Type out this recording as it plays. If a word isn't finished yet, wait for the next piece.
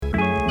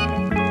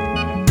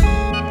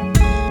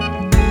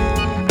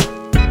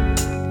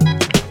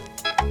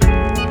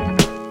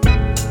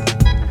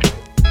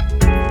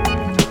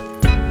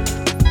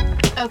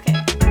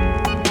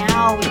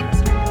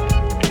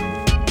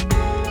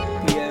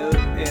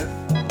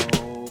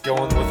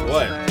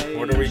What?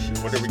 What are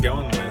we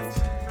going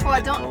with?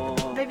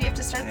 Well, maybe you have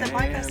to start the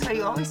podcast how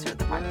you always start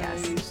the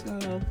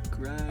podcast.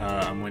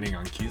 I'm waiting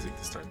on Cusick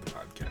to start the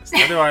podcast.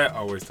 How do I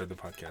always start the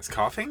podcast?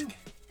 Coughing?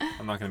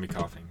 I'm not going to be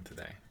coughing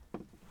today.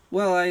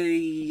 Well,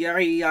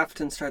 I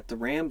often start the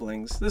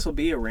ramblings. This will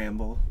be a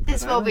ramble.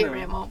 This will be a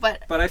ramble,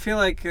 but I feel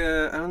like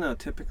I don't know.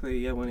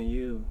 Typically, one of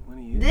you.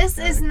 This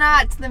is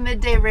not the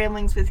midday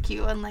ramblings with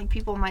Q, unlike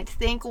people might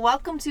think.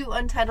 Welcome to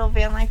Untitled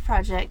Van Life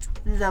Project,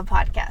 the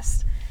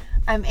podcast.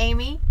 I'm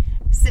Amy,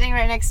 sitting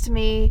right next to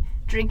me,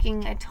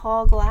 drinking a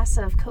tall glass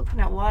of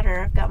coconut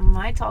water. I've got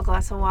my tall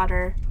glass of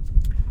water.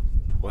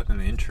 What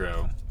an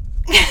intro!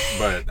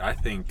 But I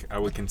think I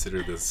would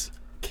consider this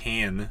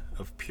can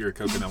of pure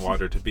coconut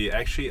water to be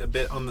actually a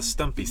bit on the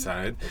stumpy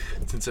side,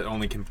 since it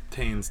only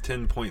contains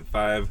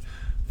 10.5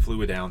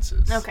 fluid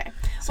ounces. Okay.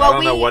 So I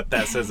don't know what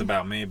that says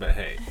about me, but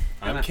hey,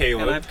 I'm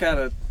Caleb. And I've got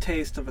a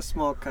taste of a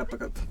small cup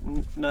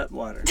of nut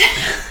water.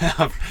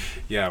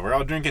 Yeah, we're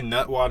all drinking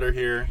nut water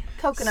here.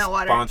 Coconut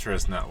water. Sponsor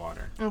us, nut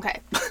water.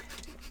 Okay.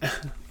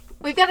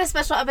 We've got a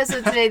special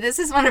episode today. This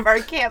is one of our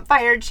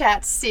Campfire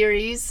Chats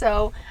series.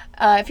 So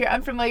if you're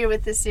unfamiliar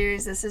with this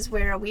series, this is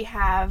where we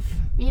have,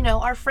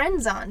 our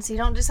friends on. So you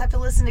don't just have to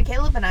listen to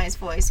Caleb and I's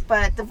voice.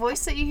 But the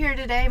voice that you hear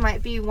today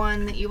might be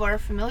one that you are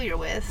familiar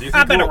with. Do you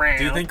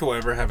think we'll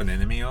ever have an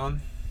enemy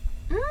on?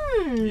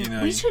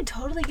 We should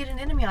totally get an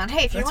enemy on.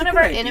 Hey, if you're one of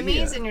our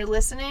enemies and you're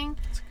listening,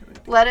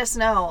 let us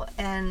know.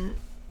 And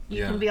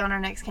you can be on our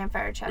next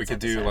Campfire Chats. We could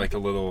do like a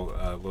little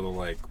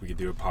we could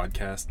do a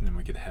podcast, and then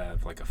we could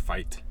have like a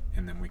fight.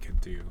 And then we could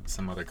do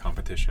some other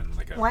competition,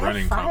 like a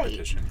running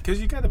competition.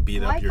 Because you got to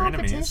beat up your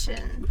enemies.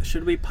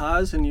 Should we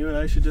pause and you and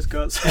I should just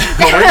go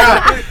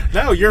outside?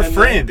 No, you're a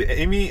friend.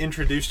 Amy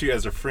introduced you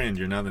as a friend.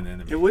 You're not an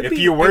enemy. If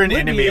you were an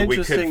enemy,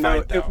 we could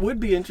fight though. It would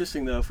be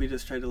interesting though if we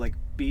just tried to like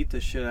beat the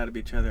shit out of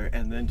each other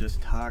and then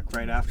just talk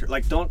right after.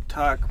 Like don't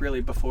talk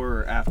really before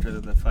or after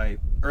the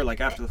fight. Or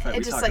like after the fight,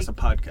 we talk as a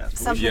podcast.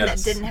 Something that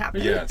didn't happen.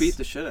 We just beat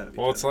the shit out of each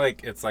other. Well, it's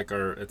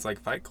like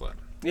Fight Club.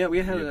 Yeah, we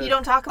had. You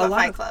don't talk about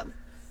Fight Club.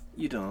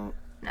 You don't.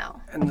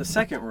 No. And the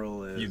second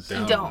rule is...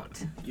 You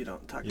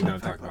don't talk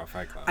about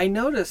Fight Club. I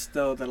noticed,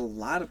 though, that a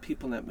lot of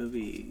people in that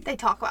movie... They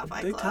talk about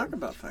Fight Club. They talk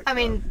about Fight Club. I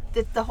mean,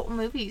 the whole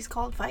movie is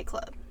called Fight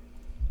Club.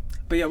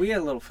 But yeah, we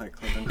had a little Fight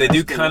Club. They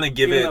do kind of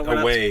give it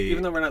away.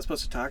 Even though we're not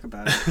supposed to talk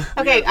about it.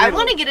 Okay, I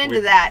want to get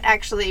into that,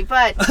 actually.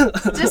 But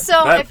just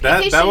so...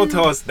 that will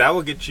tell us... That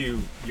will get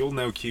you... You'll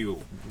know Q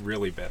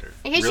really better.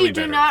 In case you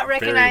do not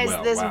recognize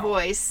this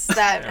voice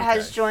that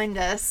has joined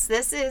us,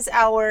 this is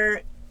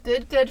our...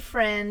 good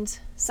friend,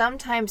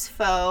 sometimes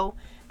foe,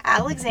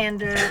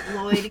 Alexander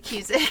Lloyd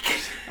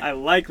Cusick. I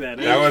like that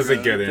intro. That was a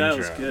good intro. That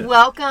was good.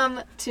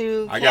 Welcome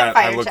to Campfire Chats.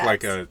 I look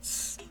like a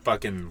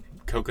fucking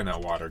coconut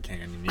water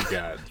can, and you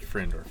got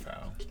friend or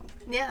foe.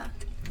 Yeah.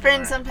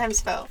 Friend, sometimes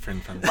foe. Friend.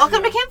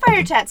 Welcome to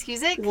Campfire Chats,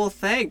 Cusick. Well,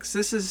 thanks.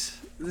 This is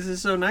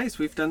so nice.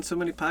 We've done so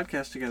many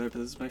podcasts together, but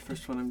this is my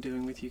first one I'm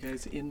doing with you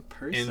guys in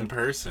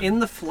person. In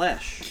the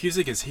flesh.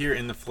 Cusick is here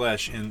in the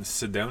flesh in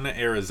Sedona,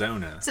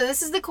 Arizona. So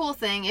this is the cool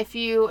thing.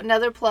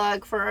 Another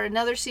plug for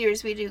another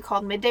series we do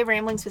called Midday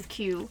Ramblings with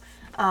Q.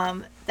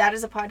 That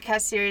is a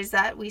podcast series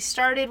that we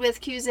started with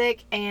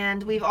Cusick,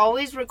 and we've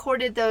always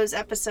recorded those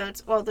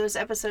episodes. Well, those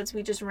episodes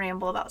we just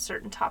ramble about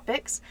certain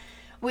topics.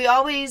 We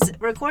always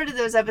recorded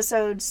those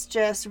episodes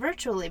just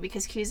virtually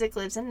because Cusick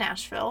lives in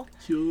Nashville.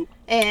 Yep.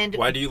 And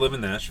why do you live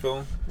in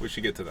Nashville? We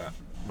should get to that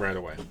right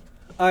away.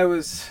 I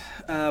was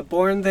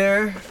born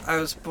there. I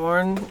was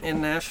born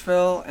in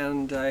Nashville,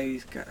 and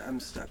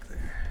I'm stuck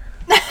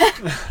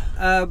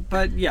there.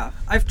 But yeah,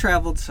 I've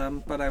traveled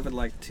some, but I would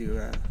like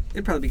to.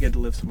 It'd probably be good to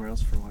live somewhere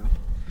else for a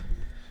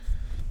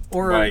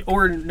while.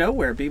 Or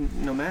nowhere, be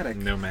nomadic.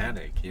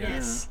 Nomadic,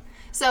 yes.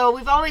 So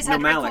we've always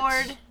had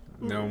record.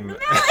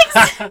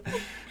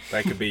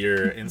 That could be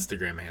your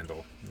Instagram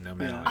handle.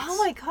 Nomadics. Oh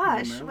my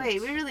gosh!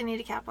 Wait, we really need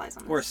to capitalize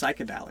on this. Or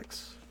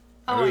psychedelics.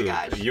 Oh my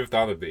gosh! You've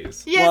thought of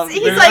these. Yes, well,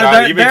 he's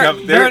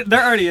like.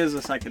 There already is a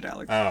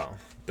psychedelics. Oh,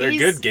 they're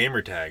good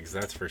gamer tags,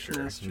 that's for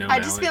sure. I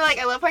just feel like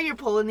I love how you're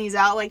pulling these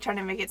out, like trying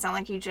to make it sound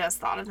like you just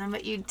thought of them,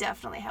 but you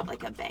definitely have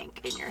like a bank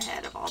in your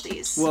head of all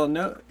these. Well,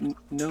 no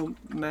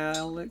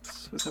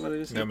Maliks. Was that what it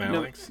is? No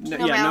Maliks. Yeah,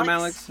 No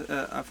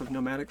Maliks off of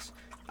Nomadics.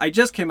 I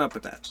just came up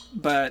with that,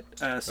 but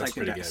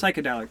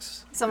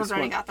psychedelics. Someone's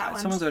already got that one.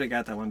 Someone's already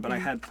got that one, but I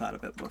had thought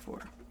of it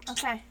before.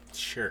 Okay.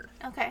 Sure.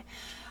 Okay.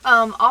 You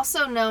were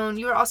also known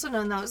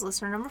though as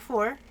listener number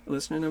 4.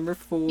 Listener number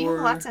 4. You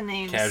have lots of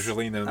names.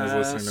 Casually known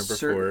as listener number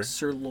 4.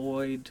 Sir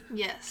Lloyd.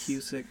 Yes.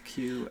 Cusick,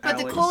 Q. But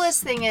Alex, the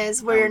coolest thing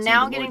is we're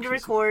now getting to Cusick.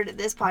 record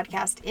this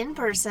podcast in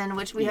person,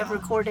 which we have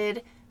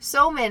recorded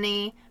so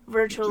many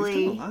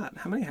virtually. We've done a lot.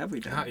 How many have we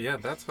done? Yeah,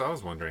 that's what I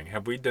was wondering.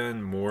 Have we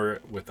done more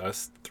with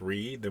us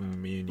 3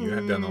 than me and you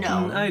have done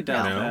alone? No, I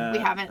doubt that. We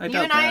haven't. You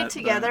and I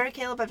together,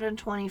 Caleb, have done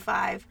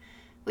 25.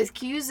 With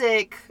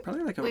Cusick,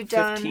 probably like we've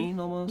 15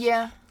 almost.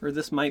 Yeah. Or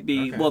this might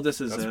be. Okay. Well,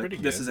 this is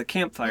a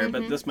campfire, mm-hmm.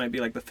 but this might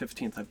be like the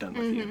 15th I've done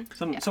with you.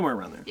 Somewhere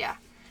around there. Yeah.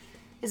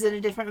 Is it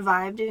a different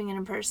vibe doing it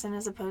in person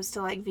as opposed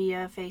to like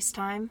via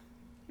FaceTime?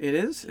 It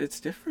is.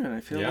 It's different.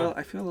 I feel. Yeah.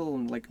 I feel a little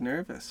like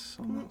nervous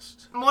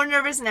almost. More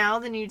nervous now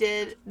than you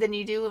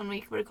do when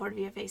we record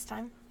via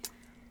FaceTime.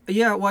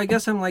 Yeah. Well, I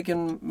guess I'm like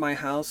in my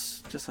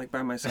house, just like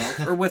by myself,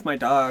 or with my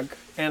dog,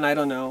 and I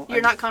don't know.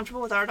 You're not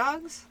comfortable with our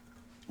dogs?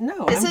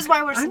 No. This is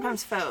why we're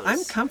sometimes foes.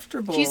 I'm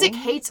comfortable. Cusick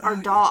hates our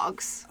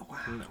dogs. Wow.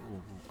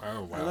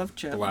 Oh wow! I love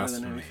Jet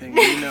Blasphemy. more than anything.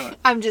 You know it.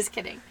 I'm just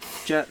kidding.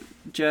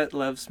 Jet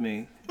loves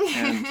me,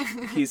 and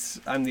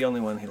I'm the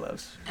only one he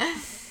loves.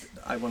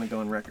 I want to go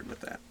on record with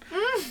that.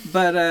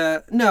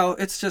 But no,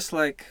 it's just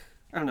like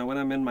I don't know. When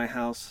I'm in my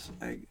house,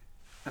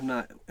 I'm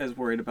not as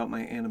worried about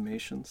my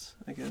animations,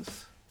 I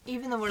guess.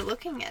 Even though we're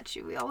looking at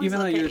you, we always Even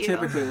though look you're at you.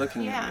 typically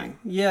looking at me.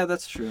 Yeah,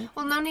 that's true.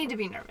 Well, no need to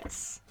be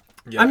nervous.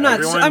 Yeah, I'm not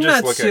everyone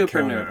just look at super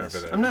Conan nervous.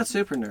 over there. I'm not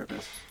super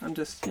nervous. I'm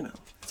just,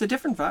 it's a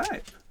different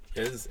vibe.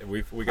 It is.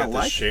 We got to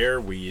like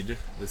share weed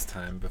this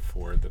time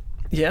before the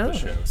Yeah.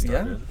 show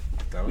started.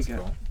 That was We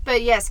got- cool.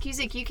 But yes,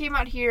 Cusick, you came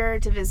out here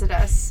to visit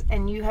us,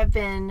 and you have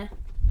been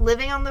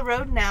living on the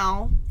road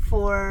now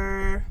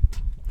for,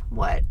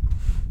 what,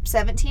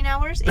 17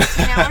 hours?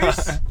 18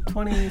 hours?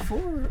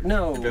 24?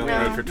 No. Been on the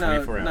road for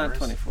 24 Not hours?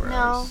 24 No.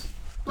 hours.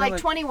 Like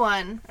like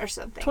 21 or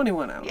something.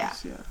 21 hours, Yeah.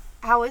 yeah.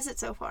 How is it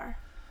so far?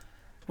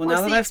 Well,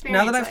 What's now the that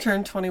experience I've like?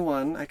 turned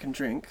 21, I can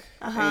drink.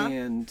 Uh-huh.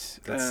 And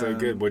That's so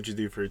good. What'd you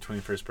do for your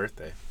 21st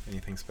birthday?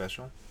 Anything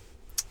special?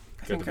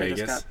 I Go think to I Vegas?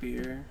 just got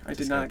beer. I did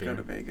Just not got go beer?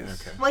 to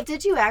Vegas. Okay. What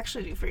did you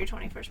actually do for your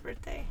 21st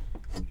birthday?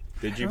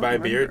 Did you don't buy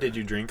beer? remember. Did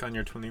you drink on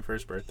your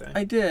 21st birthday?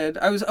 I did.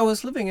 I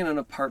was living in an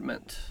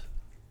apartment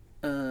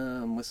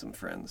with some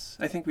friends.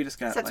 I think we just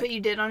got So that's like what you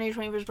did on your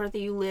 21st birthday?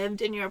 You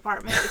lived in your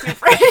apartment with your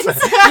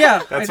friends?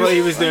 yeah. That's what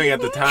he was doing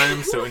at the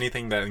time, so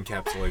anything that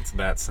encapsulates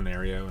that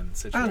scenario and I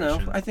situation.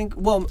 don't know. I think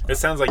well It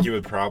sounds like you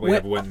would probably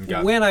have went and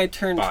got when I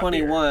turned bought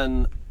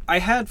 21, I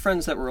had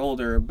friends that were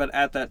older, but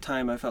at that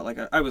time I felt like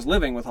I was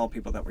living with all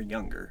people that were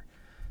younger.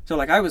 So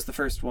like I was the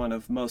first one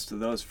of most of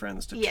those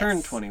friends to turn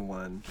Yes.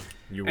 21.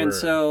 You were. And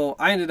so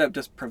I ended up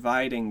just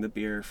providing the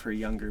beer for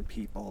younger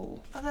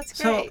people. Oh, that's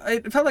So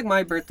great. it felt like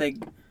my birthday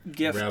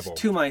gift Rebel.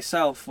 to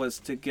myself was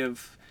to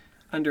give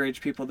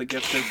underage people the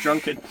gift of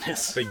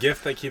drunkenness. The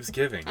gift that keeps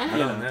giving. I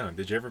Yeah. don't know.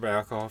 Did you ever buy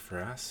alcohol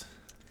for us?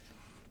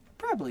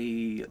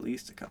 Probably at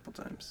least a couple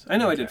times. I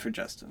know I did Okay. for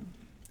Justin.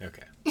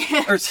 Okay.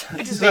 Or,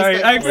 just sorry,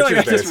 based I it feel on- like I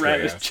Which is just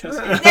read basically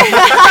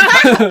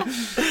Justin.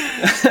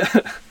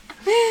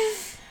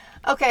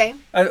 Okay.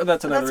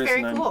 That's another that's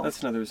reason. very cool.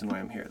 That's another reason why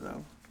I'm here,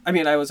 though. I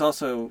mean, I was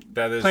also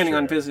That is planning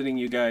on true. visiting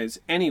you guys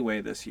anyway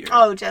this year.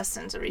 Oh,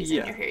 Justin's the reason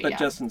yeah, you're here. but Yeah.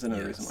 Justin's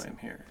another Yes. reason why I'm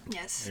here.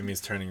 Yes. Amy's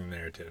turning the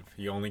narrative.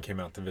 You only came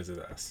out to visit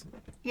us.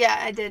 Yeah,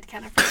 I did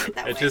kind of frame it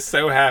that It way. just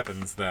so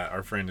happens that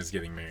our friend is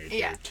getting married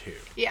Yeah. here too.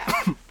 Yeah.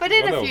 But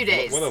in What a few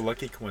days. What a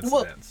lucky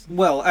coincidence.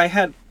 Well, I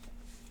had.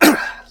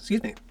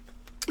 Excuse me.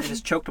 I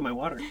just choked on my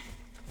water.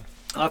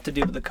 I'll have to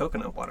do with the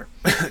coconut water.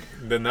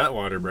 The nut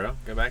water, bro.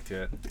 Go back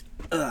to it.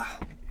 Ugh.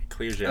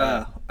 Clears you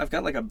out. I've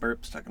got like a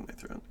burp stuck in my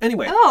throat.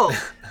 Anyway, Oh.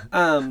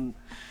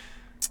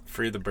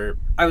 Free the burp.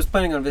 I was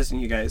planning on visiting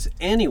you guys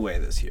anyway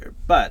this year,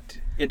 but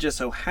it just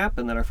so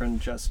happened that our friend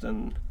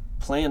Justin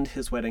planned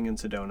his wedding in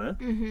Sedona.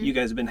 Mm-hmm. You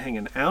guys have been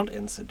hanging out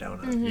in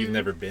Sedona. You've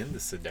never been to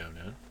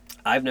Sedona.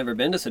 I've never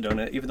been to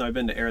Sedona, even though I've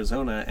been to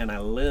Arizona, and I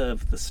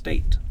live the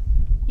state.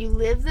 You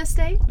live the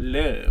state?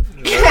 Live.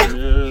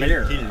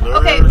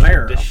 Okay.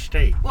 The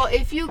state. Well,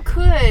 if you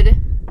could,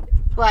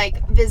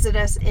 like, visit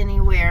us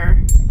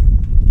anywhere,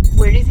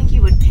 where do you think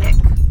you would pick?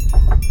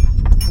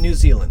 New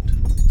Zealand.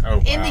 Oh,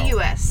 wow. In the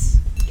U.S.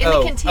 In Oh, the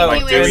oh,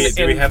 contiguous...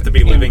 Do we In- have to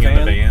be in living in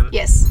the van? van?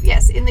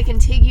 Yes, in the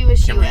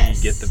contiguous Can U.S.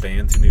 we get the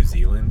van to New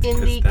Zealand? In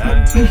 'Cause the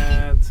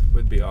that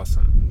would be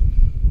awesome.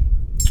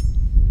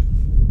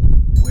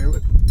 Where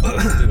would? Oh,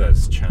 listen to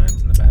those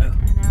chimes in the back.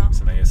 I know.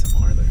 Some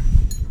ASMR there.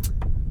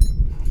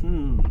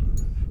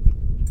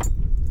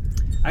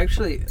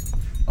 Actually,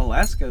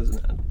 Alaska is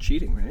not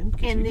cheating, right?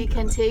 'Cause In you the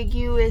can drive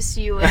contiguous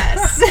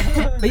U.S.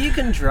 there. But you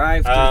can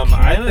drive to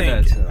I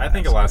Canada.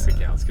 think Alaska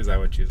counts because I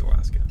would choose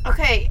Alaska.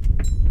 Okay,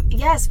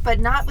 yes, but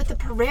not with the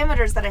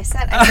parameters that I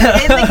set. I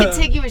said in the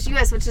contiguous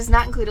U.S., which does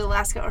not include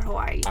Alaska or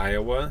Hawaii.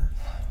 Iowa.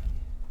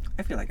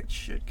 I feel like it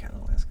should count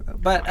Alaska though.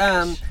 But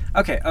gosh.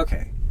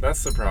 okay.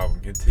 That's the problem.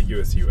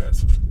 Contiguous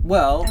U.S.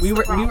 Well, That's we the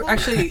were problem.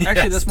 actually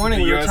Yes, this morning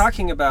the we were US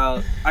talking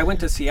about. I went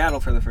to Seattle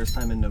for the first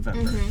time in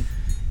November, Mm-hmm.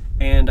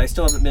 and I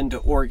still haven't been to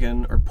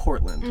Oregon or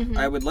Portland. Mhm.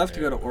 I would love to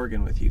go to Yeah.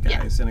 Oregon with you Yeah.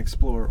 guys and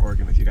explore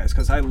Oregon with you guys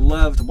because I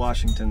loved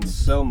Washington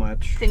so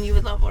much. Then you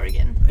would love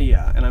Oregon.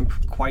 Yeah, and I'm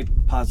quite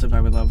positive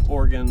I would love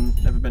Oregon.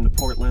 Never been to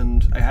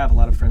Portland. I have a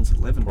lot of friends that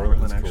live in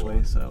Portland's Portland actually,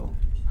 cool. so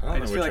I don't I know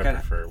just which feel like I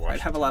prefer. I'd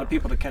have a lot of Washington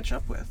people to catch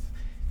up with.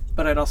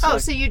 But I'd also Oh,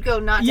 like, so you'd go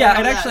not yeah, to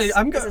I'd MLS, actually is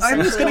I'm just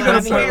essentially gonna what go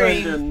I'm to Portland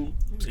hearing. and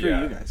screw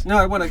Yeah. you guys. No,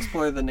 I want to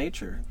explore the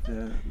nature,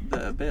 the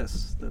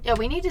abyss. Yeah,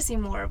 we need to see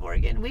more of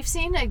Oregon. We've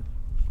seen a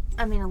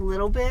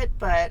little bit,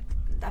 but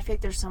I feel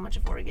like there's so much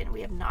of Oregon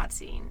we have not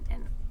seen,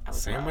 and I would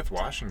Same love with to.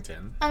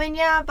 Washington. I mean,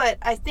 yeah, but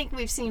I think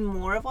we've seen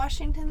more of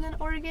Washington than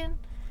Oregon.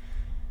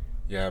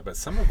 Yeah, but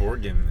some of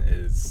Oregon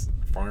is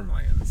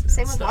farmlands. and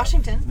Same with stuff.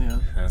 Washington. Yeah,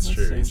 That's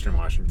true. same. Eastern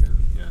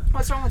Washington. Yeah.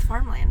 What's wrong with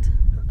farmland?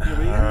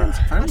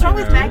 What's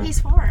wrong with know. Maggie's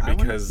farm? I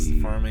Because wouldn't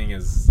be- farming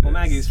is Well,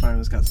 Maggie's farm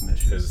has got some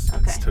issues. it's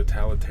Okay.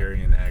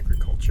 totalitarian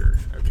agriculture,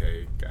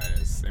 okay,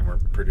 guys, and we're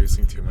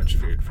producing too much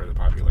food for the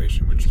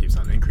population, which keeps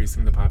on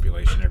increasing the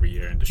population every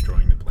year and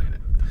destroying the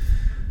planet.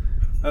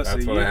 Oh, That's so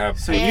what you, I have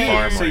So for you,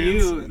 farmlands. so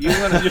you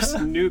want to just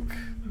nuke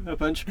a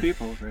bunch of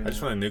people right I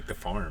just now. want to nuke the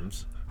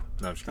farms.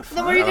 No, I'm just kidding.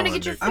 Then where are you I don't gonna wanna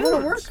get your nuke I the want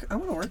to farms. work. I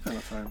want to work on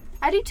a farm.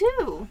 I do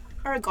too.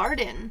 Or a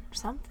garden or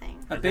something.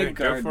 A Okay, big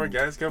go garden. for it,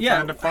 guys. Go Yeah.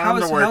 find a farm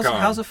to work on.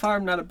 How's a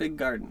farm not a big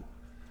garden?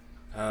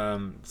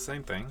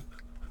 Same thing.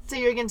 So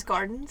you're against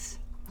gardens?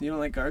 You don't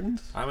like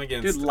gardens? I'm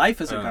against. Dude, life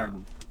is a uh,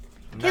 garden.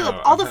 No, Caleb,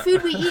 all the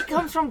food we eat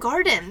comes from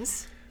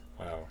gardens.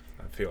 Wow,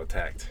 I feel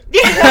attacked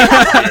here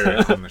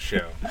on the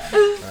show.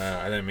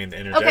 I didn't mean to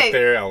interject Okay.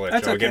 there. I'll let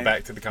That's y'all okay. get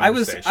back to the I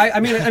was. conversation. I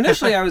mean,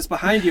 initially I was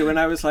behind you, and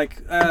I was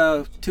like,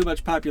 too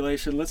much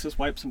population. Let's just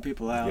wipe some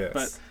people out. Yes.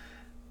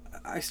 But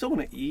I still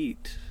want to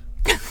eat.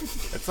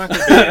 It's not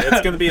gonna be.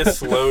 It's gonna be a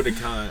slow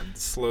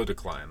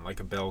decline, like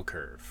a bell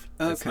curve.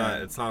 It's Okay.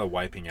 not. It's not a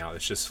wiping out.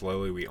 It's just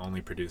slowly. We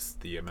only produce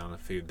the amount of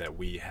food that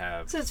we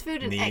have. So it's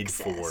food in need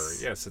excess.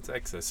 for. Yes, it's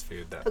excess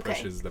food that Okay.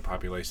 pushes the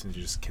population to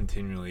just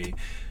continually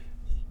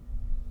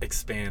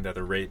expand at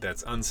a rate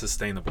that's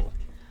unsustainable.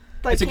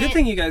 But It's a good can't-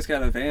 thing you guys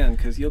got a van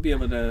because you'll be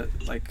able to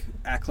like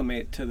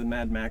acclimate to the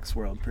Mad Max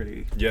world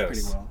pretty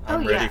Yes, well.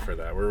 I'm Oh, ready yeah. for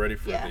that. We're ready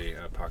for Yeah.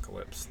 the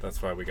apocalypse.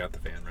 That's why we got the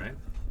van, right?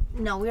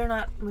 No, we're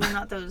not. We're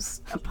not those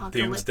Doomsday.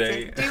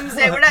 apocalyptic.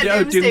 Doomsday. We're not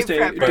Yeah, doomsday,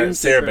 preppers. But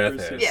Doomsday Sarah preppers,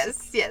 Beth is.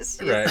 Yes, yes,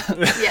 Right.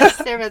 yes.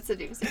 Sarah Beth's a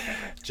doomsday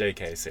prepper.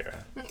 JK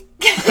Sarah.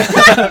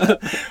 I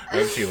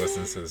hope she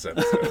listens to this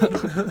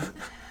episode.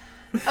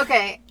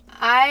 Okay,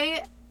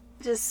 I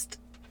just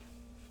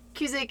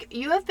Cusick,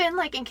 you have been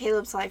like in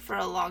Caleb's life for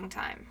a long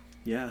time.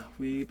 Yeah,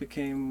 we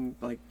became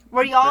like.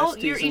 Were y'all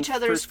Besties you're in each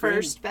other's first grade.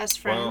 first best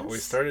friends? Well, we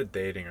started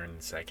dating in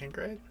second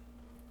grade.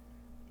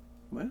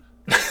 What?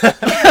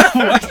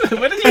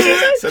 What did you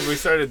say? So we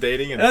started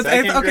dating in That's,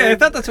 second grade. okay, I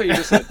thought that's what you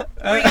just said.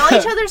 Were y'all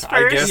each other's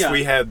I first? guess Yeah.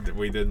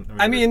 we didn't.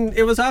 I mean,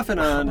 it was off and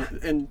on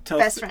until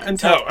Best friends.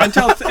 until Oh.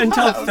 until, I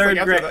until was like, third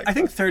after grade. that I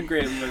think third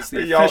grade was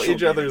the y'all official each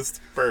date. other's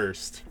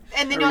first.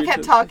 And then Are y'all we kept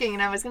just- talking,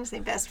 and I was gonna say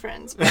best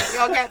friends, but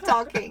y'all kept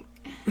talking.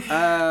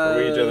 Were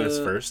we each other's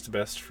first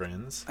best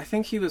friends? I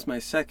think he was my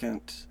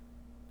second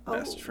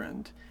best Oh.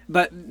 friend.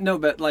 But no,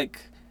 but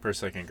like For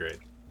second grade.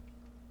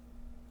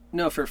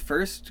 no, for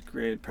first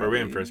grade. Were we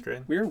in probably. first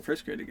grade? We were in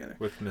first grade together.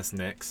 With Miss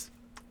Nix.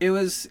 It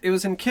was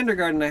in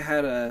kindergarten. I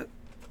had a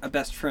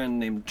best friend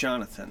named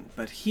Jonathan,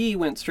 but he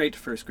went straight to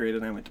first grade,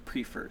 and I went to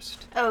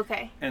pre-first. Oh,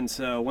 okay. And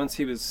so once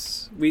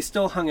we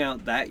still hung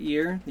out that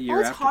year, the year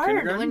Well, it's after hard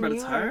kindergarten, when but you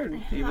it's were- hard.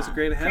 He was a yeah.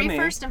 grade ahead of me.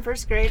 First and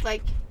first grade,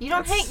 like you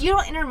don't That's- you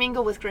don't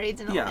intermingle with grades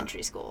in Yeah.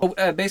 elementary school.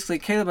 Basically,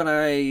 Caleb and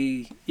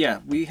I,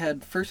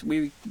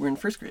 we were in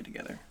first grade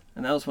together,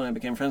 and that was when I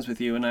became friends with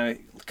you. And I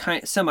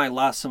semi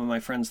lost some of my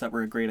friends that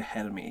were a grade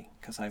ahead of me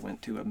because I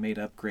went to a made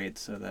up grade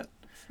so that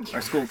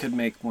our school could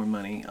make more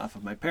money off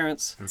of my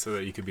parents. And so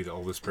that you could be the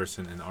oldest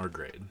person in our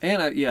grade.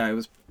 And I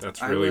was.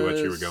 That's I really what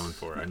you were was- going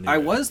for. I knew I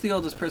that. was the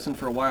oldest person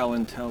for a while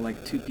until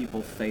like two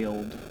people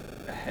failed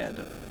ahead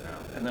of,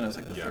 Oh. and then I was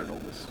like the Yeah. third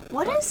oldest.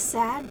 What a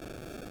sad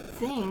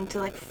thing to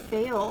like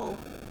fail.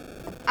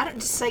 I don't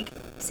just like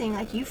saying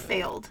like you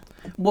failed.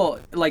 Well,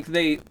 like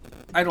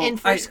I don't. In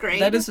first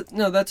grade? That is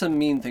no. That's a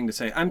mean thing to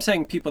say. I'm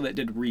saying people that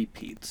did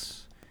repeats.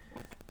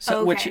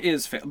 So, which Okay.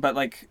 is, but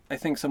like I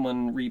think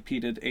someone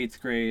repeated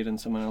 8th grade and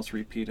someone else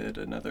repeated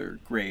another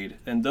grade,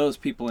 and those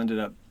people ended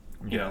up,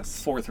 you know,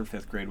 Yes. 4th or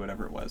 5th grade,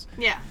 whatever it was.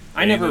 Yeah.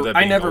 I They never, ended up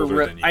I being never,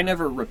 older than you. I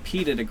never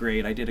repeated a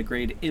grade. I did a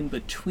grade in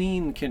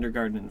between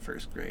kindergarten and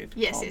first grade.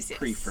 Yes, called yes, yes.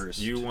 Pre-first.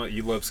 You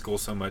love school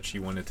so much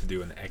you wanted to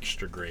do an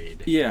extra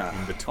grade. Yeah,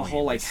 in between. a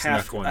whole like You snuck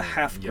half one a in.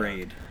 half Yeah.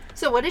 grade.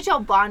 So what did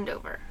y'all bond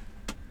over?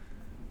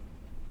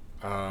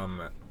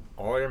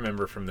 All I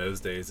remember from those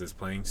days is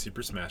playing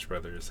Super Smash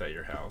Brothers at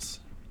your house.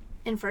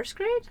 In first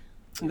grade?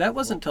 That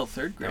wasn't until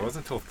 3rd grade. That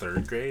wasn't until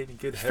third grade.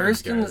 Good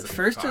First heavens, and- guys.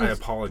 first and- I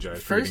apologize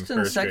for first getting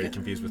and first grade second-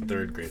 confused with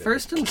third grade.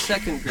 First and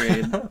second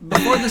grade,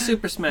 before the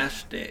Super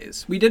Smash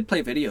days, we did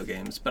play video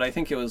games, but I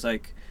think it was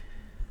like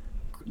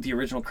the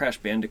original Crash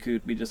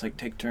Bandicoot. We just like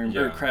take turns,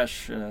 or Yeah.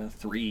 Crash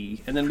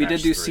 3, and then we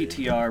Crash did do 3.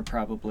 CTR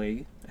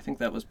probably. I think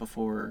that was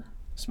before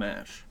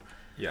Smash.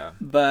 Yeah.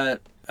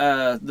 But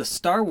the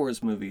Star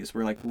Wars movies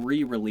were like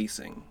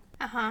re-releasing.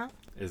 Uh-huh.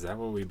 Is that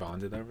what we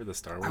bonded over? The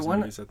Star Wars I want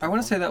movies at to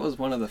that say point? that was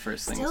one of the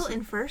first things. Still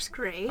in first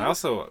grade? I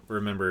also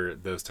remember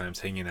those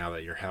times hanging out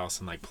at your house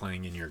and like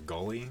playing in your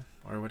gully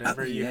or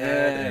whatever you had,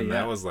 yeah, and yeah.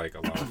 that was like a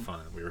lot of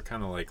fun. We were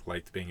kind of like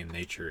liked being in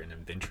nature and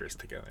adventurous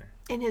together.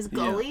 In his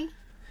gully?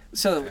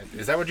 So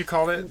Is that what you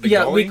called it? The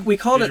yeah, gully? we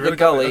called Did it you the really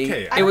call gully.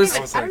 Okay, I It don't, was-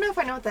 even, was I don't like- know if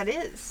I know what that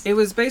is. It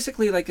was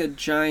basically like a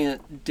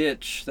giant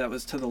ditch that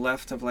was to the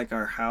left of like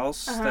our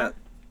house Uh-huh. that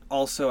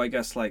also, I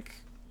guess, like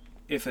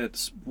if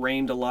it's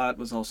rained a lot,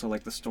 was also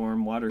like the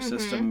storm water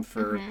system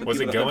for the Was people it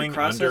that had to going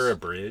cross under us. a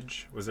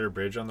bridge? Was there a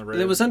bridge on the road?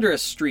 It was under a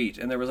street,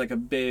 and there was like a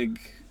big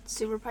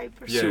Sewer pipe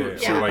or Yeah, something? yeah,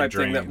 sewer sort of like pipe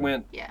thing that drain.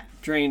 went Yeah.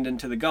 drained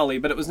into the gully,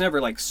 but it was never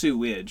like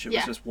sewage. It Yeah.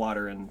 was just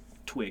water and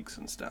twigs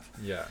and stuff.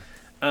 Yeah.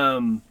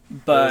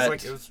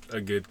 But it was a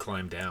good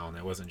climb down.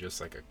 It wasn't just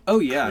like a oh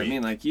yeah, creek. I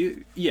mean like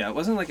it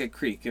wasn't like a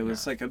creek. It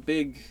was like a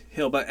big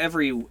hill. But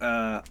every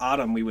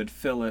autumn we would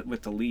fill it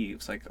with the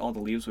leaves. Like all the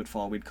leaves would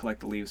fall. We'd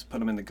collect the leaves, put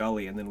them in the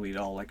gully, and then we'd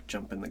all like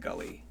jump in the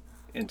gully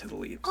into the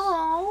leaves.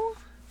 Oh,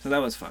 So that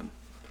was fun.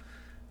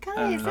 guys,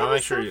 I'm that not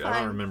was sure. so I don't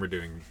fun. remember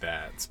doing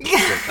that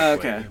specifically.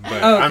 Okay.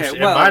 But Oh, I'm okay, sure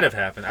well, it might have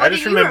happened. what I do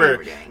just you remember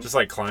remember doing? just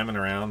like climbing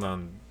around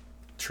on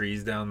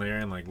trees down there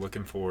and like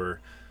looking for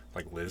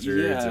like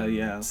lizards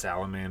and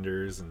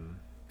salamanders and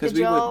Did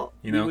we y'all-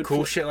 you know we would cool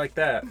fl- shit like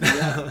that.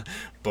 Yeah.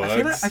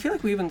 Bugs. I feel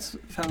like we even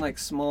found like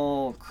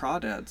small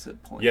crawdads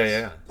at points.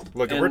 Yeah.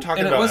 Look, if And- we're talking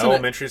and it about wasn't a-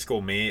 elementary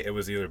school me, it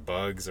was either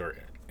bugs or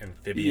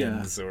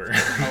amphibians or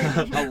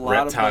A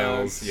lot of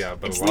reptiles. bugs. Yeah,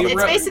 but It's, a lot of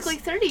it's bugs. basically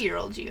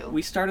 30-year-old you.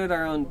 We started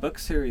our own book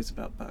series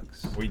about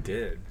bugs. We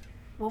did.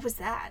 What was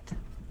that?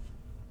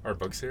 Our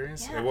book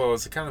series? Yeah. Well,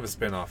 it's kind of a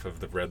spin-off of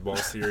the Redwall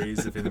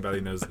series, if anybody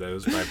knows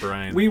those, by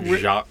Brian We ri-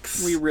 Jacques.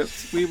 We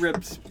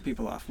ripped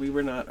people off. We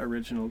were not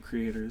original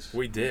creators.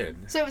 We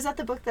did. So was that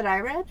the book that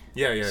I read?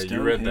 Yeah,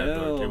 you read that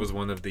book. Stonehill. It was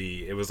one of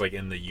the. It was like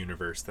in the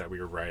universe that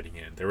we were writing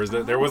in.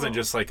 There wasn't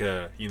just like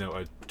a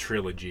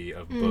trilogy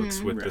of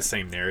books with the Right.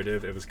 same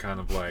narrative. It was kind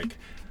of like,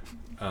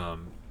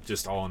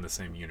 just all in the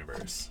same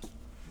universe.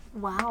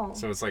 Wow.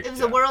 So it's like, it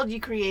was yeah. a world you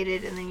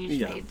created, and then you just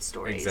Yeah. made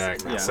stories.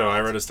 Exactly. in that So I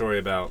world. wrote a story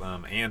about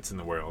ants in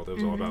the world. It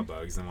was all about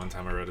bugs. And one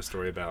time I wrote a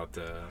story about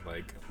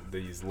like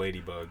these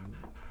ladybug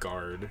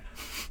guard.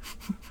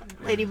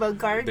 Ladybug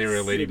guards. They were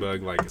a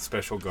ladybug like a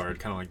special guard,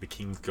 kind of like the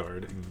King's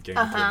Guard in Game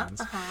of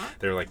Thrones.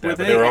 They were like that,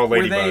 but they were all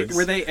ladybugs.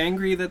 Were they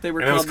angry that they were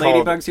And it was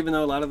called called- ladybugs, even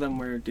though a lot of them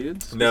were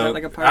dudes? Was No, that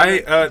like a part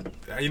of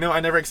it? I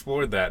never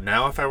explored that.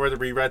 Now, if I were to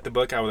rewrite the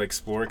book, I would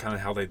explore kind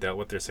of how they dealt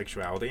with their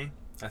sexuality.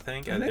 I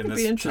think I think in it'd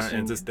be interesting.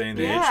 in this day and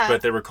Yeah. age,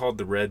 but they were called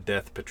the Red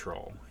Death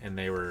Patrol, and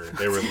they were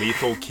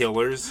lethal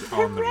killers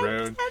on the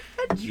road.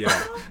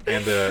 Yeah,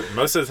 and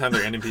most of the time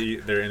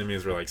their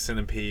enemies were like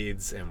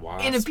centipedes and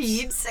wasps.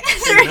 Centipedes.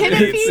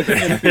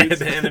 Centipedes.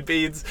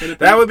 Centipedes.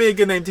 That would be a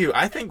good name too.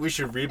 I think we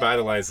should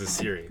revitalize this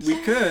series. We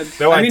could.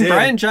 Though I I mean, did-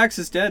 Brian Jacques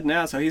is dead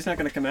now, so he's not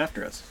going to come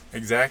after us.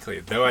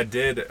 Exactly. Though I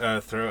did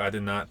I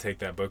did not take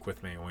that book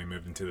with me when we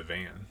moved into the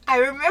van. I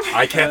remember.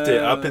 I kept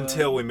it up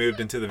until we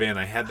moved into the van.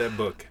 I had that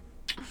book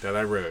that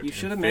I wrote. You in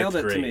should have 5th mailed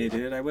it to grade. me,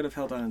 dude. I would have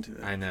held on to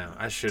it. I know.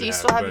 I should Do you have.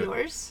 still have but-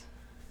 yours?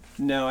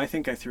 No, I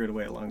think I threw it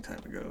away a long time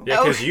ago. Yeah,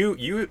 Oh. because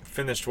you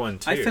finished one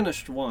too. I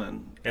finished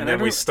one. And I then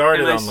we don't-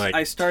 started and on like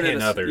I started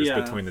 10 a- others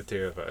yeah. between the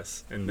two of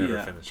us and never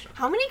Yeah. finished them.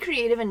 How many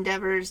creative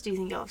endeavors do you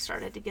think y'all have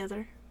started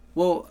together?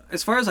 Well,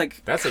 as far as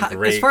like That's a as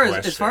great far as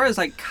question.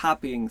 like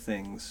copying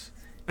things,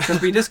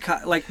 because we just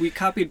we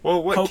copied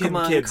Well, what can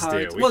Pokemon kids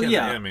cards. do? Well, can,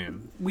 yeah, I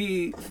mean,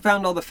 we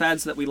found all the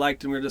fads that we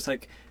liked, and we were just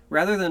like,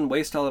 rather than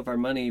waste all of our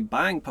money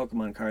buying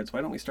Pokemon cards,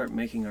 why don't we start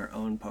making our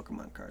own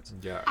Pokemon cards?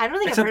 yeah. I don't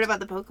think Except- I've heard about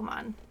the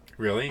Pokemon.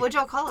 Really? What'd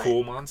y'all call it?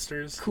 Cool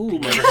monsters? Cool You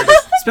never monsters. heard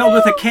of- Spelled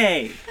with a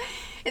K.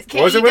 It's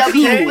Was it with a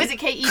K-E-W. K? Was it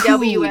Cool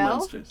K-E-W-L?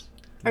 monsters.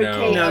 Or No.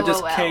 K-O-O-L? No,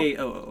 just I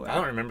K-O-O-L.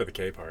 don't remember the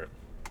K part,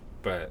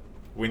 but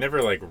we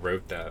never like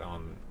wrote that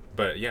on.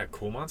 But yeah,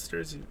 Cool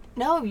Monsters.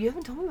 No, you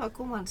haven't told me about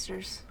Cool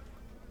Monsters.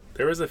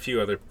 There was a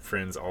few other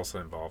friends also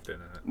involved in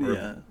it. Or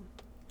Yeah.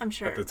 I'm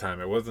sure. At the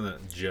time, it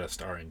wasn't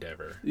just our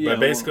endeavor. Yeah,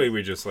 but basically,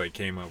 we just like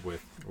came up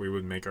with. We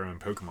would make our own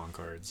Pokemon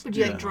cards. Would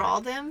you Yeah. like draw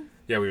them?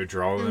 Yeah, we would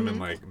draw them Mm-hmm. and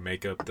like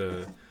make up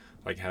the,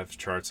 like have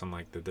charts on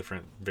like the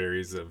different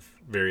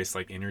various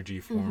like energy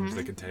forms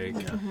they could take.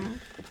 And, Mm-hmm.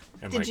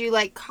 Did like, you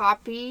like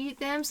copy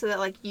them so that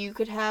like you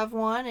could have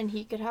one and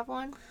he could have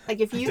one? Like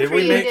if you Did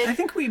we make- created. I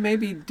think we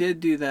maybe did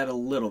do that a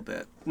little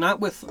bit. Not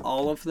with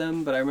all of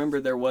them, but I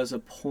remember there was a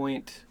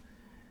point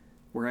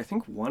where I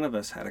think one of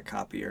us had a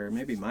copy, or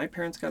maybe my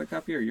parents got a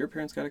copy, or your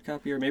parents got a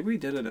copy, or maybe we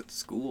did it at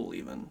school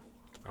even.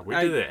 we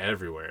I- did it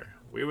everywhere.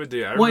 We would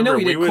do. I Well, I know remember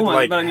we did would cool,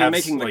 like but I mean have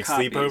making the like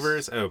copies.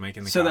 sleepovers. Oh,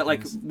 making the So copies. that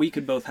like we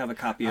could both have a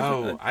copy of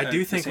Oh, I do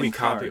the think same we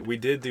copied. card. We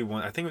did do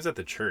one. I think it was at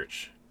the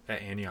church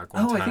at Antioch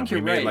one Oh, I time. think we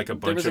you're made right. like a There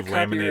bunch was a of copier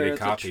laminated at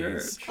the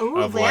copies. church. Ooh,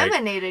 of, like-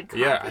 laminated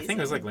copies. Yeah, I think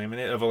it was like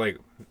laminated of a like.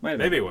 Might have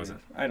Maybe been it wasn't.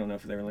 laminated. I don't know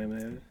if they were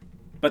laminated,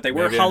 but they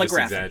were Maybe I'm just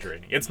holographic.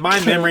 exaggerating. It's my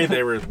memory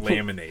they were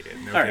laminated.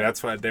 Okay, right.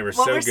 that's why they were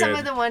What so were good. some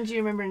of the ones you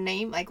remember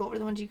name? Like what were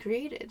the ones you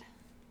created?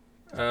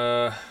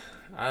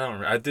 I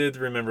don't. I did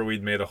remember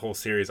we'd made a whole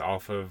series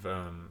off of.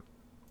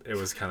 It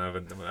was kind of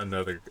a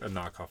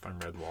knockoff on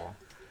Redwall,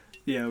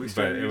 Yeah, we but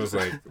started. it was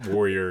like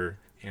warrior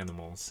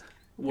animals.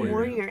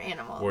 Warrior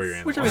animals. Warrior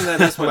animals. Which I mean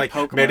that is what like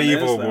Pokemon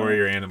medieval is, though.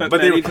 warrior animals. But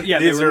But medieval- yeah,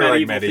 they these were are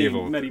like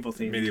medieval medieval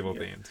themed. medieval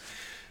Yeah. themed,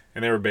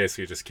 and they were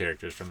basically just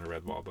characters from the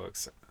Redwall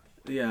books.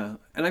 Yeah,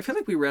 and I feel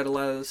like we read a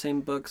lot of the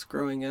same books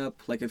growing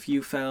up. Like if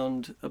you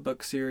found a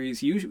book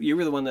series, you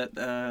were the one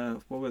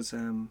that what was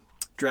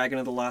Dragon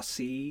of the Lost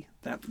Sea.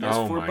 Those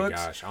Oh 4 my books.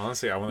 gosh!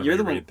 Honestly, I want You're to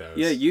the one. read those.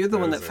 Yeah, you're the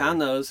one that Those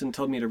found are- those and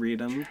told me to read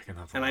them. Dragon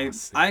of the And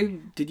Lost Sea. I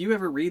did you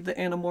ever read the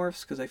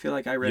Animorphs? Because I feel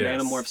like I read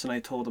Yes. Animorphs and I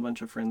told a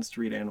bunch of friends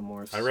to read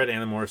Animorphs. I read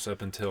Animorphs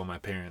up until my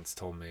parents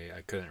told me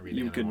I couldn't read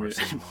You couldn't read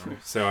Animorphs anymore.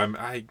 So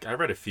I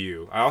read a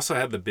few. I also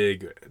had the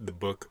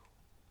book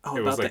Oh,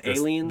 It about was like the this-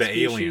 alien The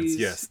species? aliens,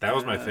 yes. That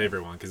was my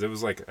favorite one because it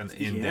was like an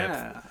in-depth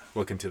Yeah.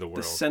 look into the The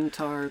world.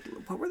 centaur.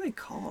 What were they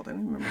called? I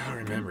don't remember. I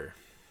don't remember.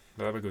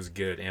 That book was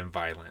good and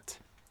violent.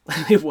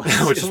 It was.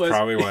 Which it is was-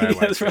 probably why I yeah, liked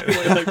that's probably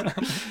why I liked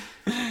it.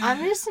 I'm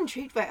just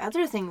intrigued by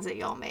other things that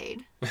y'all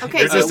made. Okay,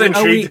 You're so just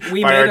intrigued by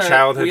made our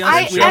childhood we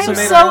I, also- we friendship. also I'm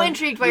made so our own-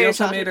 intrigued by we your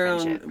also childhood made our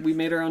friendship. own. We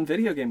made our own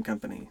video game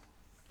company.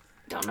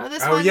 Don't know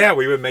this Oh one. yeah,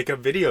 we would make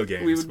up video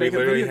games. We would make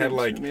literally video had games.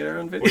 like We made our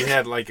own video. we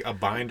had like a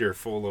binder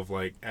full of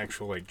like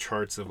actual like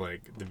charts of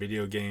like the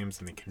video games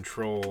and the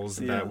controls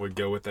Yeah. that would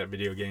go with that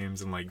video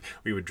games, and like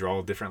we would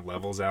draw different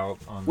levels out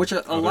on Which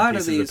a other lot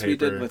of pieces these we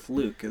did paper. with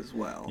Luke as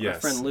well. Yes,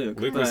 Our friend Luke.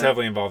 Luke was but-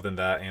 heavily involved in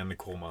that and the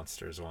Cool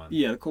Monsters one.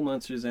 Yeah, the Cool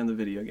Monsters and the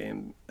video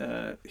game.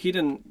 He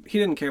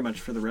didn't care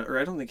much for or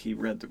I don't think he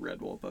read the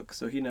Redwall book,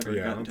 so he never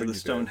Yeah, I got don't into the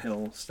think he did.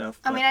 Stonehill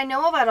stuff. I but- mean, I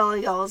know about all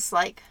y'all's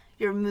like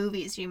your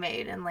movies you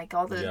made and like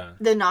all the Yeah.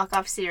 the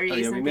knockoff series oh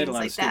yeah, we and made a things lot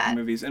of like stupid that.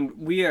 movies, and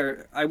we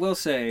are. I will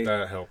say,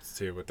 That helps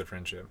too with the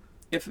friendship.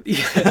 if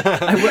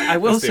I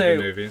will The stupid say,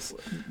 movies.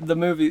 the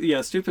movie,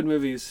 yeah, stupid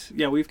movies.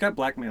 Yeah, we've got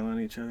blackmail on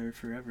each other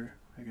forever,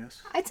 I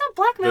guess. It's not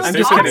blackmail. The It's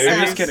stupid awesome. movies.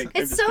 I'm just kidding.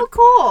 I'm It's just so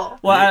cool.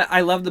 Well,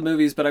 I love the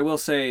movies, but I will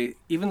say,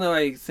 even though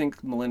I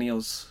think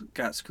millennials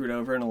got screwed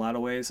over in a lot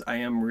of ways, I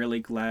am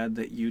really glad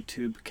that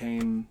YouTube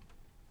came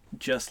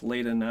just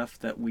late enough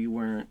that we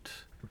weren't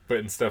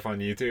Putting stuff on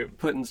YouTube.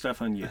 putting stuff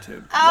on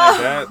YouTube.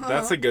 Oh.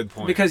 That's a good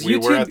point. Because we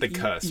YouTube, were at the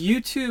cusp.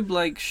 YouTube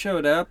like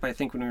showed up, I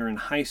think, when we were in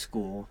high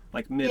school,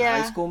 like mid-high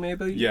Yeah. school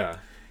maybe. Yeah.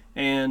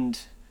 And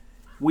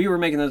we were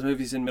making those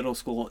movies in middle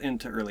school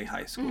into early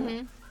high school.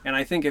 Mm-hmm. And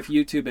I think if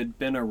YouTube had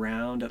been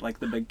around at like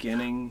the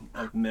beginning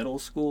of middle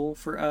school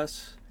for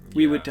us,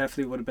 we would Yeah.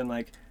 definitely would have been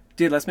like,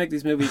 dude, let's make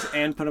these movies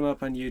and put them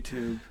up on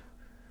YouTube.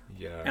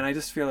 Yeah. And I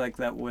just feel like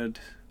that would,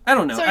 I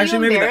don't know. So are Actually,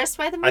 you maybe embarrassed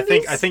by the I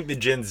movies? think the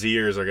Gen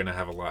Zers are gonna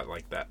have a lot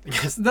like that.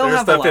 Because They'll their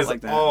have a stuff lot is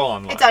like that. all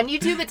online. It's on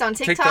YouTube. It's on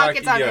TikTok. TikTok,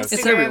 it's on yes. Instagram.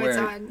 it's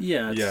everywhere. on.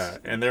 Yeah. Yeah,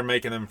 and they're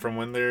making them from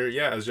when they're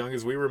as young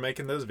as we were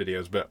making those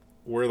videos, but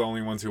we're the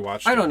only ones who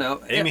watched I them.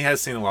 don't know. Amy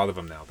has seen a lot of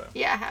them now, though.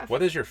 Yeah, I have.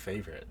 What is your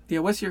favorite? Yeah.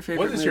 What's your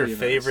favorite? What is your movie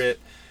of ours? favorite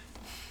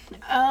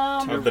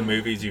Um. of the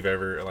movies you've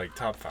ever like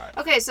top 5?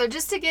 Okay, so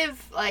just to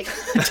give like,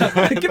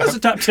 Give us a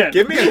top 10.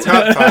 Give me a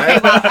top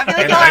 5. well, I feel like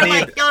And y'all I are need-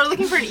 like y'all are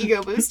looking for an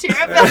ego boost here.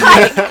 I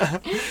feel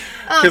like.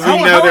 Because we How,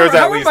 know how there's are, at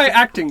how least are my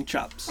acting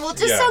chops? Well,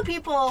 just Yeah. so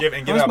people. give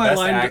How's out my best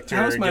line- actor.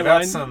 how's my give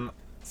line? out some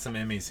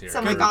Emmys here.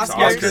 Some, Or like, Oscars.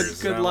 Yeah, Is good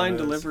that good what line it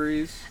is?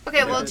 deliveries.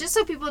 Okay, well, Yeah. just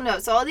so people know,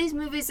 so all these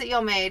movies that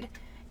y'all made,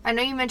 I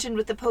know you mentioned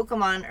with the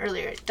Pokemon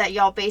earlier that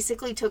y'all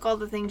basically took all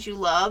the things you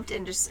loved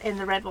and just in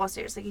the Redwall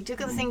series, like you took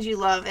all the things you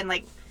love and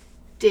like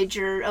did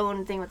your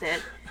own thing with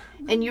it.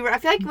 And you were, I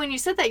feel like when you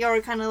said that, y'all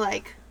were kind of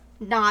like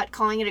not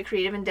calling it a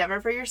creative endeavor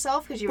for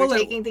yourself because you were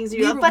taking things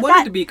you we love. But wanted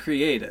that, to be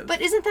creative.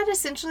 but isn't that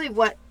essentially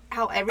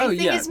how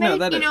everything yeah, is made? no,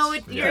 that you know,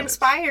 is. you're Yeah.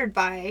 inspired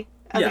by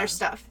other Yeah.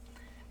 stuff.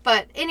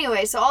 But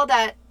anyway, so all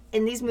that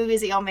in these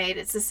movies that y'all made,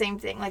 it's the same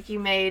thing. Like you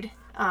made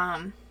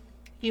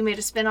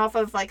a spin-off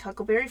of like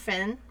Huckleberry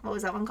Finn. What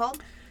was that one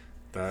called?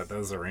 That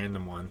was a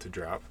random one to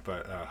drop,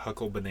 but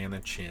Huckle Banana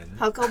Chin.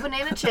 Huckle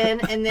Banana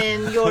Chin, and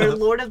then your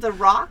Lord of the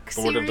Rock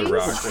series. Lord of the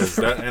Rock was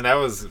that, and that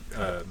was me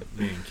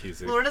and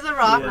Cusick. Lord of the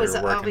Rock Yeah. was We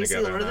were working obviously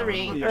together Lord of the now,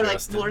 Ring, and or like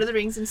Justin. Lord of the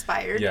Rings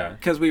inspired. Yeah.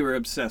 Because we were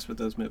obsessed with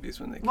those movies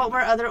when they came What were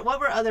out.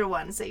 other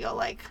ones that y'all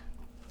like?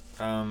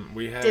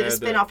 We had Did a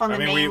spin-off on I the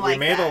mean, name we like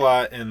made that. a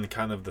lot in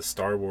kind of the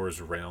Star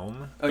Wars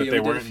realm, Oh, but yeah, they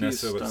we did a weren't few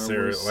necessarily Star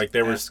Wars like they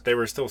esque.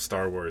 were still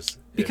Star Wars.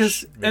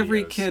 Because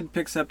every kid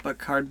picks up a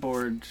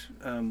cardboard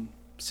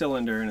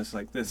cylinder and is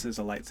like, this is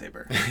a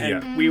lightsaber.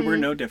 And Yeah. we were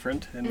no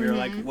different. And we were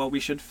like, Mm-hmm. well, we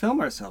should film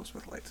ourselves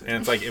with lightsabers. And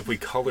it's like if we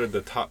colored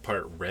the top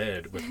part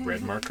red with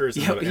red markers.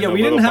 Yeah, and yeah, the we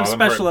didn't little have bottom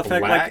special part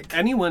effect. black. Like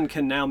anyone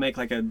can now make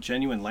like a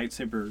genuine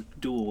lightsaber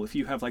duel if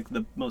you have like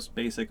the most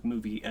basic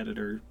movie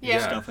editor Yeah.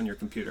 stuff on your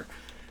computer.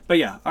 But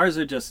yeah, ours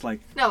are just like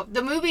No,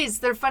 the movies,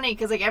 they're funny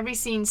because like every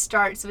scene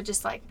starts with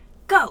just like,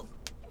 go.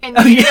 And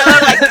Oh, you yeah. know,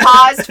 like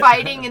paused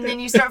fighting, and then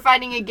you start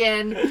fighting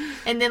again,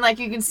 and then like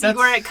you can see That's-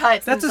 where it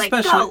cuts. that's and it's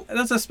especially like, go.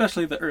 that's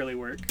especially the early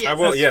work. Yes.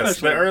 Well, That's yes,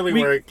 especially- the early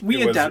work we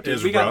was, adapted.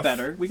 is We got rough,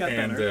 better. We got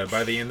and, better.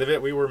 by the end of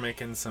it, we were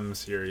making some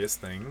serious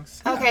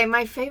things. Okay,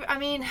 my favorite. I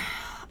mean,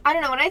 I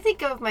don't know. When I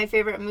think of my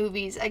favorite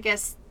movies, I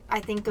guess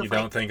I think of You like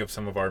don't think of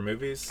some of our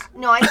movies?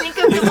 no, I think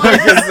of the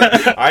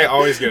ones. I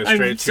always go I'm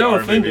straight to so our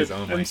offended. movies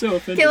only. I'm so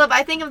offended. Caleb,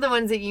 I think of the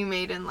ones that you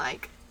made in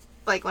like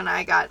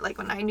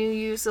when I knew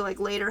you, so like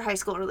later high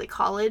school, early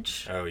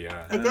college. Oh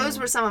yeah, Like those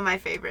were some of my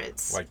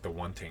favorites. like the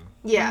Wanting.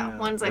 yeah, Yeah.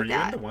 ones Were like you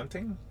that. into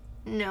Wanting?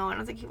 No, I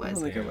don't think he I was.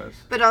 don't think it was.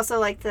 But also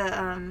like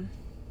the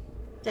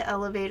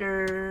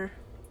elevator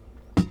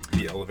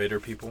The elevator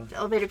people.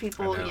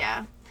 people, I know.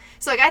 yeah.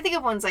 So like I think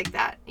of ones like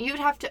that. You'd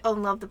have to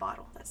Love the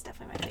Bottle. That's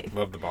definitely my favorite.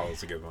 Love the Ball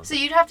is a good one. So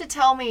you'd have to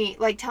tell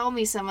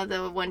me some of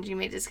the ones you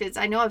made just because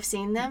I know I've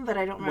seen them, but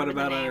I don't remember What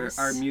about the names.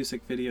 our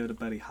music video to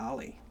Buddy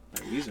Holly?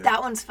 Our Weezer.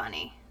 That one's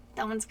funny.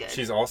 That one's good.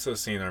 She's also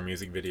seen our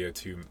music video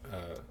to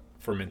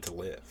For Meant to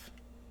Live,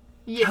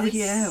 yes. Oh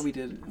yeah, we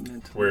did.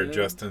 Meant to where Live.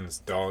 Justin's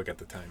dog at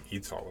the time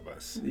eats all of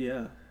us.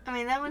 Yeah. I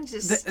mean, that one's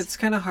just... It's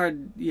kind of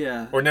hard,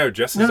 yeah. Or no,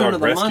 Justice No, Dog the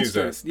rescues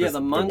monster. us. Yeah, the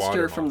monster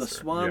water from the monster.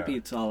 swamp Yeah.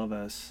 eats all of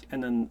us,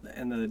 and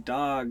the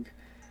dog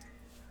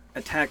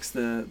attacks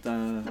the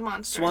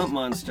monster. swamp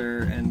monster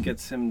and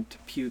gets him to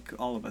puke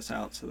all of us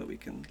out so that we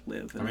can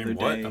live I another mean,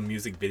 what day. a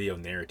music video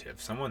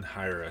narrative. Someone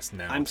hire us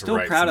now. I'm to still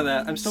write proud of some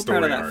that. I'm still proud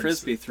of story that arcs.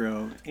 frisbee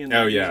throw. In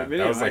Oh, the yeah, music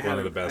video. that was like I one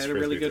had of the a- best I had a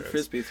really frisbee good throws.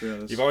 frisbee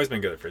throws. You've always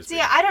been good at frisbee.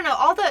 So yeah, I don't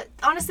know.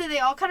 Honestly, they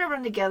all kind of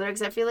run together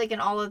because I feel like in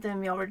all of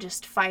them, y'all were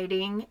just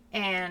fighting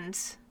and...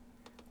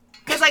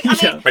 Because, like, I mean...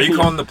 Yeah. Are you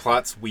calling the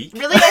plots weak?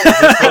 Really?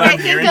 What I'm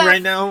hearing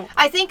right now?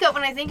 I think when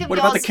I think of What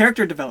about y'all's the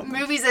character development?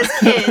 movies as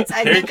kids,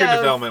 I think Character of...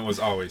 development was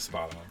always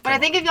spot on. When I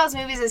Come think on. of y'all's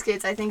movies as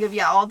kids, I think of,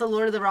 all the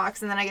Lord of the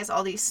Rocks, and then I guess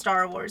all these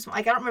Star Wars.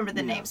 Like, I don't remember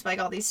the names, but like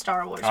all these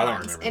Star Wars I don't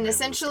ones. remember the And names of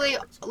the essentially,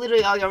 Star Wars.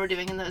 literally all y'all were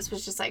doing in those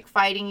was just like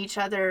fighting each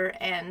other,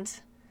 and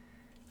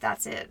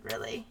that's it,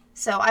 really.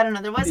 So, I don't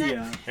know. There wasn't...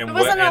 Yeah. And, there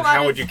wasn't a lot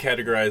how of- would you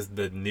categorize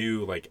the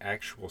new, like,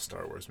 actual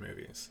Star Wars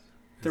movies?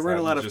 There Is weren't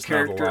a that lot of just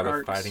character not a lot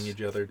arcs. of fighting each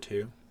other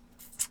too.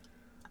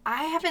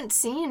 I haven't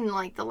seen,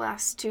 like, the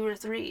last 2 or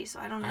 3, so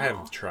I don't know. I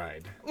have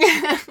tried.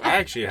 I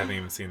actually haven't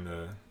even seen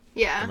the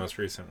Yeah. most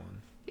recent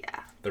one. Yeah.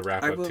 The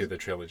wrap I up will- to the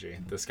trilogy,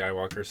 the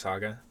Skywalker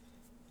saga,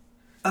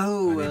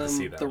 Oh, I need to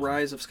see that the one.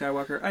 Rise of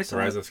Skywalker. I The saw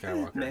Rise it. of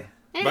Skywalker. Meh.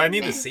 But I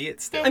need to see it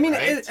still. I mean,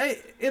 right?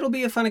 it'll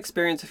be a fun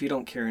experience if you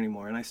don't care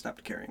anymore, and I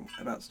stopped caring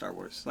about Star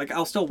Wars. Like,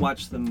 I'll still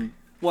watch them.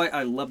 Well,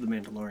 I love The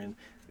Mandalorian.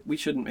 We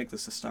shouldn't make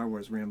this a Star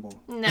Wars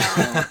ramble. No.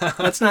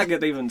 Let's not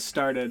get even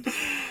started.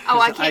 Oh,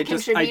 I 'Cause can't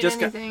contribute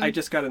anything. I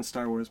just got in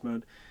Star Wars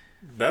mode.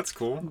 That's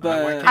cool.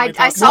 But- Why can't I we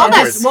talk saw about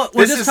that. this? Well,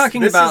 we're This just is-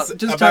 talking this about is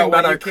just talking about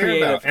what our you care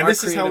creative, about. And our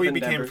this is how we creative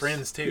became endeavors.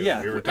 friends too.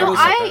 Yeah, we were there talking was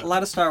about a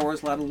lot of Star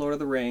Wars, a lot of Lord of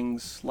the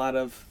Rings, a lot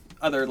of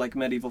other like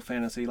medieval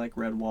fantasy, like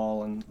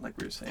Redwall, and like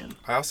we were saying.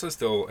 I also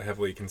still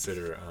heavily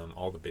consider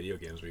all the video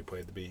games we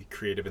played to be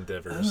creative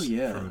endeavors. Oh,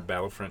 yeah. From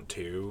Battlefront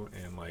 2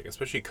 and like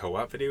especially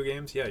co-op video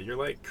games. Yeah, you're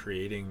like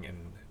creating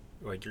and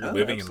like you're Oh,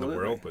 living in absolutely.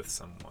 the world with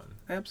someone.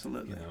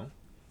 Absolutely. You know.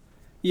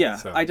 Yeah,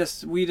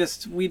 So-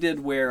 we did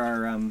wear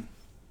our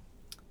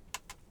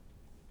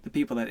the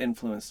people that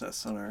influenced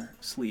us on our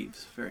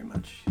sleeves very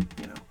much,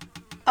 you know.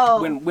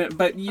 Oh.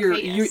 But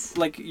Okay, yes.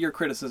 like your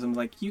criticism,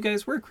 like you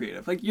guys were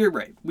creative. Like you're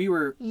right, we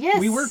were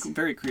Yes.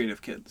 very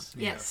creative kids.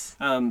 Yes.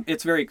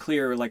 It's very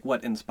clear like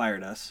what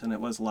inspired us, and it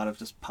was a lot of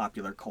just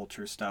popular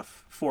culture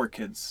stuff for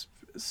kids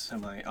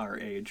semi our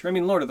age. I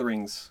mean, Lord of the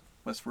Rings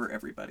was for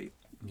everybody.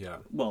 Yeah.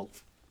 Well,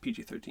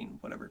 PG-13,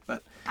 whatever.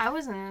 But I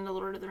wasn't into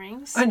Lord of the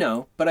Rings. I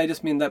know, but I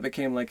just mean that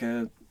became like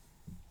a,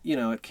 you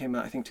know, it came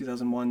out I think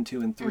 2001,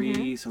 2, and 3.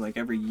 Mm-hmm. So like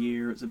every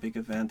year it was a big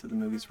event that the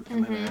movies were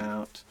coming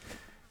out.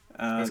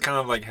 It's kind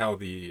of like how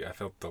I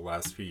felt the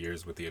last few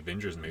years with the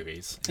Avengers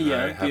movies.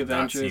 Yeah, I the have not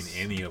Avengers.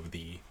 seen any of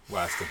the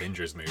last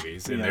Avengers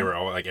movies, and Yeah. they were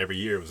all like every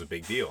year it was a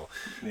big deal.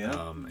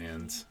 Yeah.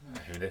 And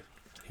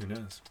who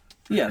knows?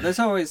 Yeah, there's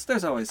always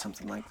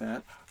something like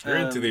that. You're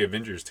into the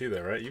Avengers too,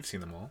 though, right? You've seen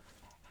them all.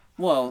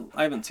 Well,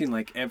 I haven't seen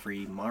like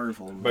every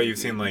Marvel movie. But you've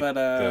seen, like,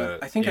 the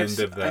I think end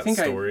of that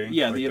story?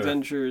 yeah, Like the the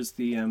Avengers,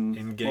 the what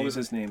Endgame? was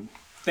his name?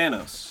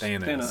 Thanos.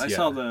 I yeah.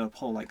 saw the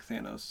whole like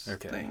Thanos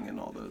Okay. thing and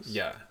all those.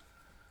 Yeah.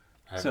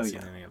 I So, haven't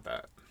seen yeah. any of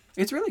that.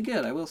 It's really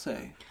good, I will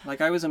say. Like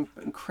I was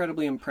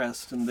incredibly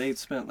impressed, and they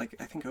spent like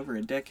I think over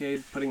a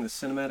decade putting the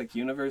cinematic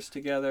universe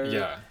together.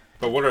 Yeah.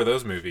 But what are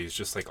those movies?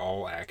 Just like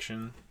all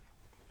action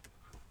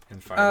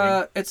and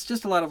fighting? It's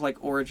just a lot of like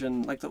the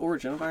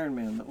origin of Iron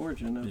Man, the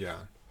origin of Yeah.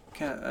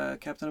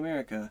 Captain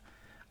America.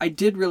 I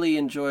did really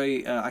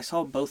enjoy. I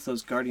saw both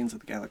those Guardians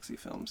of the Galaxy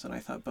films, and I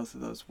thought both of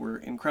those were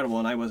incredible.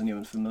 And I wasn't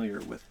even familiar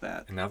with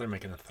that. And now they're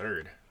making a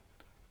third.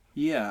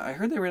 Yeah, I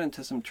heard they ran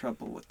into some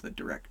trouble with the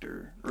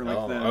director, or like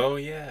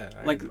yeah.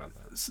 I like heard about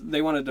that.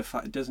 they wanted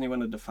to Disney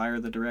wanted to fire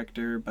the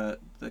director, but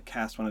the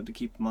cast wanted to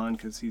keep him on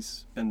because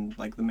he's been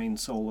like the main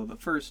soul of the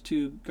first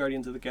 2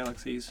 Guardians of the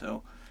Galaxy.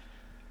 So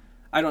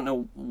I don't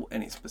know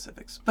any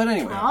specifics, but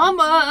anyway,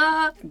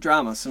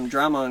 some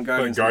drama on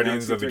Guardians. But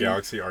Guardians of the 3.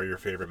 Galaxy are your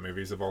favorite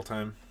movies of all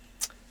time?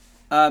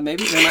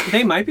 Maybe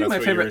they might be That's my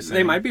what you were favorite. They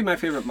saying? might be my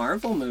favorite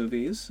Marvel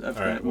movies. Of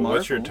All right. that Well, Marvel.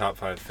 what's your top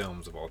 5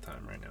 films of all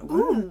time right now?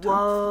 Ooh,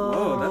 Whoa,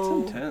 whoa.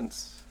 that's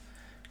intense.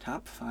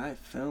 Top 5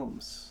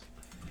 films.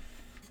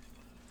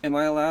 Am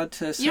I allowed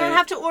to say? You don't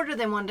have to order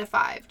them 1 to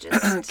 5.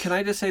 Just Can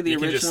I just say the You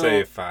original? can just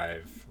say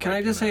 5. Can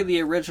I just say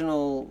the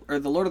original, or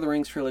the Lord of the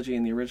Rings trilogy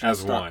and the original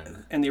As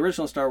one. and the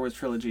original Star Wars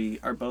trilogy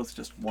are both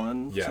just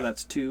one? Yeah. So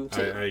that's 2. I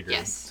agree.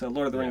 yes, So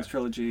Lord of the Rings Yeah.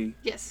 trilogy,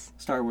 yes.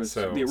 Star Wars,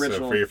 So, the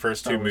original. so for your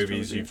first Star 2 Wars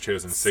movies, trilogy. you've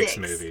chosen 6 6,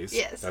 movies.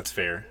 yes. That's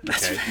fair.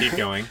 That's Okay, fair. keep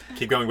going.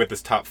 Keep going with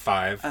this top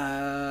 5.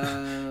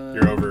 You're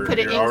You're over. Put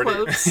it you're in already,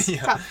 quotes.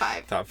 Yeah. Top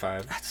 5. Top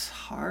 5. That's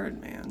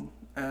hard, man.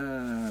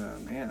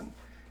 Man.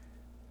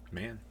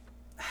 Man.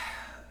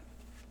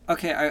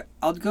 Okay,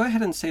 I'll go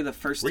ahead and say the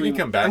first We 3. can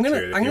come back I'm gonna,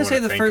 to it if I'm you gonna say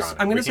wanna the think first. on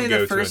it. I'm We gonna can say go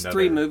the to first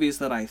 3 another- movies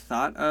that I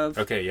thought of.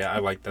 Okay, yeah, I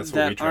like that's what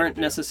we That try aren't to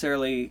do.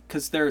 necessarily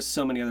because there's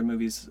so many other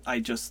movies. I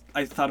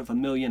thought of a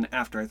million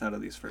after I thought of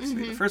these first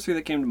 3. The first 3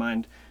 that came to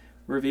mind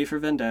were V for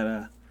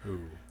Vendetta,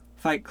 Ooh.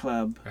 Fight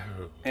Club,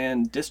 Oh.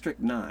 and District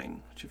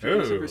 9. Have you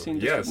guys ever seen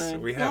District yes,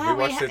 9? we have.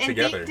 We watched it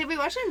together. Did we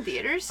watch it in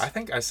theaters? I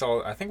think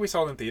we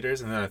saw it in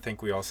theaters, and then I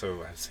think we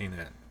also have seen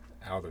it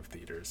out of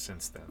theaters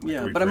since then. Like,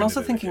 Yeah, we've but I'm also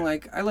rented it thinking, again.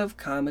 like, I love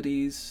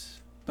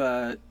comedies,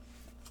 but,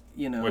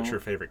 you know... What's your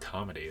favorite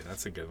comedy?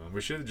 That's a good one.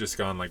 We should have just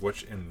gone like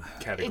which in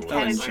category. Oh,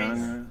 in categories.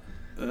 genre.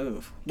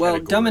 Oh. Well,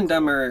 Dumb and Categorical.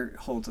 Dumber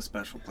holds a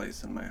special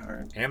place in my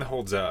heart. And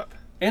holds up.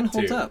 And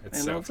holds Too. up. It's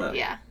And so holds fun. up.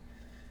 Yeah,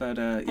 But,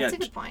 that's yeah, a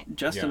good point.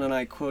 Justin Yeah. and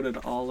I quoted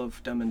all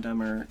of Dumb and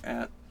Dumber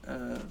at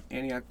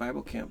Antioch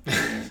Bible Camp.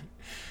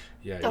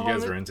 Yeah, The you guys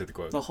whole- were into the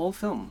quote. The whole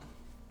film.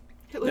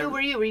 Who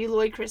were you? Were you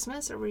Lloyd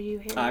Christmas or were you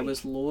Harry? I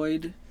was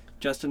Lloyd,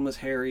 Justin was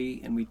Harry,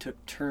 and we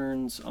took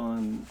turns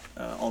on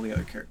all the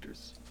other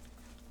characters.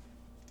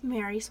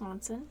 Mary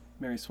Swanson.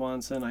 Mary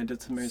Swanson, I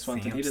did some Mary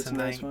Swanson, he did some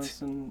Mary Samsonite.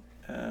 Swanson.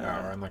 Oh,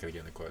 I'm not gonna get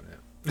into quoting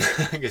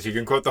it because you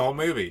can quote the whole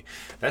movie.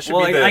 That should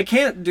Well, be the. I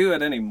can't do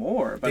it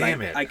anymore. But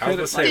Damn I, it! I I could. was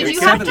gonna say Did we you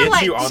could have to, get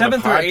like, you on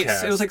seventh the or podcast.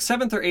 eighth. It was like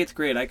 7th or 8th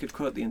grade. I could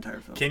quote the entire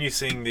film. Can you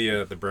sing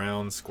the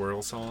brown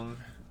squirrel song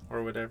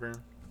or whatever?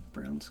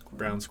 Brown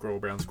squirrel.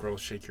 Brown squirrel,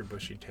 shake your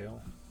bushy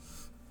tail.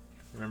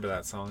 Remember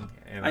that song?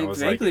 And I was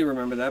vaguely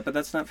remember that, but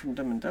that's not from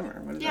Dumb and Dumber.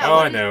 What is Yeah, Oh,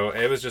 what I is- know.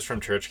 It was just from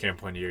church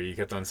camp one year. You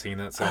kept on singing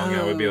that song. And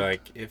I would be Oh.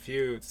 like, if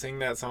you sing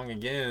that song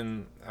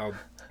again, I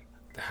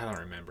don't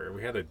remember.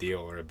 We had a deal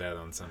or a bet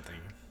on something.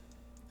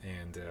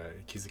 And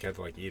Cusick had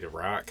to like eat a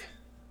rock.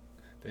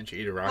 Didn't you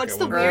eat a rock What's at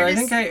the one that? point? I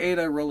weirdest- think I ate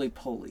a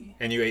roly-poly.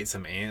 And you ate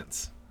some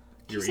ants.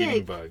 You were Cusick.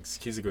 eating bugs.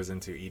 Cusick was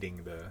into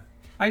eating the...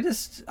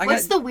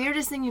 What's the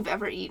weirdest thing you've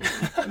ever eaten?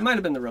 It might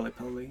have been the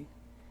roly-poly.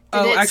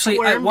 Did it Actually,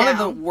 squirm one of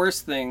the down?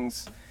 worst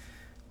things...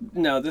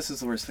 No, this is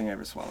the worst thing I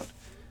ever swallowed.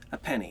 A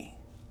penny.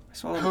 I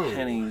swallowed Oh. a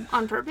penny.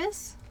 On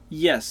purpose?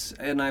 Yes,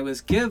 and I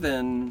was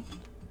given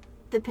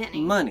The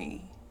penny.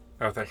 money.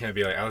 Oh, that can't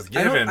be like, I was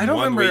I don't- given I don't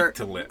 1 remember- week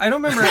to live. I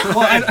don't remember...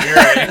 Well, You're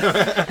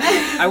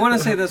right. I want to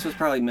say this was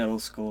probably middle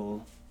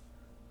school.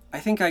 I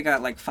think I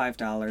got like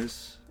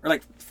 $5, or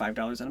like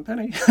 $5 and a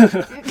penny,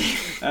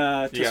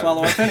 to Yeah.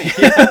 swallow a penny.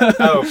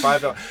 Oh,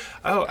 $5.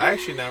 Oh, I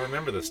actually now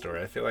remember the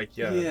story. I feel like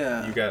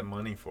Yeah. you got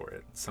money for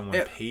it. Someone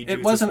paid you.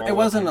 It wasn't. To It swallow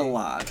wasn't a penny.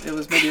 lot. It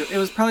was maybe. It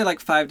was probably like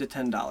 $5 to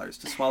 $10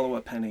 to swallow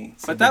a penny.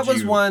 So But that did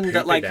was you one poop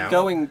that, like, it out?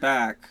 going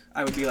back,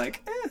 I would be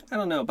like, I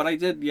don't know. But I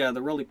did. Yeah,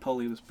 the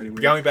roly-poly was pretty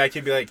weird. Going back,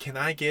 you'd be like, "Can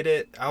I get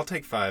it? I'll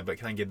take 5, but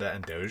can I get that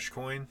in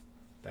Dogecoin?"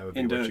 That would be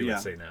In what Doge, you yeah.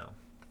 would say now.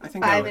 I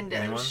think 5 that in would,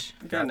 Anyone? Doge.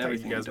 I've I gotten thought you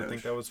everything guys in would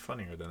think Doge. that was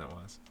funnier than it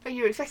was. Oh,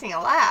 you were expecting a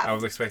laugh. I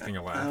was expecting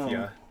a laugh. Oh.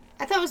 Yeah.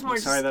 I thought it was more I'm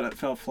sorry just... that it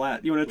fell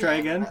flat. You want to try Yeah.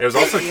 again? It was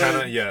also Yeah.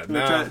 kind of yeah. You No,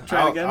 wanna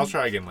try it again? I'll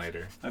try again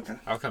later. Okay.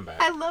 I'll come back.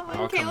 I love when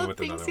I'll come Caleb with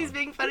thinks another he's one.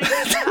 being funny.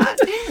 He's not.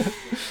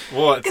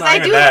 Well, it's 'Cause not I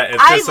even do- that.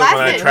 It's I just that when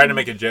laugh I at- try to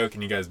make a joke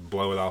and you guys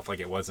blow it off like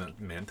it wasn't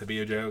meant to be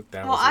a joke.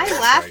 That Well, was I where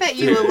it's laugh like, at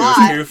you dude, a It lot.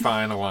 was too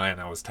fine a line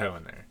I was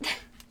towing there.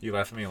 You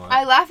laugh at me a lot.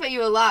 I laugh at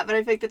you a lot, but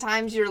I think the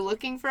times you're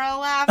looking for a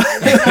laugh,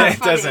 it's not It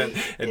funny. doesn't-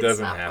 it It's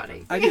doesn't not happen.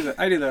 funny. I do that.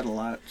 I do that a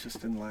lot,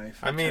 just in life.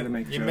 I try to mean,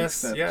 make you jokes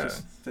miss- that yeah.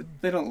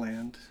 that they don't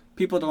land.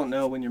 People don't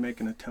know when you're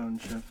making a tone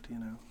shift. You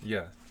know.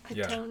 Yeah. A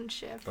Yeah. tone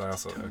shift. But I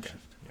also Tone okay.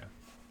 shift.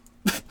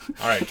 Yeah.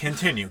 All right.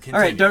 Continue. All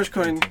right,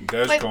 Dogecoin.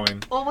 Dogecoin. Wait,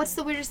 Dogecoin. Well, what's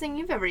the weirdest thing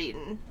you've ever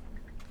eaten?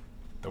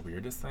 The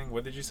weirdest thing.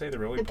 What did you say? The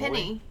really The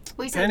penny.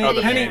 Well, you said Penny, Oh,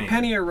 the penny, penny.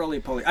 penny or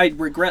roly-poly. I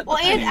regret Well,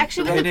 the and penny.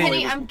 actually The with the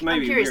roly-poly penny, was I'm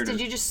maybe curious. weirder.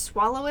 Did you just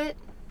swallow it?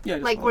 Yeah, I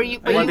just Like, swallowed were it. you?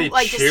 I Were What, you they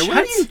like chew just? it?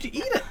 How do you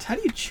eat it? How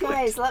do you chew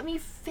Guys, it? let me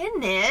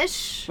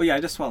finish. Well, yeah, I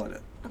just swallowed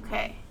it.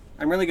 Okay.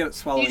 I'm really good at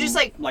swallowing. just,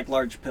 like-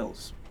 large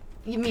pills.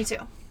 Me too.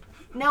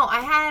 No, I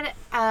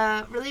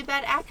had really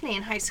bad acne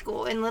in high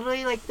school, and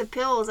literally, like, the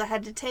pills I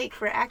had to take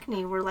for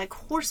acne were like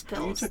horse You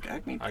pills. took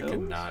acne I pills?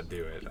 could not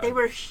do it. They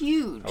were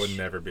huge. I would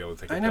never be able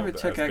to take. I a never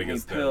pill took as big acne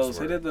as those pills.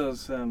 I were. did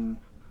those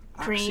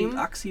Cream?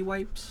 oxy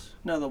wipes.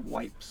 No, the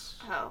wipes.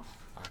 Oh.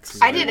 Oxy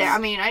I did it. wipes. I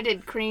mean, I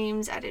did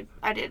creams. I did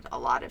a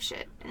lot of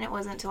shit, and it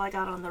wasn't until I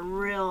got on the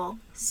real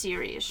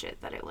serious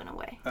shit that it went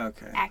away.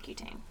 Okay.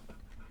 Accutane.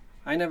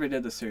 I never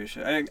did the serious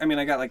shit. I mean,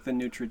 I got like the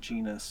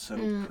Neutrogena soap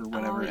or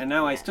whatever, oh, and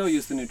now I still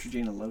use the yes.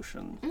 Neutrogena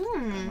lotion.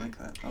 I like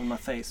that on my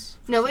face.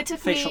 No, it took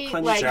Facial me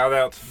cleanser. like Shout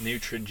out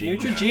Neutrogena.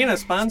 Neutrogena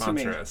sponsor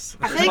me. us.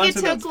 I feel like it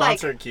Sponsor them. took like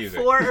Sponsor Cusick.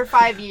 4 or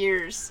 5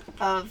 years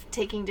of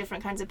taking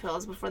different kinds of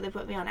pills before they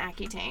put me on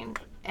Accutane,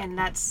 and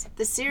that's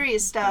the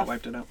serious I stuff.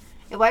 wiped it out.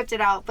 It wiped it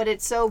out, but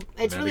it's really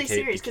Medicate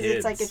serious the because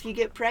it's like kids. if you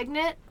get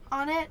pregnant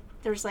on it,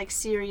 there's like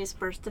serious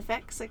birth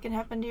defects that can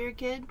happen to your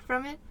kid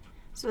from it.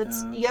 So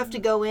it's you have to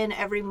go in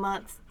every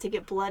month to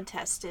get blood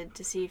tested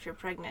to see if you're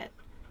pregnant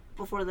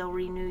before they'll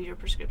renew your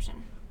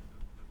prescription.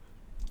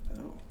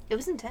 Oh. It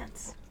was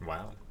intense.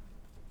 Wow.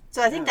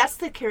 So I think Yeah. that's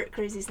the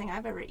craziest thing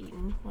I've ever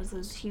eaten was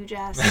those huge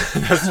ass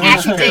That's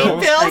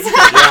Accutane pills.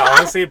 Yeah,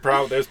 honestly,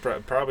 there's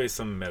probably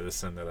some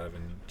medicine that I've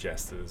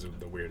ingested is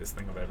the weirdest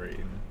thing I've ever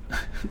eaten.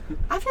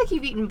 I feel like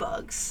you've eaten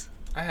bugs.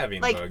 I have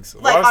eaten Like- bugs.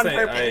 like I was on saying-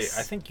 purpose.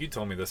 I think you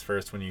told me this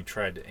first when you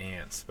tried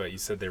ants, but you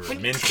said they were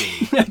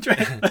minty.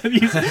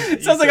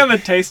 It sounds like I'm a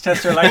taste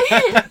tester. Like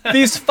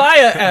these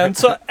fire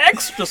ants are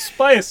extra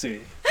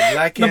spicy.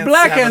 The The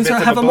black ants bit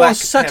of have a black more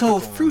subtle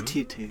peppercorn.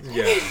 fruity taste.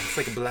 Yeah, it's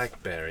like a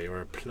blackberry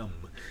or a plum.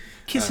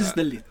 Kisses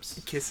the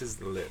lips. Kisses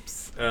the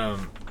lips.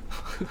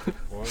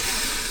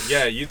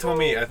 Yeah, you told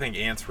me I think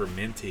ants were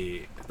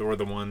minty. They were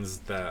the ones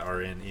that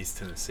are in East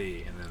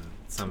Tennessee, and then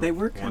some. They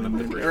were one kind of of the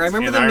minty. breeds. Or I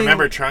remember and them I being-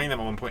 remember trying them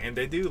at one point, and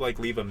they do like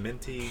leave a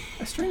minty.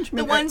 A strange The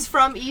mint. ones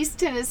from East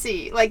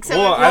Tennessee. Like, so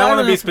Well, I don't want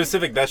to know be if-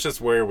 specific. That's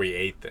just where we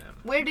ate them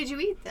where did you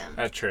eat them?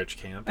 at church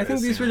camp. I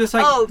think these were assume. just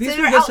like. Oh, so these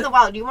you were were just, out in the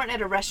wild. You weren't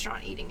at a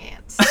restaurant eating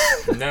ants.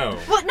 No.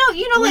 Well, no,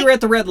 you know, we like... were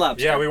at the Red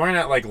Lobster. Yeah, we weren't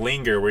at like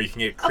Linger where you can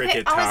get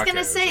cricket Okay, I was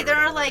gonna tacos say, or there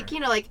are whatever. like, you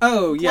know, like...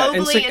 Oh yeah,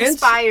 globally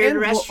inspired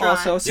well,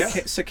 restaurants. Also, Yeah.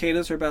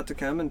 cicadas are about to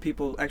come, and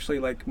people actually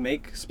like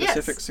make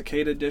specific Yes.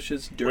 cicada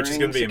dishes during Which is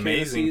going to be cicada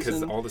amazing because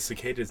season. all the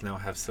cicadas now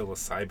have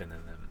psilocybin in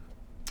them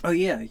Oh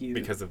yeah, you.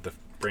 because of the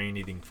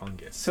brain-eating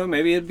fungus. So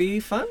maybe it'd be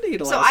fun to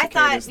eat a lot So of I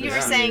cicadas thought you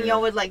this were saying year.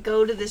 y'all would like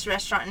go to this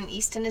restaurant in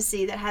East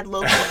Tennessee that had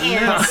local No.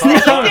 ants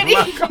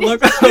that you could eat.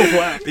 Look, oh,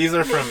 wow. These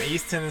are from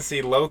East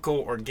Tennessee, local,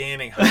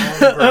 organic,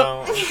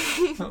 homegrown.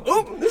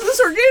 Oh, is this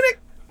organic?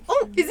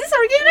 Oh, is this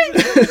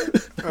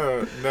organic?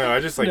 No, I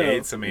just like No,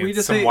 ate some ants, we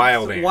just some ate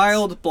wild ants.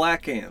 wild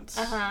black ants,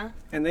 Uh-huh.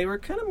 and they were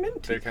kind of minty.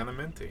 They're kind of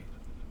minty.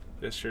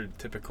 Just your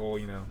typical,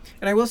 And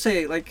I will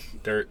say, like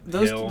dirt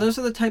those hill. are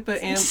the type of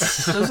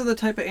ants. Those are the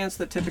type of ants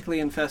that typically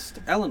infest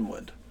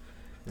Ellenwood.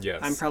 Yes.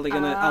 I'll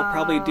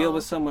probably deal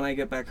with Oh. some when I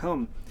get back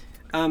home.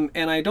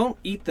 And I don't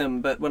eat them,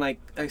 but when I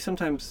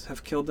sometimes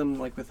have killed them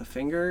like with a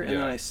finger, and then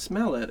Yeah. I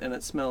smell it, and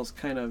it smells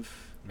kind of.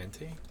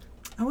 minty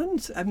I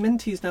wouldn't.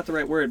 Minty is not the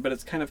right word, but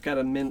it's kind of got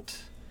a mint.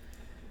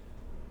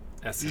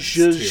 essence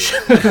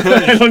Zhuzh. to it.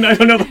 I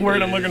don't know the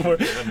word I'm looking for.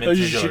 A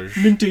minty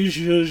zhuzh. Minty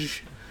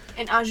zhuzh.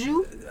 An au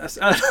jus?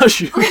 I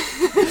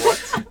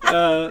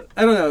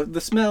don't know.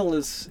 The smell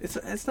is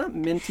it's not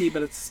minty,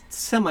 but it's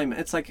semi.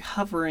 It's like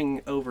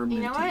hovering over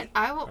minty. You know what?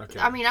 I will. Okay.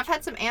 I mean, I've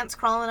had some ants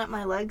crawling up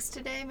my legs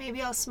today.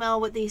 Maybe I'll smell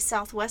what these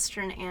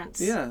southwestern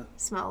ants Yeah,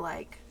 smell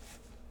like.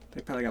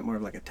 they probably got more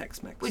of like a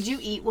Tex-Mex. Would you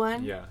eat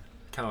one? Yeah.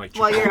 Kind of like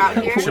While you're out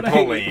Chipotle- here? Would I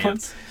Chipotle eat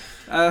ants.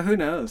 Who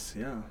knows?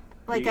 Yeah.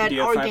 Like Do an you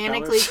have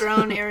organically $5?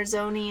 grown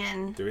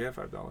Arizonian. Do we have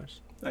 $5?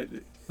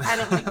 I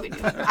don't think we do.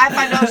 I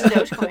have $5 in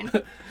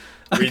Dogecoin.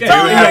 We do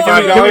yeah,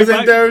 have give me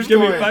 $5 in $5 Give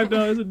me Dogecoin.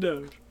 $5 in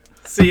Doge.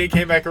 See, it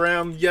came back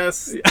around.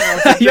 Yes.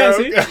 Yeah,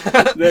 see?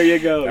 There you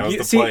go. That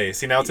was the play.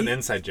 See, now it's an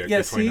inside joke yeah,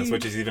 between us, see?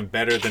 which is even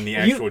better than the You-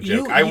 actual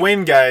joke. I you-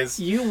 win, guys.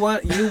 You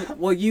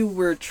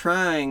were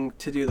trying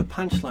to do the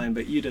punchline,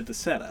 but you did the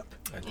setup,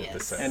 I did Yes. the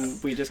setup.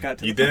 and we just got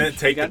to. You the punch. didn't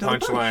take We the got to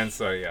punch. punchline,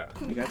 so yeah.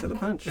 You got to the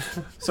punch.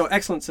 So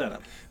excellent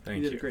setup. Thank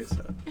you did you. a great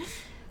setup.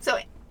 So,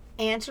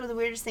 ants are the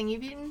weirdest thing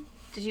you've eaten?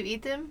 Did you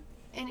eat them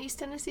in East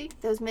Tennessee?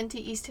 Those minty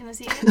East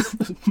Tennessee ants?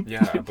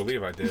 Yeah, I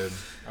believe I did.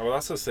 I would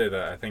also say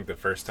that I think the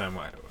first time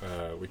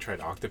we tried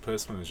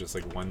octopus when it was just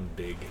like one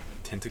big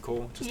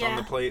tentacle just on Yeah.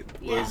 the plate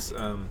Yeah. was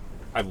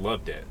I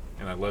loved it,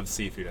 and I loved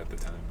seafood at the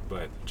time.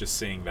 But just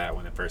seeing that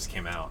when it first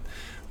came out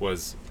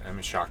was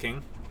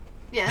shocking.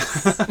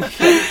 Yes.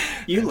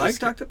 You And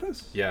liked just-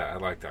 octopus? Yeah, I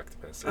liked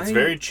octopus. It's I-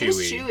 very It's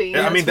chewy. chewy.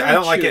 I Yeah, mean, it's I very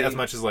don't like it chewy. as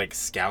much as like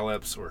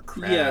scallops or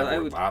crab Yeah, I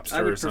or would- lobster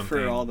I would or prefer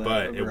something. all that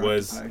But it over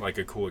was octopi. like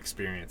a cool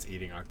experience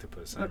eating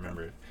octopus. I Okay.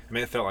 remember. I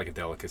mean, it felt like a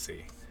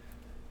delicacy.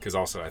 Because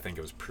also, I think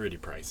it was pretty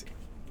pricey.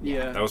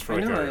 Yeah. That was for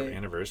I like know our I-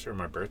 anniversary or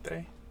my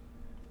birthday.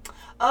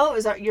 Oh,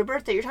 is that your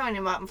birthday? You're talking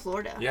about in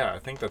Florida. Yeah, I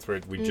think that's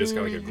where we just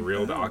got like a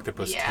grilled Oh.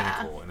 octopus Yeah.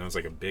 tentacle, and it was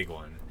like a big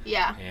one.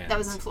 Yeah, that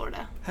was And- in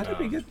Florida. How did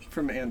we get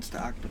from ants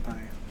to octopi?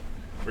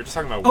 We're just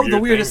talking about Oh, weird the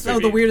weirdest. things Oh,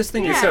 we the eat. weirdest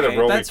thing. You is- said a okay,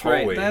 roly-poly. That's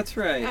right. That's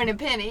right. And a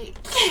penny.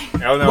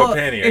 Oh no, Well,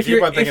 penny! I if keep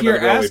you're, on thinking if you're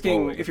about asking,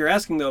 roly-poly. if you're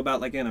asking though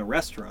about like in a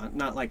restaurant,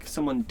 not like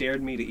someone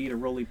dared me to eat a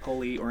roly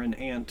poly or an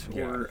ant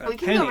Yeah. or a We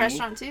can penny. go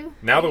restaurant too.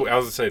 Now that I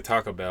was gonna say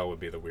Taco Bell would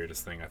be the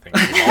weirdest thing I think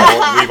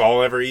we've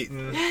all ever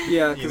eaten.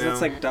 Yeah, You because know?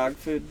 it's like dog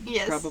food,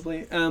 Yes.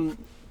 probably.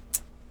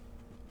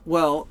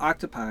 Well,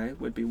 octopi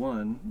would be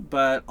one,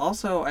 but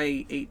also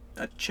I ate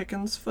a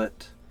chicken's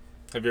foot,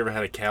 Have you ever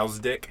had a cow's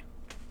dick?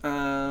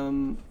 a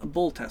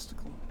bull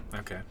testicle.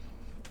 Okay.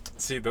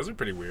 See, those are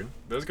pretty weird.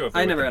 Those go up I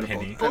there never with had a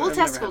bull. penny. Bull I've never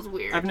testicle's had-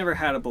 weird. I've never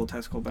had a bull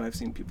testicle, but I've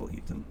seen people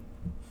eat them.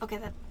 Okay,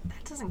 that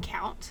doesn't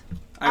count.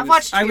 I I've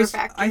watched Fear I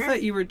Factor.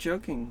 thought you were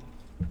joking.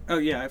 Oh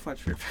yeah, I've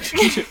watched Fear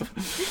Factor too.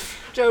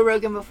 Joe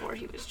Rogan before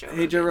he was Joe Hey,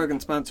 Rogan. Joe Rogan,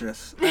 sponsor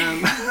us.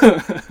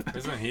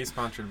 Isn't he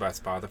sponsored by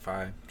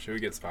Spotify? Should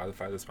we get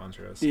Spotify to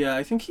sponsor us? Yeah,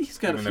 I think he's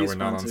got Even a though few we're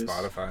not on sponsors.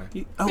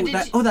 Spotify.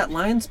 But That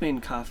Lion's Mane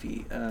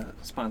Coffee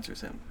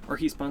sponsors him, or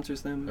he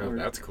sponsors them, Oh, or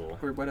that's cool.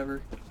 or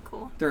whatever.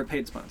 Cool. They're a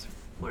paid sponsor.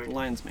 Word.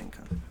 Lion's Mane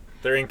Coffee.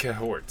 They're in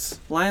cohorts.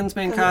 Lion's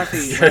Mane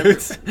Cohorts.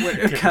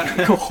 Coffee.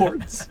 Cohorts.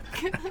 Cohorts.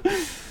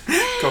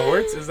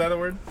 Cohorts? Is that a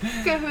word?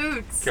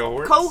 Cahoots.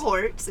 Cohorts?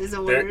 Cohorts is a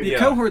They're- word. yeah.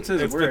 Cohorts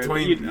is It's a word.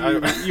 between-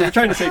 You were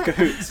trying to say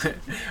cahoots.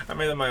 I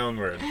made up my own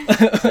word.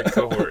 Like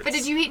cohorts. But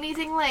did you eat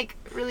anything like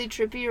really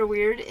trippy or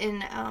weird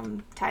in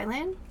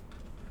Thailand?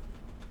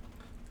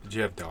 Did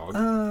you have dog?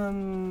 Uh,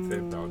 They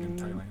have dog in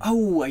Thailand.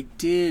 Oh, I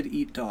did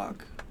eat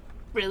dog.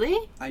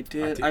 Really? I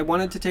did. did. I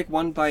wanted to take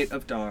one bite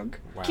of dog.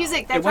 Wow.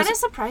 Cusick, It that kind wasn't- of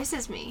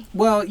surprises me.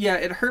 Well, yeah,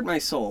 it hurt my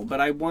soul,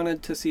 but I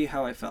wanted to see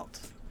how I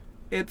felt.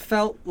 It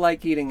felt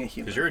like eating a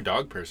human. Because you're a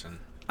dog person.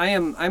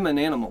 I'm an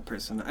animal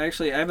person. I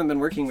haven't been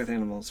working with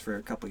animals for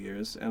a couple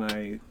years, and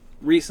I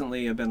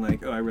recently have been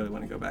like, oh, I really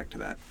want to go back to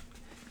that.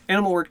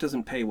 Animal work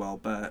doesn't pay well,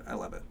 but I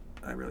love it.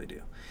 I really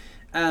do.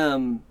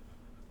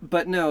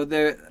 But no,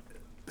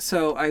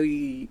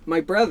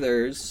 my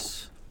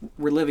brothers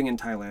were living in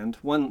Thailand.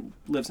 One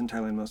lives in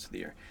Thailand most of the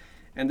year.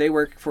 And they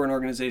work for an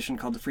organization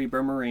called the Free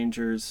Burma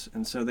Rangers.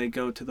 And so they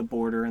go to the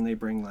border and they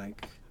bring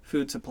like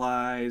food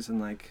supplies and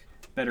like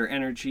better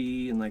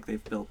energy. And like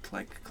they've built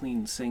like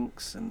clean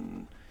sinks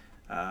and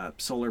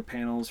solar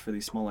panels for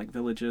these small like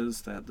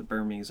villages that the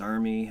Burmese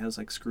army has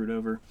like screwed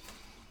over.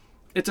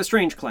 It's a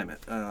strange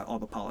climate, all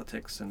the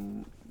politics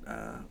and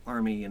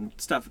army and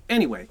stuff.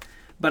 Anyway,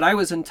 but I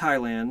was in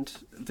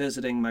Thailand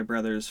visiting my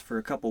brothers for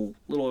a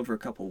little over a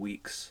couple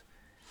weeks.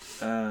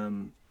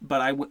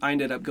 But I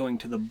ended up going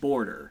to the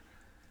border.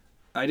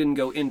 I didn't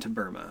go into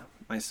Burma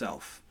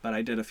myself, but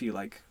I did a few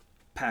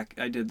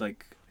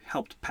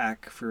helped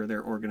pack for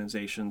their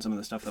organization some of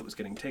the stuff that was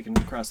getting taken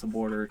across the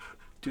border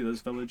to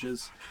those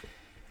villages.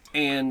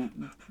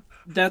 And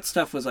that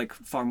stuff was like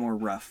far more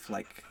rough,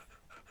 like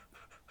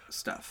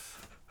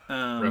stuff.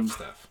 Rough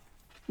stuff.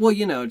 Well,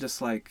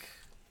 just like,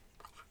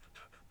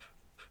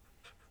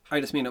 I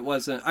just mean it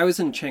wasn't, I was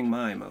in Chiang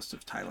Mai most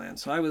of Thailand,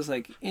 so I was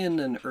like in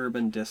an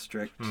urban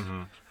district.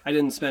 Mm-hmm. I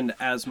didn't spend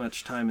as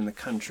much time in the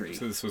country.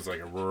 So this was like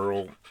a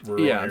rural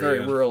yeah, area. very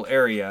rural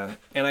area.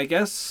 And I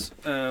guess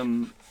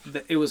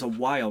it was a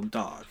wild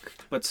dog,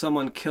 but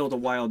someone killed a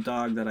wild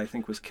dog that I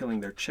think was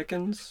killing their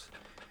chickens.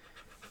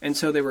 And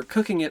so they were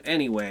cooking it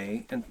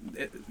anyway, and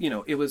it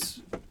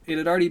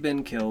had already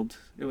been killed.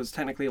 It was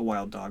technically a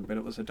wild dog, but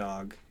it was a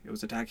dog. It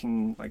was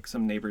attacking like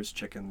some neighbor's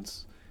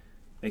chickens.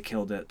 They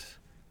killed it.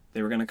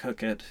 They were going to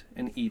cook it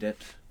and eat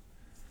it.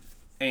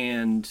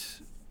 And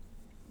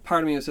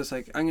part of me was just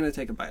like, I'm going to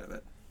take a bite of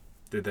it.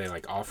 Did they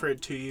like offer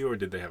it to you, or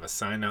did they have a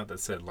sign out that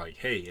said like,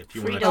 "Hey, if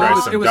you Free want to dog.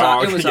 try some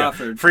dog, it was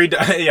offered. free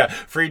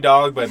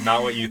dog, but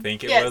not what you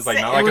think it Yes, was, like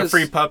not it like a was-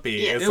 free puppy."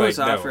 yes. It's It like was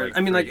no, offered.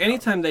 I mean, like free dog.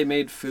 anytime they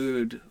made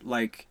food,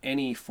 like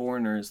any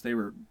foreigners, they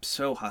were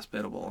so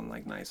hospitable and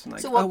like nice and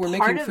like, So what oh, we're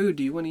part making of- food.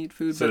 Do you want to eat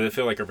food? So But- did it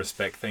feel like a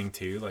respect thing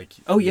too? Like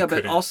oh you yeah, but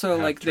couldn't also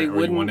have like try- they or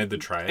wouldn't. You wanted to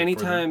try it. for them?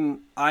 Anytime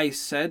I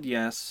said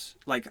yes,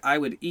 like I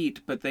would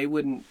eat, but they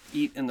wouldn't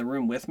eat in the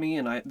room with me,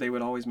 and they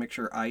would always make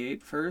sure I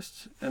ate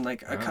first. And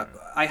like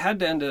I had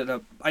to end it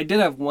up. I did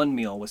have one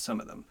meal with some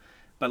of them,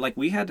 but like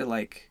we had to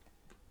like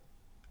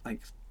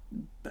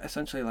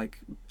essentially like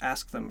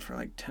ask them for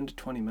like 10 to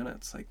 20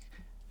 minutes, like,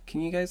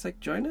 can you guys like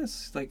join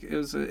us? Like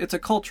it's a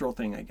cultural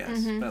thing, I guess.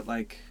 Mm-hmm. But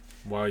like,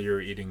 while you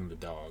were eating the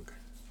dog.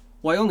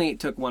 well, I only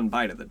took one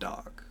bite of the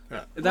dog.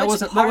 Yeah. That Which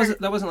wasn't part-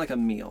 that wasn't like a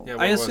meal. Yeah, I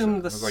what was assumed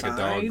it? the It was like side,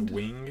 a dog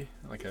wing,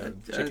 like a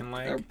chicken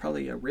leg, or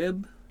probably a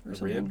rib or a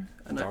something. rib,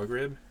 a dog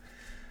rib.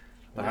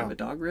 Wow. A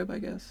dog rib, I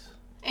guess.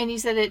 And you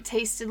said it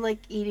tasted like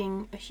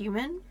eating a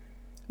human?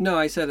 No,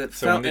 I said it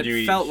So when felt. did you It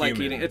eat felt like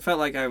human? eating. It felt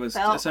like I was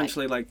Felt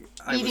essentially like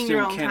I was Eating doing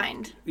your own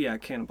kind. Yeah,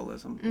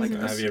 cannibalism. Mm-hmm. Like So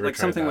have you ever like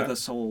tried something that? with a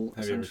soul.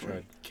 Have you ever essentially.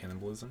 tried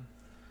cannibalism?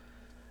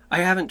 I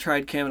haven't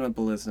tried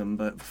cannibalism,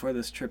 but before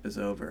this trip is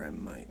over, I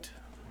might.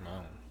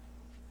 No.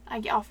 I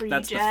offer you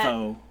That's the Jet.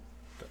 foe.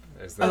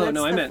 Is Oh, Oh that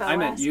no, I that's the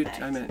meant faux you.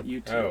 aspect. I meant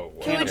you too. Oh,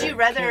 Who would okay. you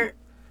rather...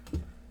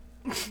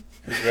 Would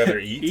you rather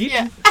eat? Eat?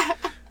 Yeah.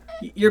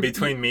 You're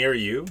Between me or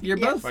you? You're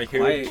Yeah. both Like who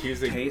quite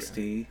accusing-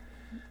 tasty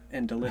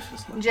and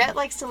delicious. looking. Jet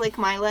likes to lick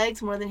my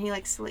legs more than he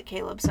likes to lick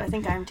Caleb, so I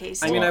think I'm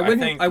tasty. I mean, Well, I I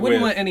wouldn't. think I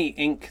wouldn't with- want any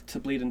ink to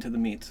bleed into the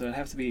meat, so it'd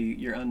have to be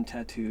your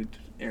untattooed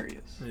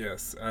areas.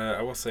 Yes,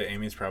 I will say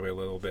Amy's probably a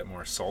little bit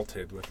more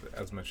salted with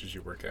as much as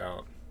you work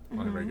out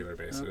on a regular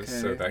basis, Okay,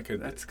 so that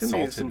could that's gonna be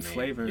salted some meat,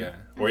 flavor. Yeah,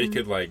 or you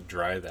could like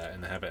dry that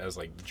and have it as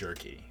like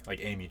jerky, like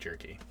Amy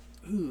jerky.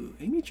 Ooh,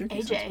 Amy jerky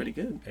sounds AJ. pretty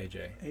good.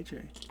 AJ.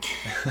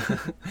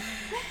 AJ.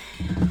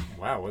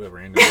 Wow, what a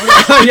random.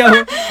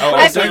 yeah. Oh,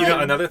 I also, feel you know,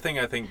 like- another thing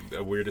I think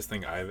the weirdest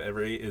thing I've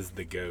ever ate is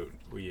the goat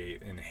we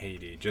ate in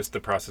Haiti. Just the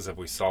process of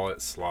we saw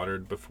it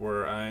slaughtered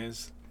before our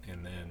eyes,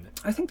 and then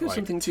I think there's like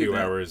something to 2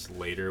 that. hours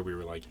later we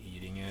were like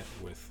eating it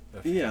with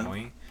a Yeah.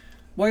 family.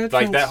 Why Like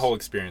friends- that whole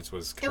experience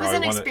was It was probably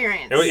an one of-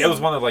 experience. it was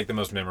one of like the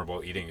most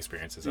memorable eating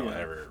experiences I'll Yeah.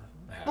 ever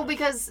have. Well,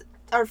 because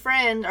our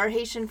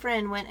Haitian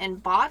friend, went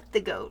and bought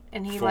the goat,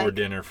 and he For like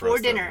dinner for for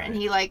us that dinner, night. and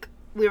he like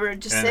we were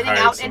just And sitting hired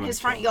out in someone his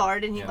to front kill it.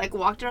 yard, and he Yeah. like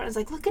walked around and was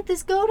like, "Look at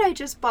this goat I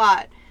just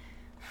bought,"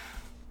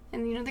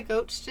 and you know the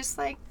goat's just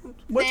like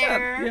What's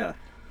there. up? Yeah.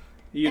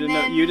 You And didn't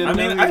know. then- You didn't I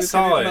know. mean, he I was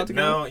saw about it. to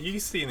go? No, you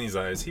see in these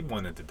eyes, he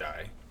wanted to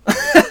die.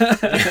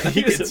 He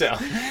You could was- tell.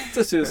 It's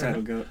a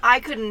suicidal goat. I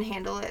couldn't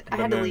handle it. I But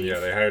had to then, leave. yeah,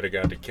 they hired a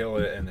guy to kill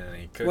it, and then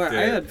he cooked Well, it.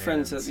 I had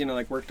friends and- that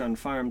like worked on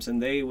farms,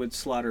 and they would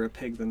slaughter a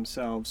pig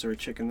themselves or a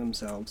chicken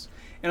themselves.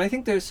 And I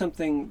think there's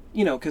something,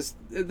 because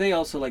they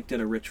also like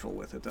did a ritual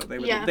with it though.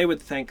 Yeah. They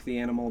would thank the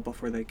animal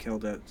before they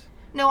killed it.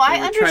 No, I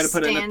They would try to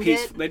understand put it in a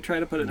it. They'd try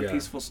to put it in Yeah. a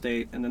peaceful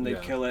state, and then they'd Yeah.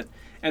 kill it.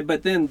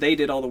 But then they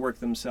did all the work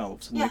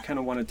themselves, and Yeah. they kind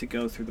of wanted to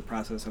go through the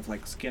process of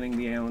like skinning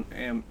the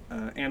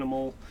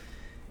animal.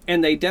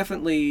 And they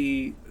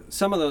definitely,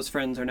 some of those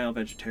friends are now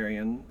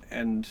vegetarian,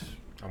 and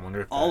I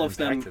wonder if all that of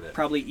them impacted it.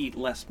 probably eat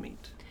less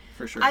meat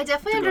for sure. I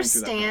definitely to going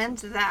through that understand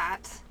process.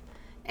 that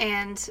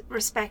and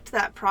respect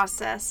that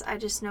process. I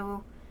just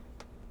know,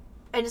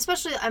 and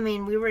especially, I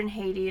mean, we were in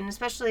Haiti, and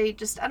especially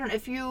just, I don't know,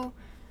 if you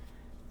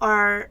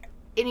are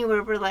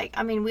anywhere where, like,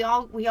 I mean, we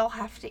all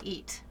have to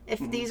eat. If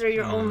these are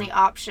your only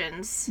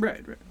options,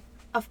 Right.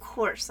 of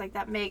course, like,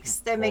 that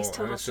makes Well,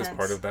 total it's sense. just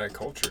part of that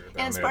culture.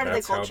 And it's part of the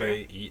that's culture. how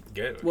they eat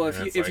goat. Well,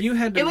 And it's if like- you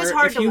had to It was mur-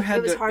 hard if to- you it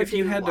had was to hard if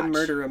you to had to watch.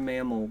 murder a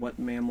mammal, what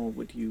mammal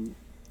would you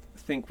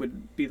think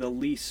would be the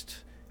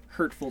least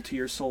hurtful to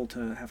your soul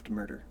to have to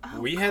murder? Oh,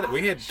 we had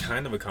gosh.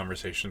 kind of a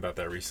conversation about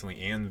that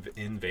recently and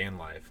in van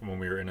life when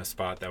we were in a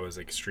spot that was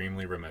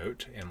extremely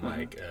remote and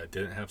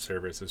didn't have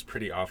service. It was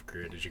pretty off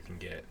grid as you can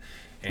get,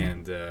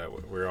 and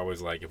we're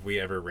always like, if we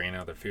ever ran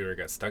out of food or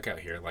got stuck out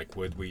here, like,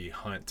 would we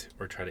hunt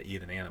or try to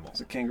eat an animal?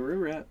 It's a kangaroo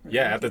rat. right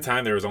Yeah, there. at the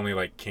time there was only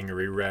like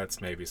kangaroo rats,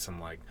 maybe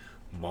some like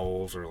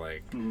moles or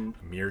like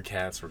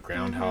meerkats or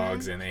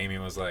groundhogs, and Amy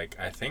was like,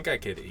 I think I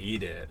could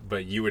eat it,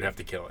 but you would have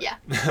to kill it. Yeah,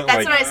 Like,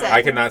 that's what I said.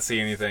 I could not see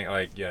anything.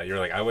 Like, yeah, you're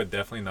like, I would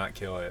definitely not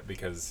kill it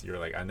because you're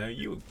like, I know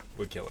you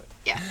would kill it.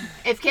 Yeah.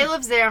 If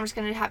Caleb's there, I'm just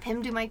going to have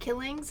him do my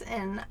killings,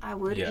 and I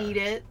would Yeah. eat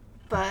it,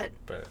 but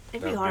But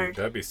It'd be hard.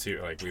 That'd be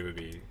like we would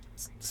be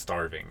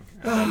starving.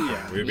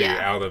 Yeah. We'd be Yeah.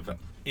 out of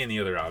any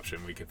other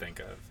option we could think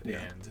of. Yeah.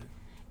 And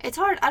it's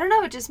hard. I don't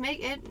know.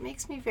 It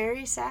makes me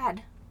very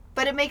sad.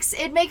 But it makes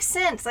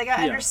sense. Like,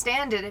 I Yeah.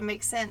 understand it. It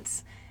makes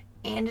sense.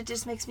 And it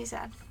just makes me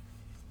sad.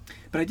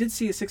 But I did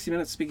see a 60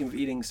 Minutes, speaking of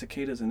eating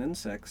cicadas and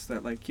insects,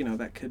 that, like, you know,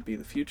 that could be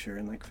the future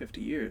in like 50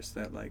 years.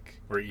 That,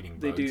 like, we're eating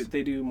they bugs.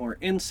 do more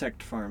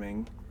insect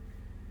farming.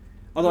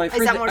 Although I've Is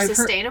heard that more I've heard-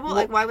 sustainable? well,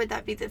 Like, why would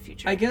that be the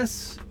future? I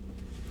guess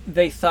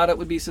they thought it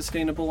would be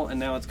sustainable, and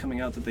now it's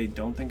coming out that they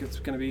don't think it's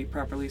going to be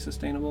properly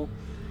sustainable,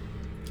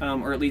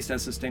 or at least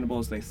as sustainable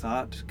as they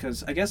thought.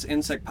 Because I guess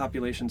insect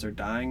populations are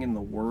dying in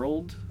the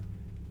world,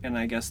 and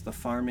I guess the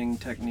farming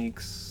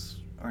techniques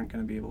aren't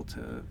going to be able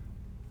to.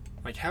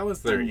 Like, how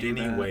is there undo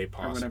any that way or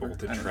possible whatever.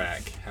 to I don't know.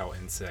 track how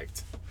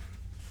insect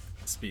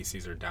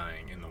species are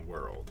dying in the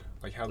world?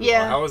 Like,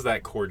 Yeah. how is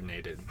that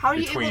coordinated How are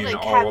you able between to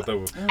all have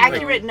the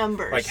accurate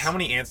numbers. like how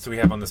many ants do we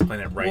have on this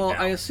planet right Well, now?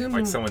 I assume-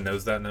 like someone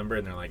knows that number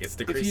and they're like, it's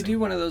decreasing. If you do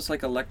one of those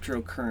like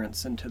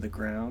electrocurrents into the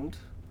ground,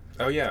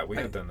 Oh yeah, we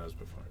have done those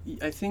before.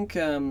 I think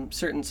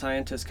certain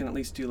scientists can at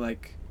least do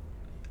like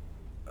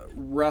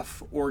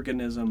rough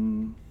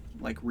organism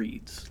like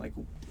reads, like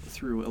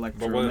through what if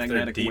they're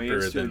electromagnetic deeper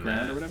waves through the than ground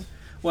that? or whatever.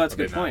 Well, that's a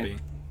Would good they not point.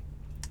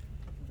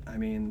 be? I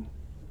mean,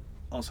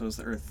 also, is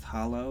the Earth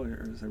hollow,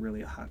 or is there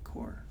really a hot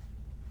core?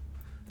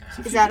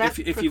 So Is that a if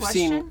good you've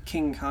seen question?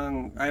 King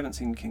Kong, I haven't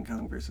seen King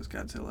Kong versus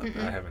Godzilla, Mm-mm.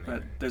 but, I haven't but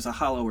either. there's a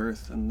hollow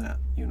Earth in that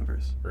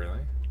universe. Really?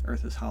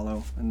 Earth is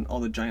hollow, and all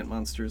the giant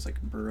monsters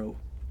like burrow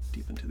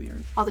deep into the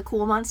Earth. all the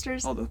cool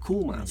monsters. All the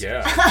cool monsters.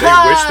 Yeah.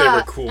 They wish they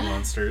were cool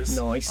monsters.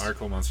 Nice. Our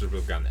cool monsters would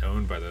have gotten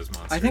owned by those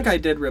monsters. I think I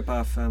did rip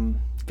off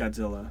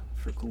Godzilla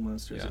for cool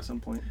monsters Yeah. at some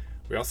point.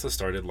 We also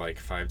started like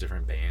 5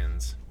 different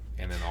bands,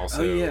 and then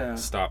also yeah.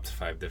 stopped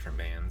 5 different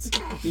bands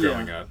Yeah.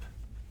 growing up.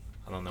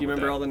 I don't know. Do you what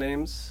remember that- all the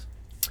names?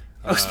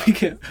 Oh,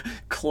 speaking of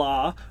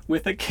Claw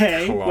with a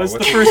K Claw was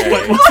with the a first K.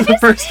 one. Was the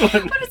first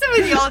one. What is it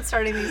with y'all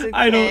starting these? With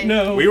I don't K?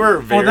 know. We were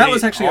very. Well, that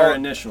was actually our all-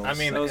 initials. I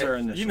mean, those are our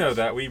initials. you know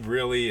that we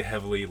really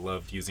heavily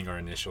loved using our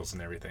initials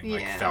and everything. Like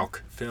Yeah.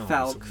 Falk Films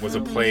Falk was a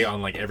Films. play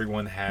on like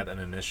everyone had an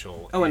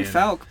initial. Oh, and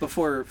Falk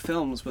before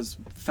films was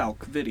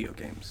Falk Video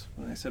Games.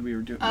 When I said we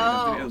were doing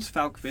Oh. it was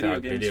Falk Video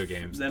Falk Games. Video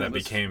Games Then that it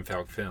was, became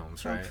Falk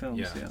Films, Falk right? Films,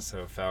 yeah.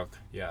 So Falk,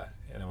 yeah,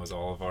 and it was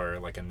all of our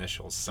like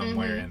initials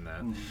somewhere in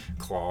that.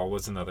 Claw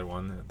was another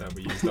one that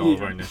we used all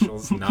of our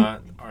initials.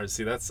 Not our.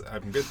 See, that's a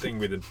good thing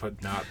we did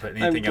not put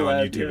anything out on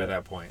glad, YouTube yeah. at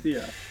that point.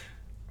 Yeah.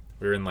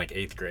 We were in like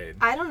 8th grade.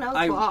 I don't know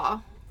I-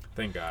 Claw.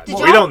 Thank God. Did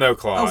We y'all- don't know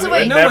Claw. so it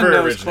wait. no never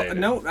one knows Claw. originated.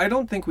 No, I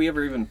don't think we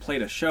ever even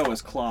played a show as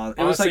Claw. It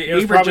was Honestly, like it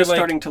was we were probably just like-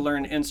 starting to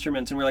learn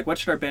instruments, and we were like, "What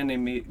should our band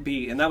name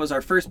be?" And that was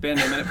our first band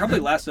name, and it probably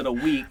lasted a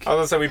week. I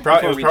was gonna say it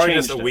before was we probably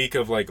just a changed it. week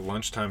of like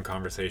lunchtime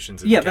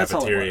conversations in Yeah, the that's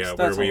all it cafeteria was.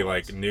 where That's we all it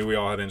like was. knew we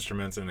all had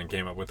instruments and then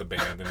came up with a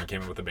band and then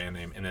came up with a band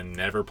name and then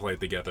never played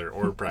together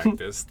or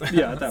practiced.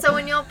 Yeah. At that So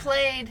point. when y'all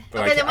played,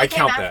 But okay, I then I what came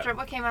count that. after?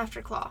 What came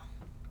after Claw?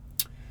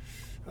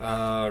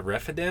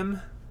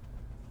 Rephidim.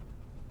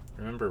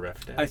 Remember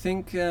Rephidim? I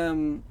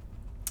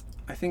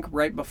think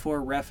right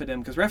before Rephidim,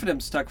 because Rephidim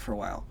stuck for a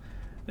while.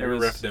 There We were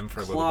was Rephidim for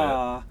a little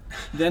Claw,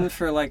 then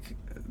for like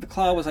the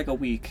Claw was like a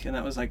week, and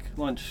that was like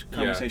lunch Yeah.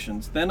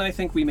 conversations. Then I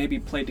think we maybe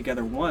played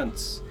together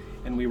once,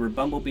 and we were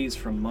Bumblebees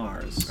from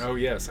Mars, Oh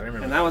yes, I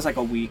remember. and that was like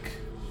a week.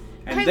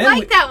 And I then like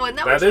we, that one.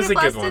 That, That one is should a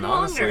have good one, lasted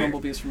honestly. longer.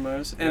 Bumblebees from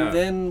Mars, and Yeah.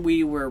 then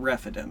we were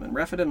Rephidim, and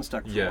Rephidim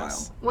stuck for a while.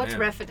 Yes. What's Man.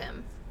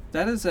 Rephidim?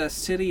 That is a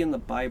city in the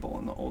Bible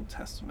in the Old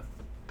Testament.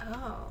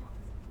 Oh.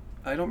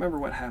 I don't remember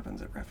what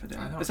happens at I Rephidim.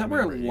 don't Is that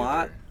where remember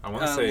Lot, either. I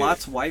wanna say-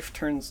 Lot's wife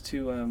turns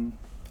to,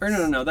 or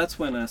no, that's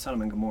when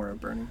Sodom and Gomorrah are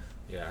burning.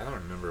 Yeah, I don't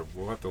remember.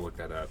 We'll have to look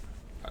that up.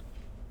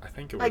 I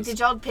think it was. Like, did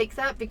y'all pick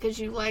that because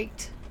you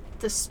liked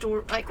the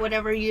story, like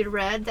whatever you'd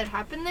read that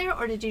happened there,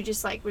 or did you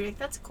just like, were you like,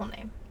 that's a cool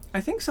name? I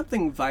think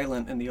something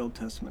violent in the Old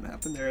Testament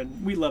happened there,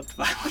 and we loved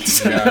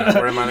violence. Yeah,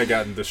 or it might have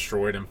gotten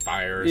destroyed in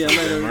fire or Yeah,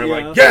 something. might We're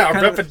have, like, yeah. yeah,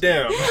 Kind of-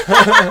 Rephidim.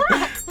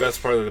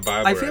 Best part of the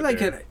Bible. I feel right like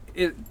there.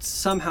 it's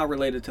somehow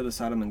related to the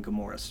Sodom and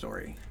Gomorrah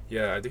story.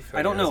 Yeah, I do feel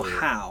I don't like it know has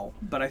a- how,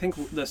 but I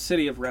think the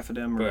city of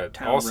Rephidim or But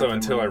town also, of Rephidim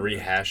until I or-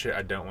 rehash it,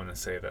 I don't want to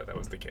say that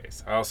was the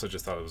case. I also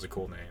just thought it was a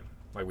cool name.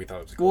 Like, we thought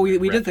it was a cool Well, we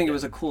name. did think it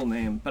was a Rephidim. cool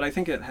name, but I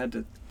think it might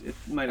have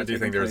I do taken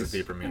think there was a place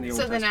deeper in the meaning. Old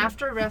So then Testament.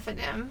 after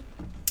Rephidim,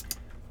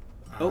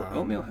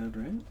 Oatmeal Head,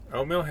 right?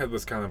 Oatmeal Head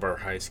was kind of our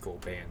high school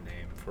band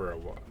name for a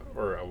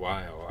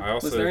while. I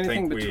also there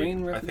anything think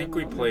between I Rephidim think and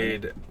we Oatmeal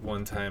played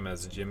one time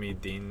as Jimmy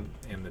Dean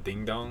and the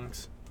Ding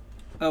Dongs.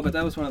 Oh, but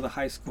that was one of the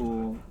high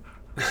school.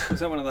 Was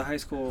that one of the high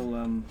school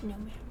no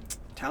man.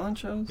 talent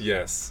shows?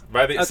 Yes.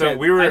 Okay, So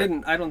we were.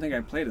 I don't think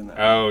I played in that.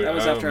 Oh, that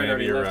was after I'd maybe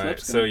already you're left right.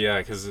 Lipscomb. So yeah,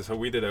 because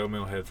we did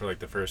Oatmeal Head for like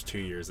the first 2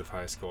 years of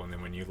high school, and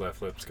then when you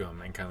left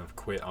Lipscomb and kind of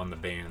quit on the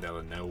band out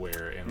of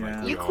nowhere, and Yeah.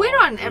 like You we quit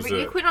all- on it was you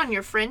a- quit on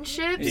your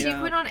friendships. You Yeah.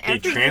 quit on He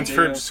everything.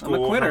 transferred I'm a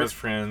school quitter. from his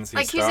friends. He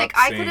Like he's like,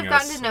 stopped I could have seeing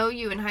gotten us. to know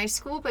you in high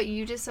school, but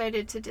you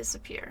decided to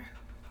disappear.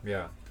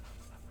 Yeah.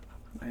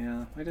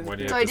 Yeah, I didn't. What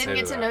do you So have I to didn't say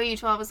get to to that? know you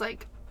till I was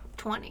like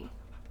 20.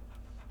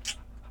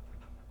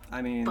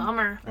 I mean,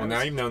 Bummer. Well,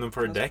 now you've known him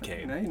for a that's-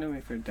 decade, Now you know me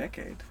for a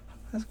decade.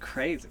 That's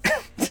crazy.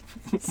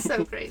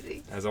 So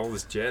crazy. as old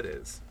as Jed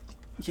is.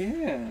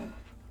 Yeah.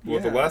 Well,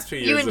 the Yeah. last few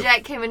years You and of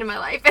Jack came into my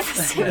life at the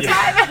same Yeah.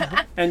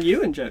 time. And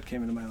you and Jet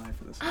came into my life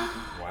at this time.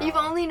 wow. You've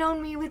only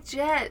known me with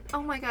Jet.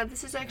 Oh my god,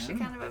 this is actually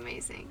Yeah. kind of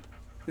amazing.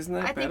 Isn't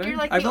that I think better? you're,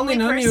 like, I've the only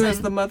only known you as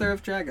person- the mother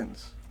of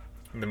dragons.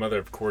 the mother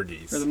of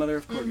corgis. Or the mother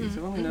of corgis.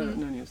 I've only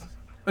known you as...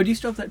 Oh, do you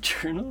still have that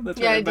journal? That's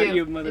Yeah, right. I about do.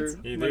 You, mother, It's-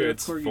 You do. mother of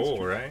It's corgis.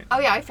 full, right? Oh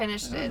yeah, I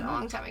finished it a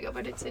long time ago,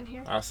 but it's in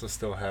here. I also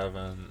still have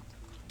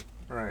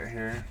right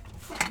here.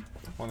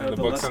 One Oh, of the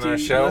the books on our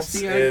Lusty- shelves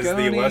Lusty is the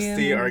Argonian.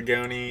 Lusty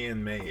Argonian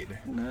Maid.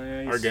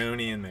 Nice.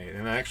 Argonian Maid.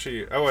 And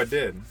actually, I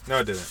did. No,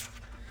 I didn't.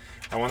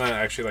 I want to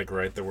actually like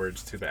write the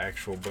words to the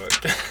actual book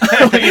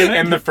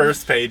in the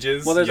first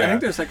pages. Well, I Yeah.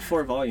 think there's like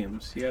 4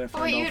 volumes. You gotta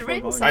find wait, all you had 4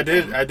 written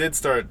volumes. I did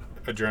start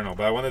a journal,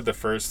 but I wanted the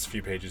first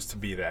few pages to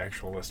be the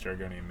actual Lusty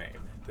Argonian Maid.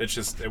 It's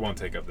just it won't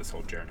take up this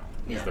whole journal.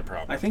 Is Yeah. the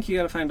problem. I think you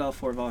gotta find all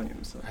 4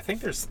 volumes. Though. I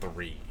think there's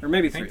 3. Or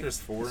maybe I think 3. there's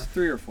 4. It's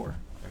 3 or 4.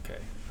 Okay.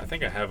 I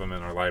think I have them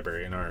in our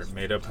library, in our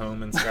made-up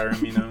home in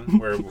Skyrim, you know,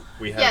 where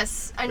we have...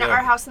 Yes, I know Yeah.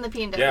 our house in the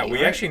P&W. Yeah, we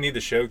Right. actually need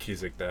to show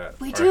Cusick that.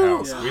 We our do.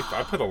 House. Yeah.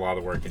 I put a lot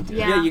of work into it.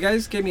 Yeah. Yeah, you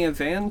guys gave me a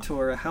van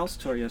tour, a house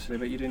tour yesterday,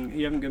 but you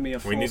haven't given me a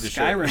full need to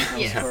show- Skyrim house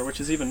Yes. tour, which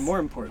is even more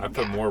important. I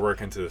put Yeah. more work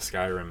into the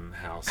Skyrim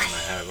house than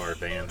I have our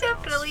van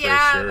Definitely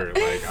house. For have.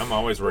 sure. Like, I'm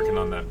always working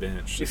on that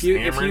bench, just if you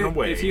hammering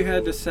away. if you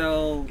had to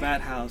sell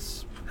that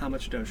house, how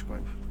much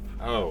Dogecoin?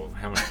 Oh,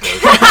 how much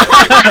Doge?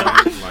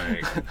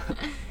 Like,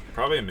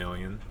 probably $1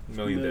 million. $1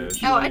 million Million.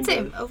 Doge. Oh, I'd say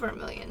over $1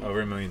 million.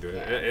 Over $1 million Doge.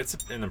 Yeah. It's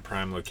in a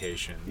prime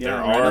location.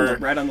 Yeah, There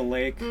right are... on the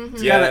lake.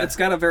 Mhm. Yeah. It's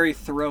got a very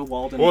Thoreau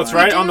Walden. Well, it's vibe.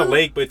 right on the do.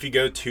 lake, but if you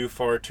go too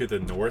far to the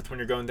north when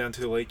you're going down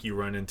to the lake, you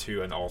run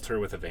into an altar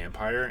with a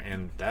vampire,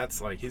 and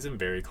that's like, he's in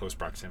very close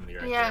proximity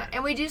right Yeah, there.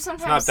 and we do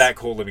sometimes. It's not that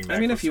cool living that I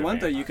mean, close if you to a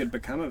want, though, you vampire. could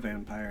become a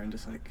vampire and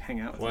just like hang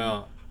out with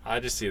Well, I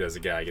just see it as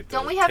a guy I get to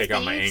Don't we have take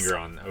out my thieves? anger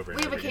on over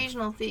and We have over again.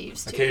 occasional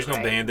thieves too. Occasional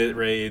right? bandit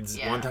raids.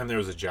 Yeah. One time there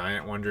was a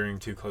giant wandering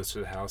too close to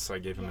the house, so I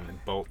gave him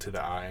a bolt to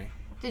the eye.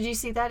 Did you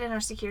see that in our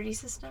security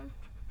system?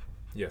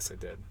 Yes, I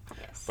did.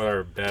 Yes. But our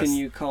them. best... Can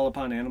you call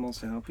upon animals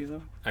to help you,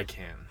 though? I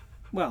can.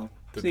 Well,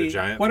 The see,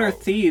 giant what are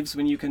bolt. thieves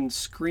when you can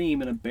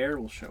scream and a bear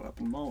will show up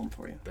and maul them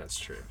for you? That's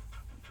true.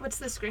 What's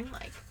the scream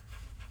like?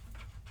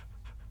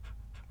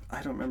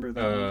 I don't remember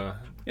that.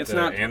 It's the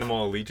not-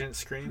 animal allegiance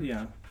screen?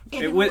 Yeah.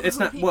 Animal It's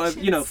not. Well,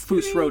 you know,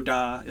 scream. Fus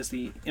Roda is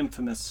the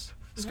infamous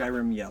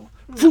Skyrim yell.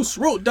 Fus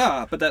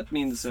Roda, but that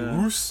means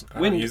Woos? I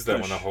wind don't use that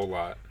push. one a whole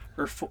lot.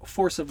 or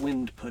force of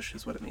wind push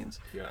is what it means.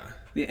 Yeah.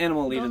 The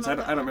animal Don't allegiance. know I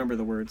don't that one. remember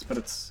the words, but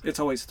it's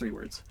always 3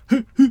 words. Yeah,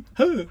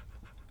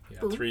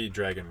 Ooh. 3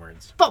 dragon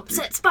words. Bump,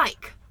 set,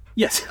 spike.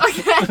 Yes.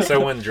 Okay.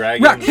 So when Rock,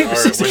 dragons paper, are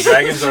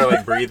scissors.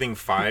 like breathing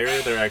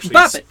fire, they're actually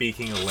Bop it.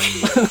 speaking a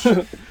language.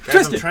 Guys,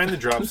 Twist I'm it. trying to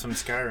drop some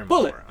Skyrim.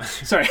 Bullet. lore.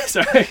 Sorry. I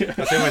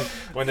think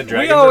when the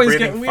dragons are always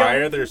breathing get- we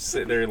fire,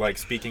 they're like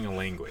speaking a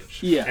language.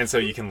 Yeah. And so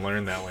you can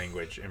learn that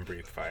language and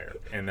breathe fire.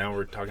 And now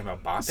we're talking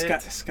about Bop It.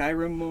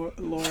 Skyrim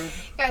lore.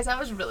 Guys, I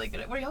was really good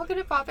at. Were y'all good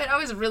at Bop It? I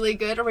was really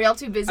good. Or were y'all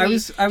too busy? I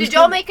was Did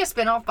y'all good- make a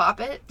spin-off Bop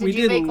It? Did We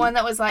you make didn't. one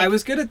that was like? I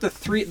was good at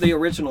the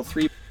original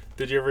 3.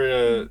 Did you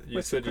ever? You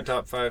What's said the your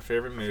top 5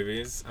 favorite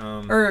movies.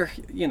 Or,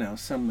 you know,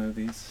 some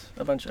movies.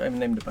 I've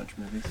named a bunch of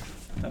movies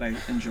that I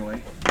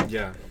enjoy.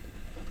 Yeah.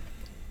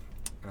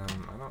 I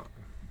don't.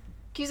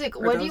 Cusick, Are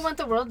what do you those- want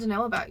the world to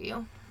know about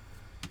you?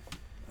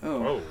 Oh.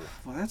 Oh.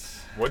 Well,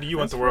 that's... What do you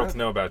want That's the world rough. to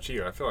know about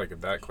you? I feel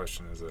like that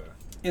question is a.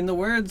 In the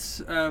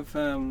words of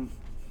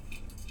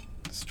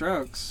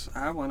Strokes,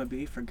 I want to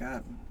be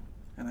forgotten.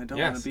 And I don't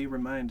want Yes. to be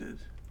reminded.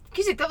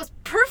 Cusick, that was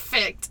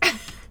perfect. I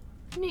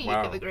knew you'd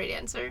Wow. give a great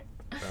answer.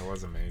 That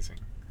was amazing.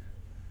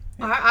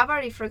 I've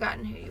already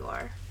forgotten who you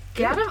are.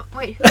 Get out of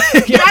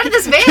get out of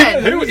this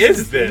van. Who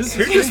is this?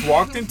 Who just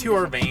walked into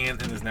our van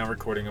and is now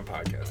recording a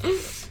podcast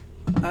with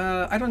us?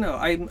 I don't know.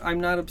 I'm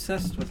not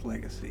obsessed with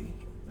legacy,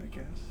 I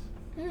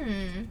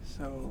guess.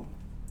 So,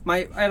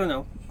 I don't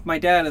know. My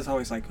dad is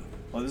always like,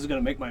 well, this is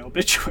gonna make my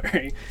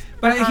obituary,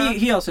 but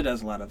he also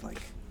does a lot of like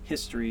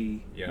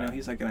history. Yeah. You know,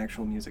 he's like an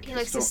actual music. He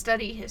likes to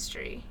study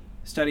history.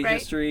 Right?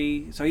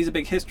 History. So he's a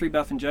big history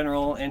buff in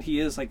general, and he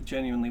is like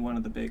genuinely one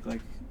of the big like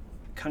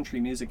country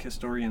music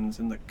historians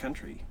in the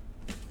country,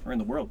 or in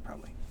the world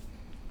probably.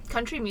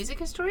 Country music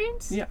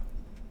historians? Yeah.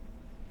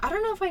 I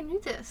don't know if I knew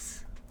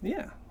this.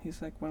 Yeah,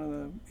 he's like one of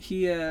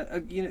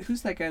the you know,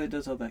 who's that guy that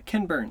does all that?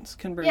 Ken Burns.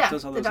 Ken Burns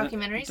does all the those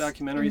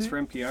documentaries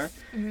for NPR.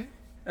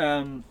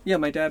 Mm-hmm. Yeah,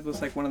 my dad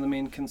was like one of the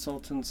main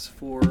consultants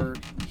for.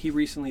 He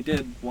recently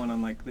did one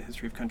on like the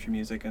history of country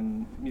music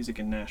and music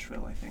in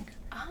Nashville, I think.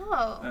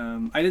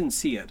 Oh. I didn't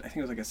see it. I think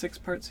it was like a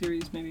 6-part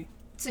series, maybe.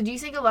 So do you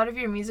think a lot of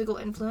your musical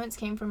influence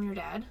came from your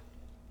dad?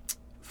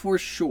 For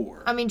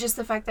sure. I mean, just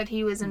the fact that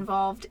he was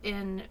involved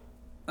in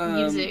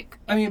music.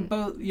 I mean,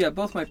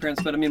 both my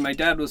parents, but I mean, my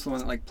dad was the one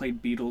that like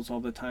played Beatles all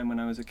the time when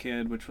I was a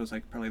kid, which was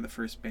like probably the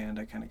first band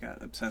I kind of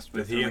got obsessed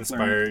with. Did he like,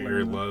 inspire your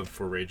learn love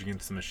for Rage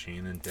Against the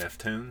Machine and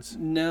Deftones?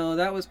 No,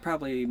 that was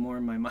probably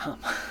more my mom.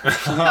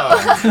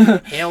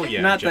 Oh, hell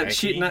yeah! Not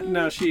Jackie.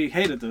 that she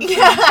hated those things,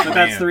 but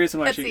that's the reason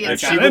why That's she the got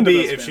answer. into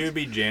those If bands. she would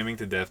be jamming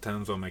to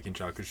Deftones while making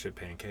chocolate chip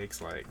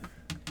pancakes, like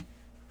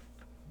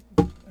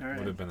All right.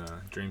 would have been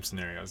a dream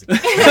scenario as a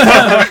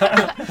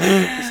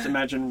Just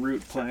imagine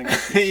Root playing.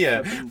 kid.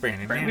 Yeah.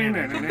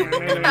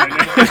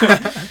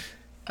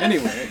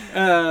 Anyway,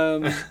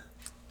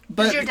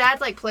 but Does your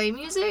dad like play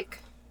music?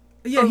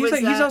 yeah, or he's was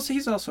like that-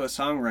 he's also a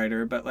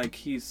songwriter, but like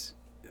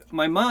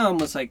my mom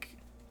was like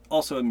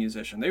also a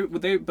musician.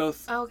 They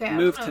both Okay, I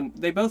moved don't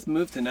to they both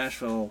moved to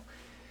Nashville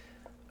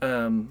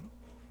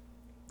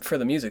for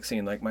the music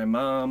scene. Like my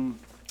mom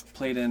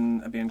played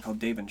in a band called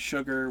Dave and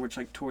Sugar, which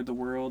like toured the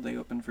world. They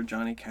opened for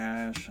Johnny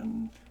Cash,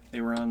 and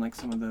they were on like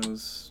some of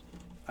those,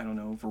 I don't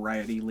know,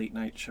 variety late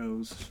night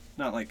shows.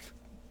 Not like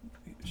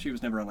she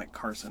was never on like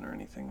Carson or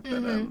anything,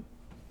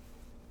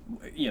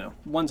 but you know,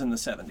 ones in the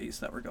 70s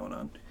that were going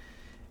on.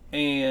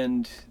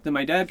 And then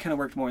my dad kind of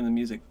worked more in the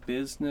music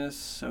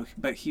business,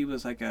 but he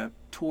was like a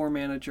tour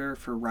manager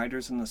for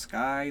Riders in the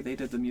Sky. They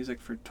did the music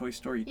for Toy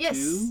Story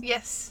 2.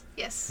 Yes.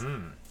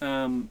 What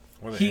an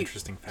He-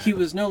 interesting fact. He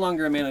was no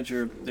longer a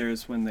manager of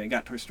theirs when they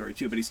got Toy Story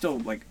 2, but he's still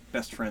like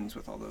best friends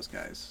with all those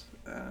guys.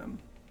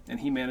 And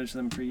he managed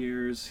them for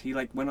years. He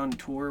like went on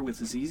tour with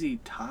ZZ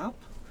Top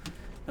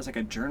as like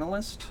a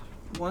journalist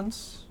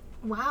once.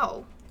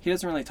 Wow. He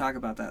doesn't really talk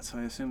about that, so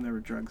I assume there were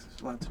drugs,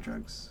 lots of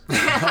drugs.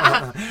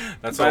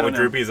 That's I all the don't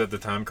know. groupies at the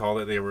time called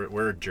it. They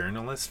were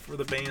journalists for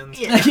the bands.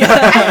 Yeah.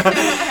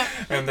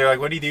 And they're like,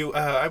 what do you do?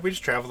 We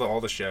just travel to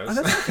all the shows.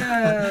 Oh, that's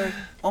like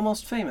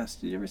Almost Famous.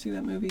 Did you ever see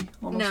that movie?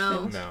 Almost No.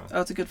 Famous? No. Oh,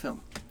 it's a good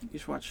film. You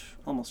should watch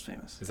Almost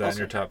Famous. Is that Also, in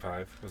your top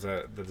 5?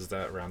 Does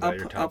that round I'll out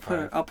your put, I'll top put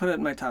 5? it. I'll put it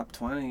in my top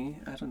 20.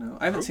 I don't know.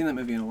 I haven't Oh. seen that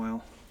movie in a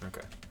while.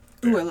 Okay.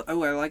 I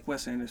like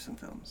Wes Anderson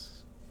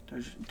films.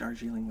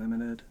 Darjeeling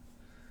Limited.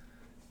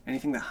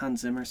 Anything that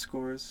Hans Zimmer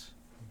scores.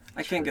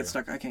 I can't get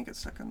True.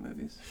 stuck on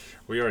movies.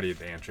 We already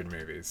answered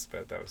movies,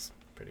 but that was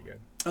pretty good.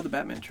 Oh, the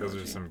Batman trilogy.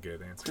 Those are some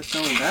good answers. Chris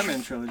Nolan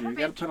Batman trilogy. You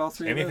got to put all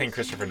three. Anything of those.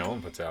 Christopher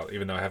Nolan puts out,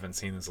 even though I haven't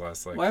seen his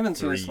last Well, I haven't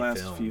seen 3 his last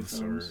films, few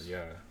films. Or,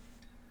 yeah,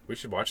 we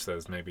should watch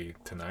those maybe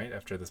tonight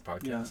after this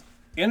podcast.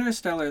 Yeah.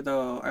 Interstellar,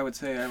 though, I would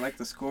say I like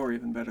the score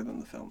even better than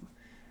the film.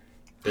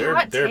 They're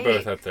Hot both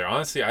take. up there.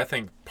 Honestly, I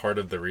think part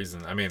of the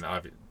reason, I mean,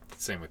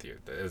 same with you,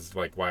 is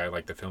like why I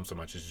like the film so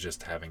much is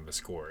just having the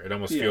score. It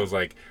almost Yeah. feels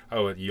like,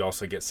 you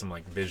also get some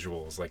like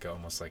visuals, like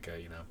almost like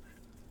a,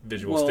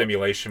 visual Well-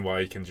 stimulation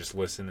while you can just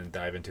listen and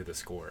dive into the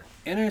score.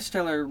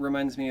 Interstellar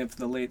reminds me of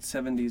the late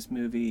 70s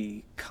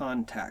movie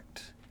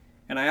Contact.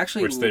 And I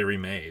actually... Which they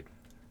remade.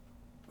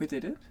 Wait, they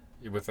did?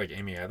 With like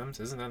Amy Adams,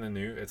 isn't that a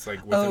new? It's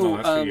like within the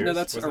last few years. no,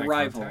 that's Wasn't that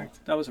Arrival.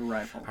 Contact? That was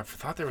Arrival. I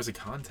thought there was a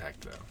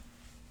Contact though.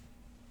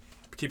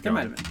 Keep There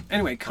going. might have been.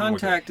 Anyway,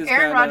 Contact is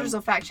Aaron got, Rodgers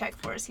will fact check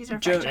for us. He's our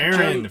Jo- fact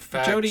checker. Aaron,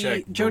 fact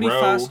check, Jodie bro.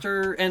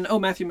 Foster, and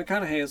Matthew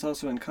McConaughey is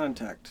also in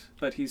Contact,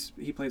 but he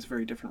plays a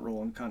very different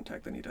role in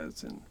Contact than he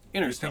does in Do you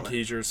Interstellar. think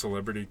he's your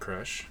celebrity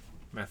crush,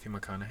 Matthew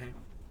McConaughey?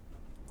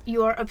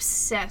 You are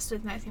obsessed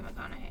with Matthew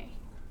McConaughey.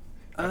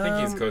 I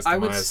think he's close to I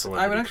would my I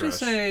celebrity would actually crush.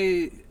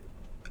 say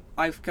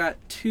I've got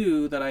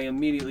 2 that I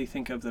immediately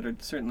think of that are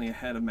certainly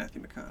ahead of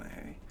Matthew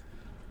McConaughey.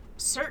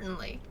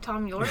 Certainly.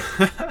 Tom York.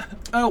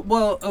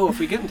 If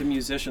we get into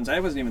musicians, I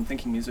wasn't even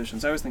thinking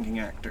musicians. I was thinking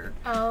actor.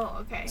 Oh,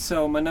 okay.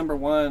 So my number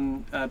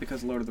 1,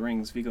 because of Lord of the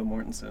Rings, Viggo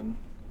Mortensen.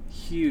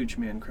 Huge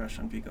man crush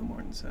on Viggo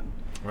Mortensen.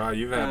 Wow,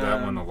 you've had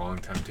that one a long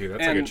time too. That's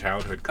like a and-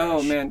 childhood crush.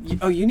 Oh man!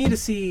 You need to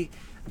see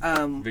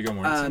Viggo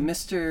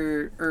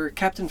Mortensen?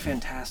 Captain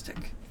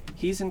Fantastic.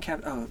 He's in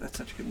Oh, that's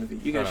such a good movie.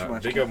 You guys should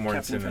watch Viggo Captain Mortensen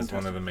is Fantastic.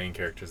 one of the main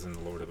characters in the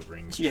Lord of the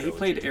Rings. Yeah, he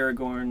played trilogy.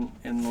 Aragorn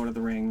in Lord of the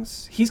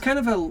Rings. He's kind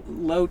of a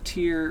low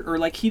tier, or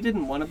like he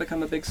didn't want to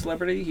become a big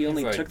celebrity. He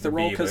only like took the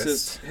role because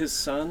B-list. his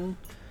son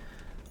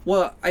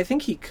Well, I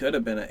think he could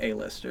have been an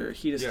A-lister.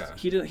 He just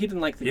he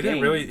didn't like the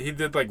game. He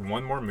did like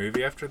one more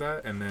movie after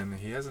that, and then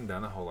he hasn't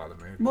done a whole lot of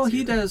movies. Well,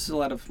 he either. does a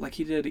lot of, like,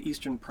 he did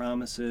Eastern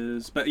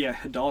Promises, but yeah,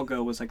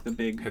 Hidalgo was like the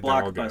big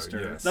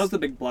blockbuster. Yes. That was the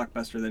big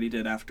blockbuster that he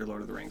did after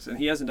Lord of the Rings, and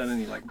he hasn't done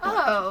any like.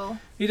 Oh,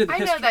 he did. The I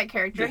know that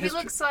character. He history.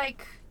 looks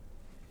like.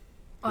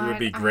 He would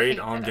be great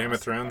on Game of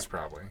Thrones. Thrones,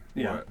 probably.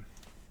 Yeah. What?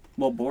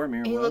 Well,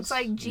 Boromir He was. looks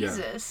like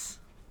Jesus.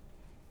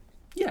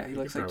 Yeah, he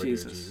looks could like probably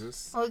do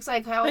Jesus. It looks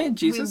like how Hey,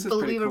 Jesus is we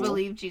pretty cool.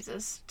 believe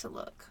Jesus to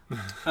look.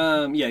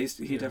 Yeah,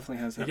 he definitely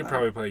has that. He could vibe.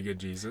 probably play good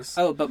Jesus.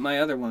 Oh, but my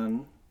other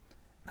one,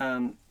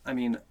 I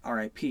mean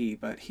R.I.P.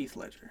 But Heath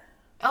Ledger.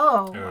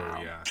 Oh, Oh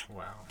wow. yeah,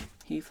 wow.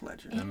 Heath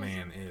Ledger. The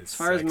man is. As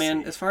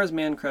far as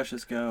man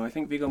crushes go, I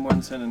think Viggo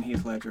Mortensen and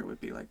Heath Ledger would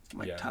be like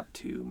my top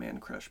 2 man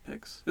crush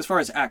picks. As far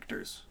as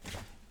actors,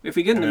 if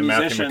we get into and then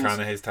musicians,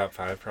 Matthew McConaughey's top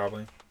 5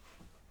 probably.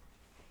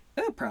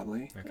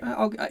 Probably.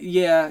 Okay.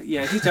 Yeah,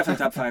 he's definitely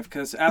top 5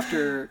 because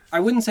after I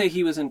wouldn't say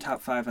he was in top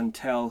 5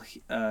 until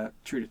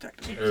True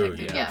Detective. Oh,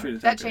 Yeah, True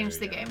that Detective. changed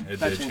the game. It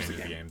That did changed change the the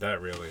game. game.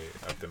 That really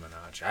upped him a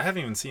notch. I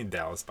haven't even seen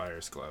Dallas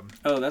Buyers Club.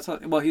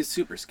 Oh, he's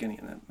super skinny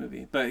in that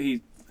movie, but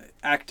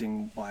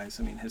acting wise,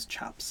 I mean his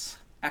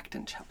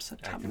acting chops are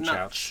top Acting notch.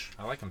 chops.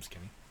 I like him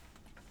skinny.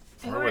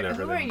 Who Or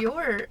whatever. are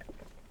your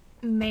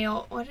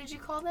male? What did you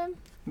call them?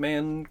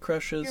 Man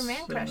crushes. Your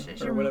man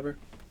crushes, or your- whatever.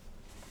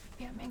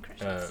 Yeah, man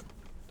crushes.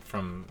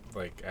 From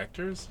like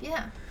actors,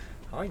 Yeah.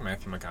 I like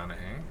Matthew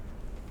McConaughey.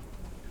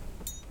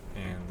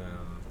 And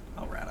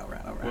All right.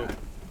 well,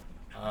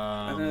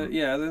 Other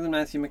than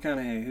Matthew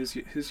McConaughey,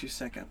 who's your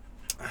second?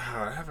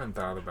 I haven't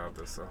thought about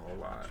this a whole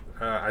lot.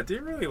 I do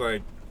really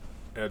like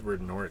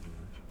Edward Norton.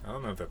 I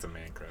don't know if that's a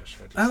man crush.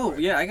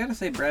 I gotta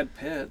say Brad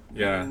Pitt.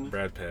 Yeah, I mean,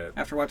 Brad Pitt.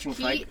 After watching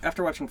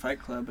Fight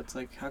Club, it's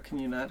like, how can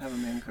you not have a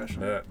man crush on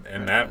That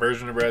Brad Pitt?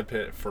 version of Brad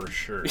Pitt for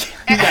sure.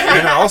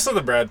 And also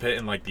the Brad Pitt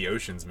in like the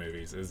Ocean's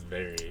movies is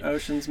very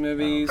Ocean's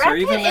movies, Brad or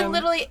Pitt even in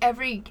literally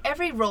every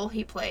role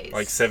he plays.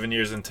 like 7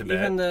 Years in Tibet.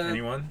 Even the-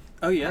 Anyone?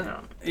 Oh yeah,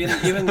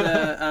 even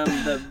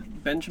the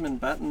Benjamin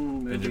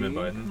Button movie. Benjamin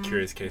Button,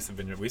 Curious Case of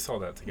Benjamin. We saw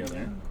that together.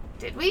 Yeah.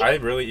 Did we?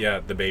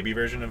 The baby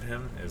version of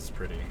him is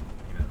pretty.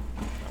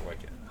 I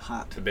like it.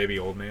 Hot. The baby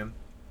old man.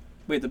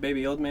 Wait, the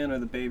baby old man or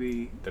the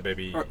baby? The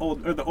baby. Or the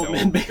old the man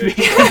old baby. baby.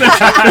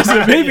 There's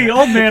a baby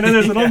old man and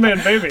there's an old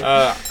man baby.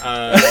 Either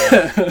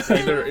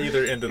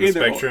end of the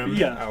Either or, Spectrum,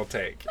 yeah. I'll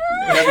take.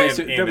 That'd be And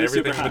super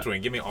everything in hot.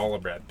 between. Give me all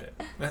of Brad Pitt.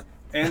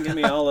 And give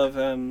me all of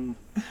oh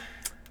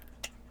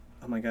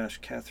my gosh,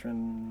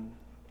 Catherine.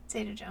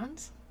 Zeta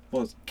Jones.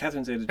 Well,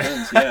 Catherine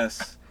Zeta-Jones,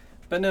 yes,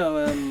 but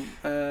no,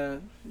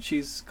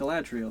 she's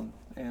Galadriel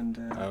and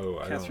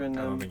Catherine.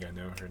 I don't think I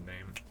know her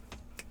name.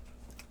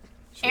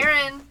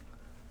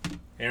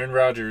 Aaron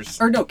Rodgers.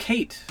 Or no,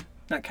 Kate,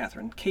 not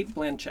Catherine. Kate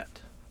Blanchett.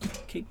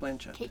 Kate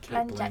Blanchett. Kate Kate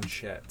Blanchett.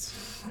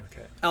 Blanchett.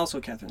 Okay.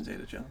 Also Catherine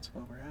Zeta-Jones.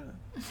 While we're at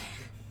it.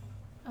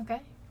 Okay.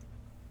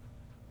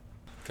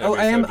 Oh,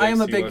 I'm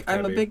I'm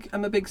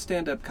a big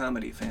stand-up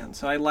comedy fan.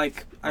 So I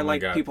like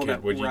people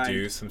that would you write.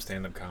 do some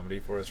stand-up comedy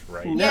for us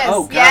right No, now? Yes,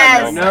 oh God,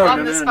 yes, no, on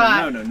no, the no,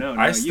 spot. no.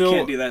 I You still-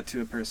 can't do that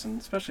to a person,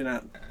 especially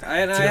not.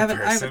 I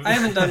person.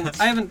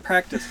 haven't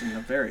practiced in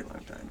a very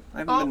long time. I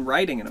haven't been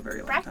writing in a very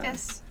long time.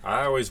 Practice.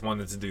 I always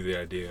wanted to do the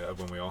idea of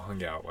when we all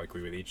hung out, like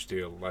we would each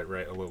do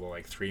write a little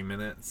 3 to 5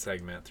 minute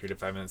segment,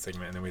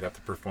 and then we'd have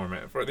to perform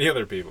it for the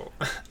other people.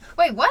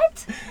 Wait,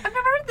 what? I've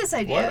never heard this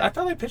idea. What? I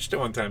thought I pitched it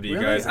one time to you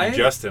Really? guys and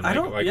Justin. I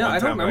don't. one I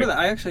don't time, remember that.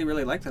 I actually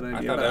really like that idea.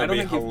 I thought but I that would don't be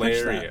think you've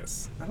pitched that.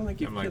 hilarious. I don't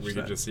think you've I'm like, pitched we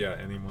could that. just, we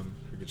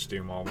could just do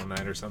them all one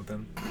night or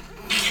something.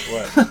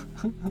 What? I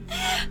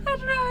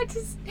don't know. I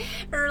just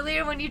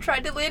earlier when you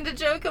tried to land a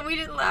joke and we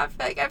didn't laugh,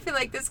 I feel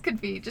like this could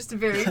be just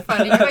very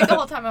funny. Like the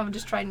whole time I would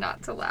just try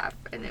not to laugh,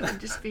 and it would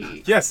just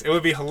be. Yes, it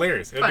would be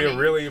hilarious. It would be Funny. a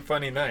really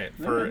funny night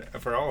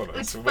for all of us.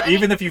 It's funny.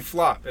 Even if you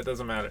flop, it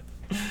doesn't matter.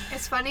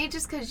 It's funny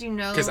just because you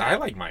know. Because I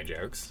like my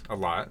jokes a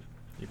lot,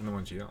 even the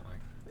ones you don't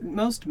like.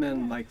 Most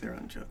men like their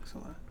own jokes a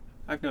lot.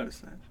 I've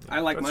noticed that. I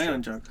like that's my true.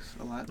 own jokes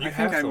a lot. You I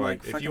have think to I'm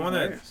like, if fucking you want to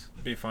hilarious.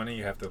 be funny,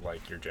 you have to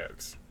like your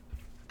jokes.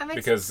 I mean,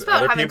 Because it's about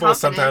other having people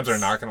sometimes are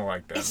confidence. not going to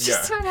like them. It's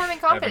just about having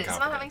confidence. It's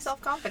about having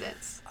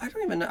confidence.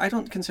 self-confidence. I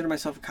don't consider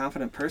myself a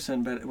confident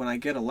person, but when I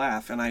get a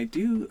laugh, and I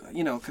do,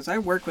 because I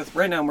work with,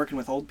 right now I'm working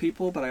with old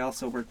people, but I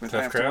also work with, Tough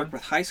I have crowd? to work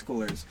with high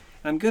schoolers.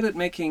 And I'm good at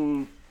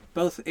making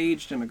both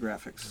age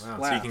demographics Wow,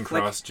 laugh. so you can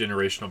cross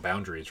generational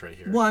boundaries right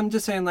here. Well, I'm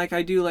just saying,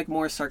 I do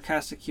more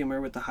sarcastic humor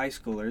with the high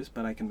schoolers,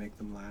 but I can make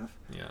them laugh.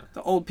 Yeah.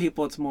 The old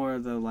people, it's more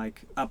the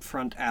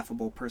upfront,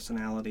 affable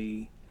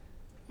personality.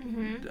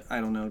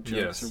 I don't know,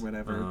 jokes Yes. or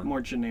whatever. Uh-huh.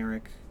 More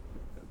generic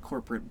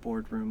corporate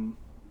boardroom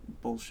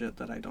bullshit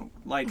that I don't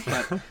like,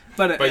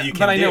 but you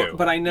can I know, do.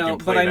 but I You know, can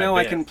but play I that know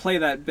I bit. can play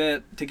that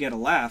bit to get a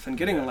laugh and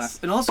getting a Yes.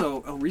 laugh. And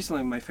also,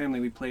 recently in my family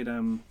we played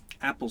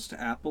Apples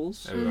to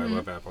Apples. Oh, I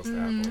love apples to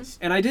apples.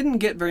 And I didn't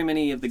get very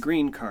many of the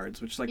green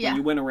cards, which Yeah. when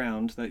you win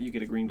around that you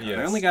get a green card. I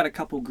Yes. only got a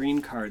couple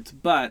green cards,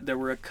 but there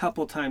were a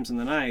couple times in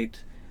the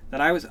night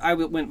that I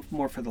went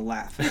more for the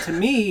laugh. And to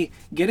me,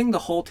 getting the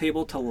whole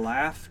table to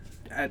laugh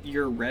at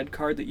your red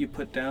card that you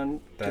put down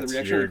to That's the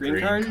reaction your of the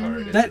green card.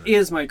 isn't That it?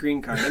 is my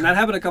green card, and that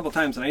happened a couple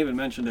times, and I even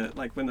mentioned it,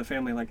 like when the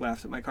family like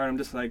laughed at my card. I'm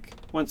just like,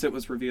 once it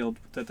was revealed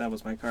that that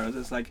was my card, I was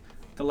just like,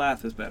 the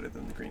laugh is better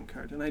than the green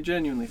card, and I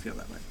genuinely feel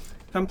that way.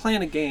 If I'm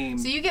playing a game,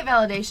 So you get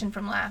validation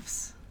from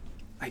laughs.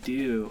 I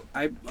do.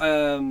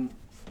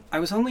 I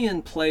was only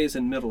in plays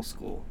in middle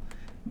school,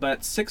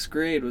 but 6th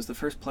grade was the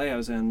first play I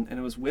was in, and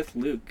it was with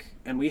Luke,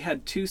 and we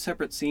had 2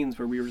 separate scenes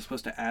where we were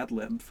supposed to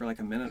ad-lib for like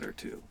a minute or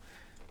two.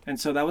 And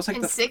so that was like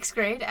In 6th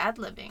grade,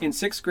 ad-libbing. in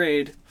 6th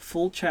grade,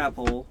 full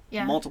chapel,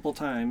 Yeah. multiple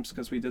times,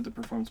 because we did the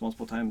performance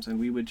multiple times, and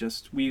we would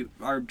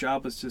our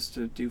job was just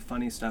to do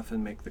funny stuff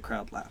and make the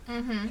crowd laugh.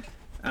 Mm-hmm.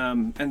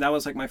 And that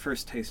was like my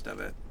first taste of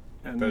it.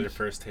 And, That was your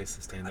first taste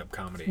of stand-up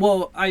comedy.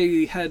 well,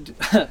 I had,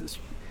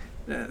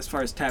 as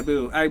far as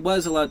taboo, I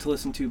was allowed to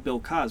listen to Bill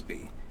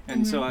Cosby.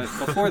 And so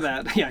before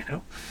that, yeah,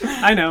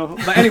 I know.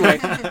 But anyway,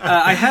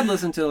 I had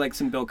listened to like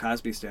some Bill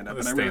Cosby stand-up.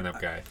 the And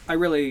stand-up guy. I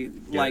really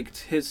liked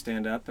his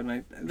stand-up.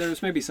 And there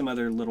was maybe some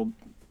other little,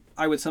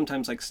 I would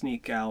sometimes like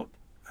sneak out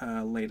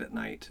late at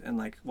night and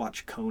like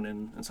watch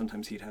Conan. And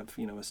sometimes he'd have,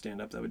 a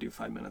stand-up that would do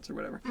 5 minutes or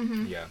whatever.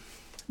 Mm-hmm. Yeah.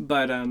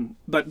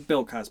 But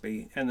Bill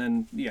Cosby, and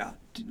then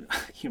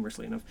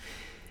humorously enough,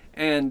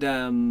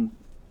 and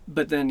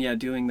but then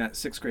doing that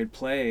 6th grade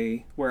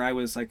play where I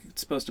was like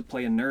supposed to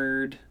play a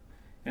nerd,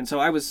 and so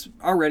I was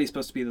already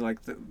supposed to be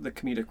like the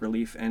comedic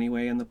relief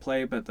anyway in the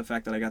play, but the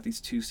fact that I got these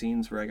 2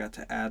 scenes where I got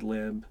to ad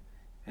lib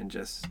and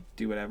just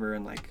do whatever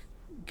and like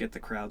get the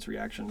crowd's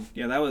reaction,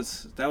 that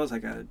was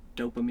like a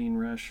dopamine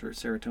rush or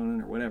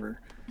serotonin or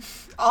whatever.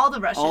 All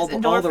the rushes,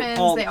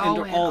 endorphins, they all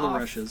went all the off.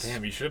 rushes.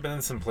 Damn, you should have been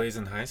in some plays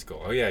in high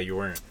school. Oh yeah, you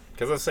weren't.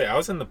 Because I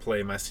was in the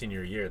play my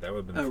senior year. That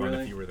would have been Oh, fun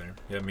really? if you were there.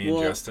 Yeah, me and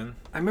Well, Justin.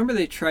 I remember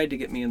they tried to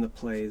get me in the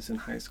plays in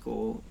high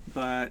school,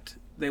 but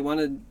they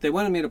wanted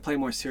me to play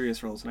more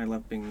serious roles, and I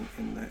loved being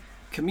in the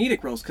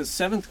comedic roles. Because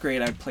 7th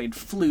grade, I played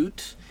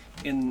flute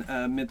in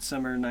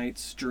Midsummer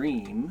Night's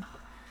Dream,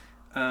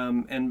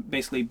 and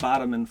basically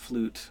Bottom and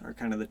Flute are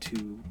kind of the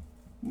 2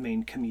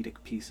 main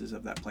comedic pieces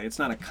of that play. It's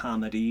not a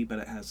comedy, but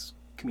it has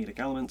comedic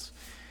elements.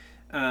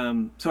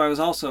 So I was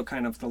also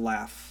kind of the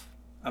laugh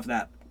of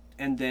that.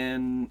 And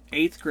then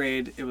 8th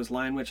grade, it was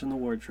Lion Witch in the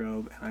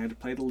Wardrobe, and I had to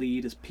play the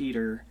lead as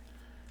Peter.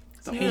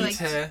 So you were like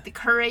Peter. the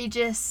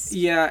courageous.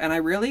 Yeah, and I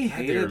really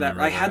hated that.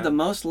 remember I had that. the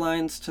most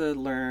lines to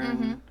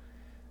learn.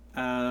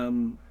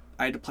 Mm-hmm.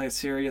 I had to play a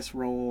serious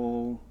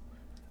role,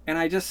 and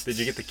I just... Did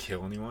you get to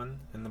kill anyone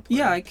in the play?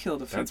 Yeah, I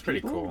killed a few That's pretty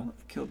people. cool.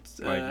 I killed...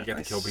 Like, you got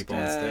I to kill people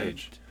on stabbed-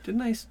 stage.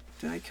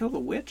 Did I kill the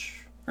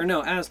witch? Or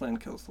no, Aslan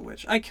kills the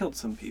witch. I killed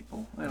some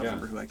people. I don't Yeah.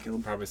 remember who I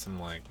killed. Probably some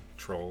like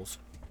trolls.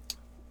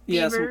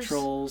 Yeah, some Beavers.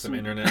 trolls. Some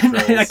and- internet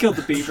trolls. I killed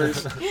the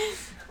beavers.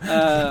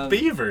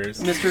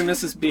 Beavers. Mr. and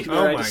Mrs. Beaver.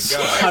 Oh I my just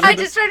God. slaughtered I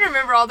the- just tried to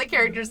remember all the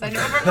characters I know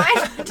from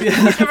mine. Yeah,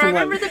 I from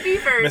remember mine. the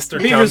beavers. Mr.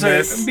 Beavers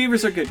Dumbness.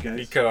 beavers are good He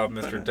guys. cut off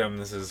Mr.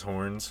 Dumbness's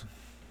horns.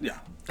 Yeah.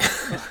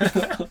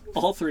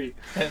 All 3.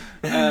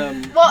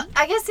 Well,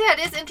 I guess it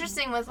is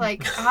interesting with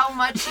like how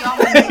much y'all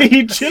made,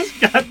 He just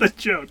got the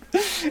joke.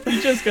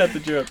 He just got the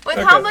joke. with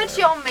how much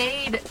y'all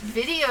made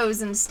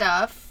videos and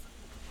stuff,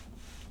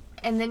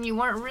 and then you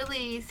weren't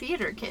really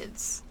theater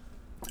kids.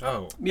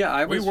 Oh. Yeah,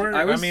 I We was. were.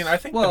 I mean, I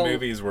think well, the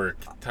movies were.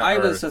 I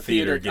was or a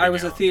theater. getting I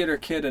was a out. theater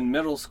kid in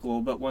middle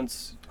school, but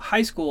once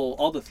high school,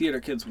 all the theater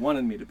kids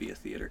wanted me to be a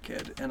theater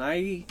kid, and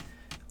I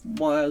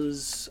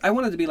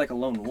wanted to be like a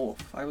lone wolf.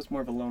 I was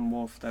more of a lone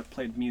wolf that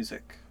played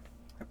music.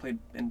 I played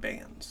in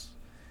bands,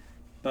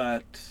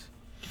 but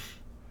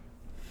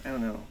I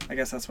don't know. I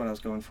guess that's what I was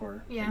going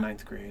for Yeah. in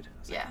 9th grade. I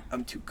was like, Yeah.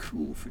 I'm too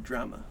cool for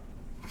drama.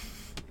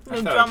 No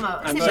I thought-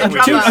 drama. I Say thought the we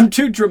drama. just- I'm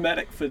too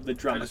dramatic for the I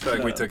drama. just feel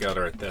like we took out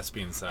our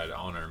thespian side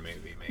on our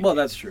movie making. Well,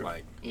 that's true.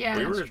 Like, Yeah.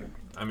 we That's were. true.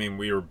 I mean,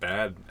 we were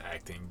bad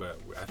acting, but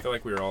I feel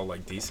like we were all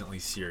like decently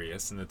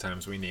serious in the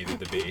times we needed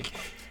to be,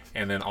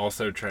 and then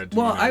also tried to.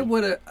 Well, I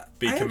would have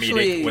be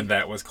comedic when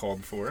that was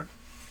called for.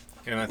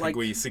 And I think Like-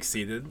 we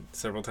succeeded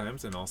several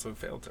times and also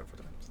failed several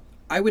times.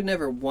 I would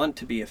never want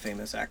to be a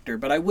famous actor,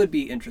 but I would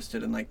be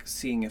interested in like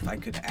seeing if I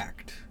could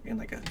act in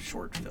like a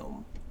short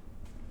film.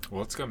 Well,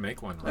 let's go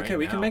make one right Okay,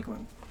 we now. can make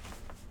one.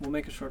 We'll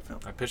make a short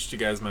film. I pitched you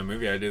guys my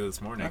movie idea this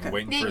morning. Okay. I'm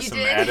waiting Yeah, for you some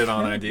did. added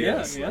on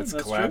ideas. Yeah, It's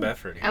that's collab true.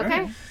 effort here.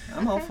 Okay.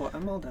 I'm all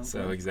down for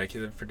So it.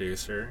 executive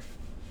producer,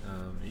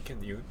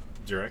 you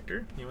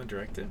director, you want to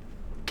direct it?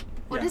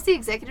 What Yeah. does the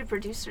executive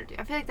producer do?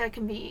 I feel like that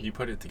can be. You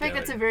put it I feel together. like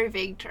that's a very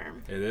vague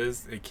term. It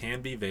is. It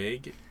can be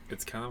vague.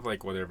 It's kind of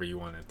like whatever you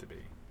want it to be.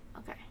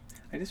 Okay.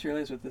 I just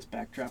realized with this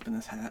backdrop and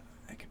this hat,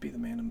 I could be the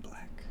Man in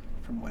Black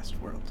from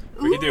Westworld.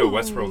 We could do a Ooh.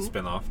 Westworld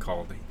spin-off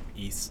called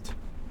East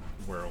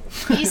World.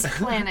 East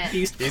Planet.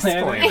 East East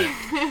Planet.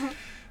 Planet.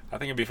 I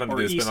think it'd be fun to Or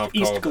do a East- spin-off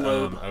East called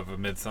Globe. of A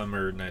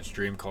Midsummer Night's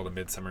Dream called A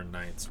Midsummer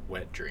Night's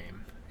Wet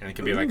Dream. And it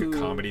could be like a Ooh.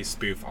 comedy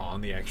spoof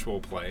on the actual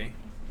play.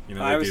 You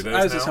know, I they was do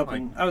those just now.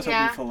 hoping. Like, I was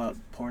Yeah. hoping full out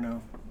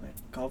porno.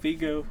 Like, call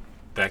Vigo.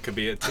 that could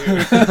be it too.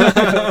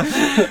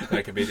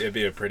 That could be. It'd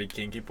be a pretty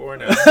kinky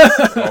porno.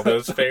 All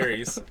those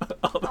fairies.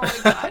 Oh my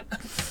god.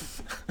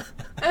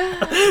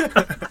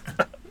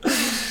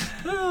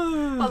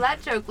 All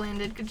that joke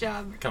landed. Good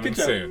job. Coming Good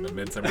job. soon, A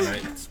Midsummer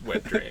Night's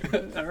Wet Dream.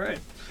 All right.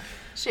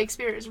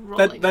 Shakespeare is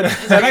rolling.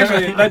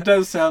 That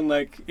does sound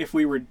like if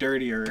we were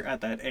dirtier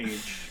at that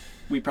age,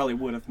 we probably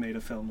would have made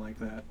a film like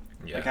that.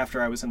 Yeah. Like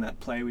after I was in that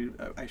play,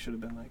 I should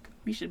have been like,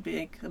 we should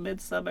make A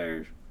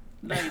Midsummer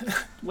Night's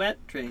Wet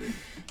Dream.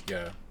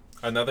 Yeah.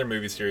 Another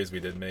movie series we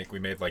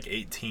made like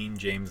 18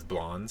 James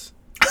Blondes.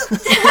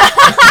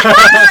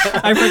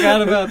 I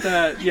forgot about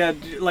that. Yeah,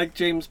 like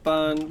James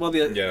Bond. Well,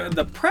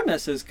 the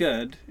premise is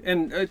good,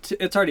 and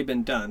it's already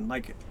been done.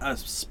 Like a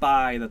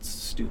spy that's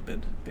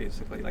stupid,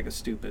 basically, like a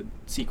stupid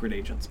secret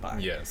agent spy.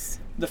 Yes.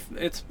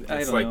 It's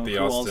like know the who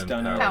all's Austin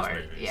done it.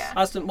 Powers movies. Yeah.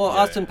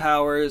 Austin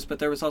Powers, but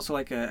there was also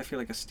like I feel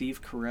like a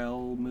Steve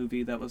Carell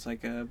movie that was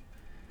like a.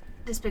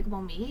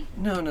 Despicable Me?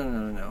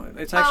 No.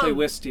 It's actually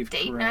with Steve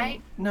Date Carell.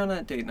 Night? No,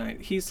 not Date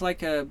Night. He's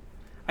like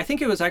I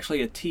think it was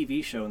actually a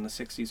TV show in the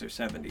 60s or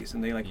 70s,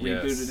 and they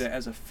rebooted it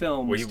as a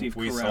film with Steve Carell.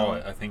 We saw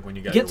it, I think, when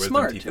you got Get your wisdom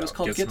Smart. teeth It was out.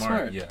 called Get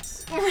Smart.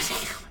 Yes.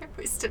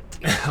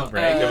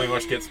 Right? Did we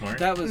watch Get Smart?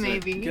 That was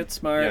Maybe. it. Get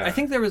Smart. Yeah. I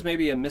think there was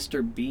maybe a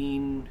Mr.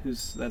 Bean,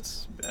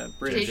 that's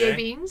British. JJ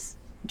Beans?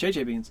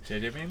 JJ Beans.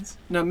 JJ Beans?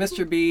 No,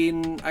 Mr.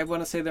 Bean. I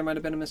want to say there might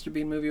have been a Mr.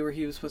 Bean movie where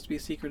he was supposed to be a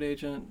secret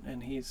agent,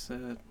 and he's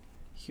a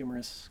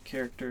humorous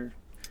character.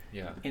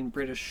 Yeah. In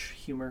British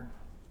humor.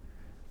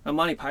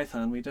 Monty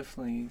Python, we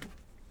definitely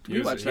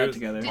watched that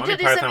together. Did Monty y'all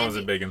do some Python was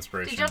a big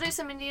inspiration. Did y'all do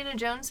some Indiana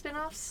Jones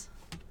spin-offs?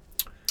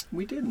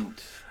 We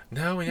didn't.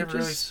 No, we never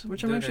really.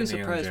 Which I'm did actually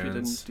Indiana surprised Jones. we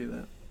didn't do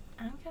that.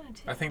 I'm gonna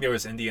do. I think there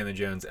was Indiana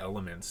Jones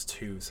elements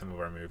to some of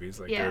our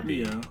movies. Like Yeah. there would be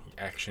Yeah.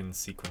 action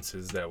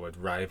sequences that would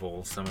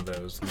rival some of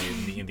those made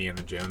in the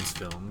Indiana Jones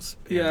films.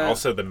 And Yeah.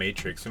 also The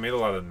Matrix. We made a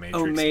lot of the Matrix.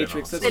 Oh, Matrix,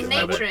 spin-offs. that's The what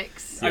it was.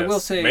 Matrix. I will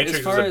say, Matrix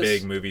as far was a as-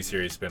 big movie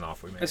series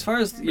spin-off we made. As far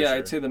as, for yeah, sure.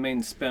 I'd say the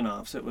main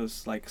spin-offs, it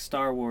was like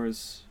Star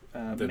Wars,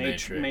 The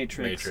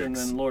Matrix, and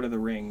then Lord of the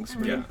Rings.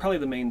 Were Yeah. probably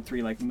the main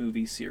three like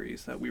movie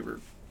series that we were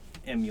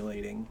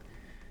emulating.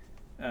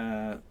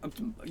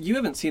 You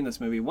haven't seen this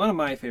movie. One of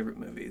my favorite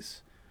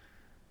movies.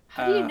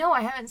 How do you know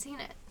I haven't seen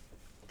it?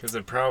 Because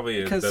it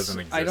probably Because doesn't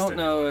exist I don't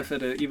know anymore. if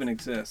it even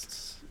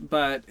exists.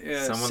 But Some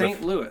of the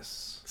St.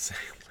 Louis.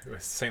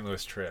 St.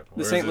 Louis Trip.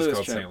 The Or St. is this Louis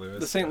called trip. St. Louis?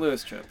 The St.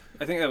 Louis trip.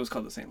 I think that was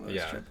called the St. Louis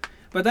Yeah. trip.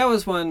 But that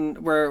was one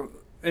where,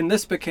 and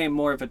this became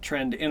more of a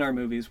trend in our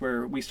movies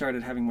where we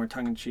started having more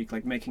tongue-in-cheek,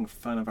 like making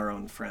fun of our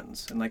own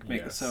friends. And like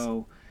Yes.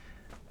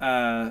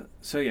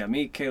 so yeah,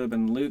 me, Caleb,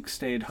 and Luke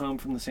stayed home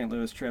from the St.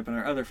 Louis trip, and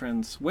our other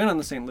friends went on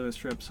the St. Louis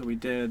trip, so we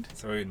did.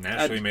 So we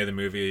naturally made a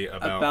movie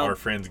about our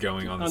friends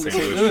going on the St.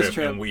 St. Louis Louis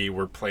trip,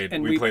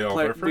 and we played all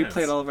of our friends. We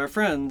played all of our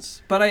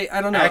friends. But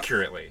I don't know.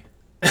 Accurately.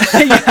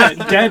 Yeah,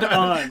 dead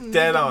on.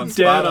 Dead on. Dead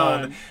Spot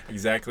on. on.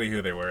 Exactly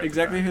who they were. at the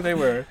Exactly time. who they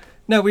were.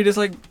 No, we just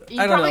like, You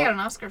I don't probably know. got an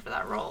Oscar for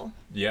that role.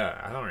 Yeah,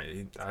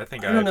 I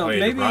think I I don't know.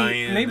 played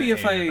Ryan. Maybe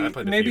if and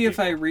played a maybe few if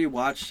I people.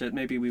 rewatched it,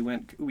 maybe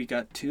we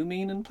got too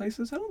mean in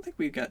places. I don't think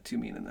we got too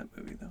mean in that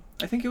movie though.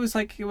 I think it was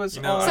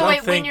You know, all, I So don't wait,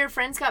 when think- your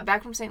friends got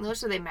back from St.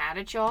 Louis, were they mad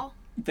at y'all?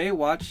 they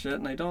watched it,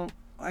 and I feel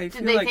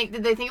Did they like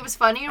think it was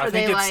funny, or I were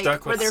think they it like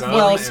stuck were with their some,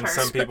 feelings and hurt?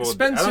 some people. I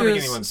don't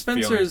think anyone's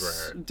feelings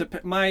were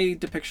hurt. my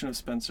depiction of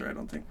Spencer, I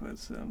don't think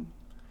was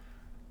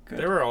good.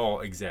 They were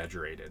all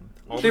exaggerated.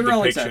 All They the were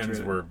all depictions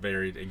exaggerated. were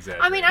very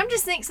exaggerated. I mean, I'm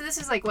just thinking. So this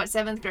is like what,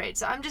 7th grade.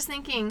 So I'm just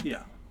thinking.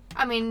 Yeah.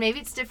 I mean, maybe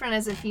it's different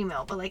as a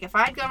female, but like if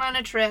I'd gone on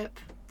that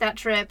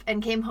trip,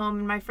 and came home,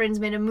 and my friends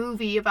made a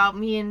movie about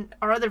me and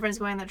our other friends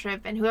going on that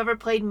trip, and whoever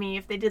played me,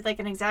 if they did like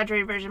an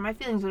exaggerated version, my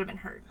feelings would have been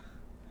hurt.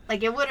 Like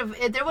there would have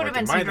been some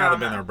It might not drama. have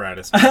been our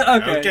brightest.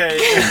 Okay.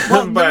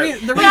 Well, but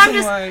the But I'm reason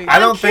just- why I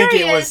don't I'm think it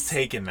was curious.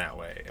 taken that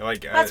way.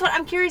 Like That's what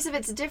I'm curious if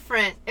it's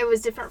different. It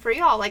was different for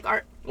y'all. Like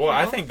our. Well, you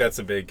I know? think that's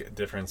a big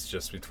difference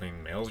just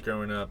between males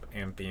growing up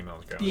and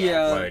females growing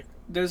yeah, up. Like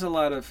there's a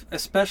lot of,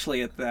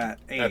 especially at that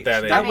age.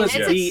 that age. That I mean, was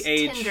it's the a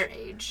age. tender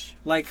age.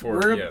 Like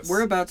Yes.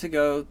 we're about to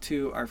go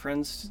to our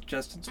friend's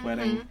Justin's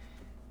wedding,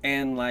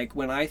 and like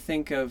when I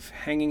think of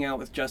hanging out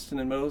with Justin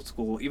in middle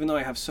school, even though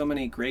I have so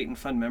many great and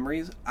fun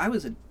memories, I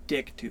was a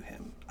dick to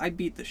him. I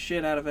beat the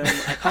shit out of him.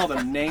 I called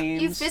him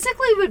names. You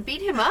physically would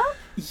beat him up?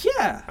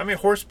 Yeah. I mean,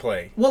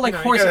 horseplay. Well, like you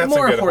horse, gotta have some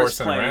more good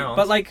horseplay. horsing around.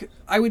 But like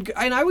I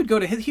would go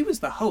to his. He was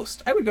the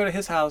host. I would go to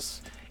his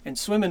house and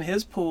swim in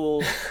his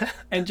pool,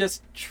 and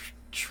just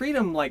treat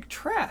him like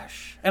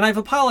trash. And I've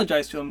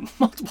apologized to him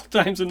multiple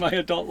times in my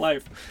adult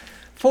life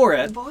for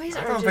it. Boys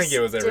I are don't just think it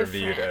was ever different.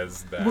 viewed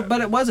as that. Well,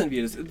 but it wasn't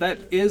viewed as that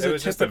is It a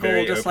was just a typical,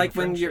 very just open like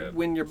friendship.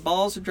 when your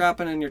balls are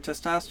dropping and your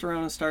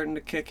testosterone is starting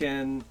to kick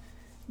in,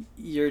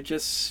 you're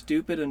just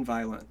stupid and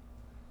violent,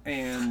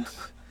 and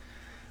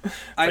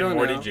I don't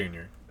Morty know. Jr.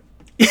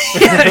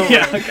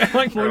 yeah, okay, I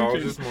like We're Morty all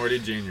Jr. just Morty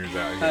Juniors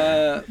out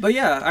here. But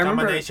yeah, I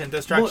remember. Domination,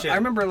 destruction. Well, I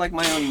remember like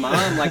my own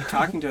mom like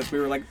talking to us. We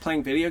were like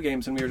playing video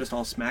games and we were just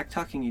all smack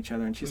talking each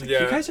other. And she's like,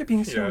 Yeah, "You guys are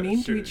being so yeah,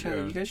 mean sure, to each other.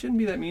 yeah. You guys shouldn't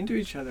be that mean to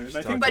each other." And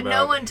I think, talked But no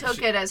about- one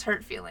took it as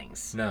hurt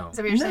feelings. No. Is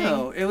that what you're saying?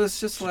 no, it was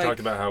just We like talked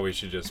about how we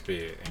should just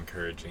be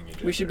encouraging each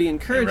other. we should be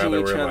encouraging And rather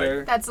each we're like,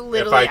 other. That's if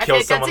literally. I I kill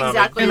think that's someone,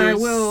 exactly. And I you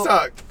will-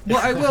 suck. Well,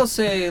 I will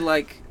say,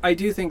 like, I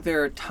do think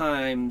there are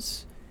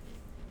times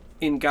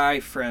in guy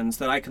friends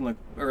that I can look,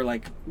 or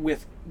like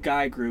with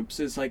guy groups,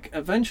 is like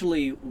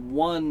eventually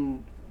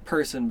one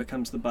person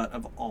becomes the butt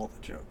of all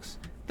the jokes.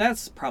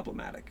 That's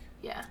problematic.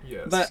 Yeah.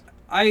 Yes. But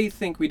I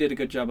think we did a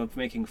good job of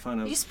making fun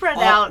of. You spread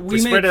out. we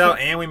spread it out,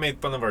 and we made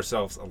fun of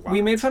ourselves a lot.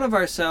 We made fun of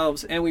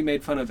ourselves, and we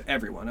made fun of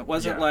everyone. It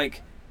wasn't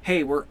like,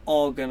 hey, we're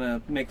all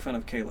gonna make fun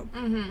of Caleb.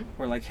 Mm-hmm.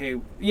 Or like, hey,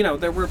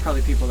 there were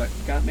probably people that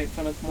got made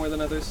fun of more than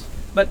others,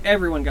 but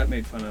everyone got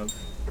made fun of.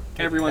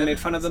 Everyone made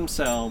fun of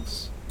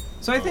themselves.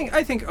 So I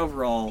think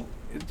overall,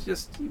 it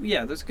just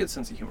there's a good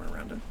sense of humor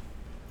around it.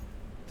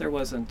 There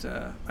wasn't,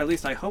 at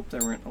least I hope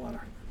there weren't a lot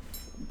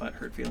of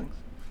butt-hurt feelings.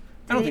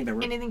 I don't think there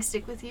were. Anything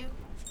stick with you?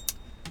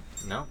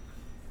 No.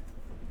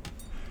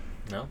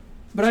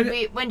 But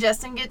when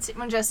Justin and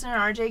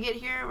RJ get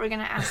here, we're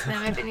gonna ask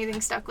them if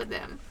anything stuck with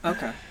them.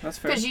 Okay, that's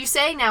fair. Because you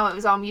say now it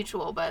was all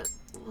mutual, but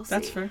we'll see.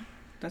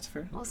 That's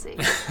fair. We'll see.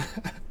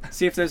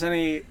 See if there's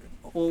any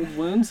old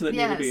wounds that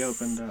need to be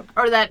opened up.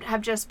 Or that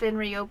have just been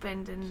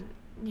reopened and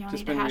Just need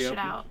to been hash reopened.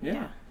 it out.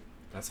 Yeah.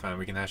 That's fine.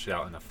 We can hash it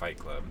out in a fight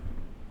club.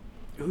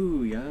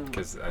 Ooh, yeah.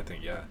 Because I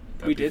think, that'd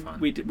we be did. fun.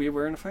 We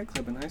were in a fight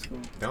club in high school.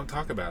 Don't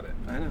talk about it.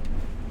 I know.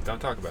 Don't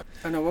talk about it.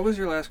 I know. What was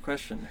your last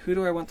question? Who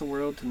do I want the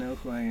world to know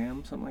who I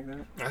am? Something like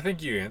that. I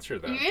think you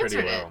answered that You pretty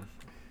answered well.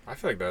 I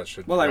feel like that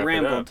should. Well, I wrap it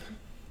rambled. up.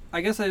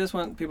 I guess I just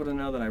want people to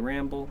know that I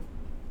ramble.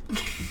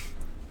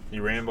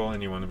 You ramble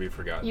and you want to be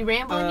forgotten. You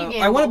ramble and you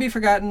gamble. I want to be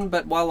forgotten,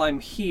 but while I'm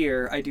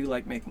here, I do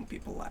like making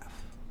people laugh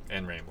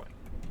And rambling.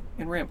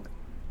 and rambling.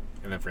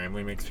 And if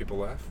rambling makes people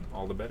laugh,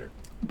 all the better.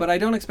 But I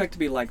don't expect to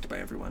be liked by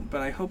everyone. But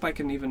I hope I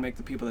can even make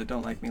the people that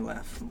don't like me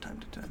laugh from time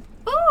to time.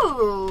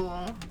 Ooh.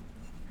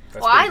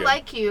 That's Well, I pretty good.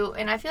 like you,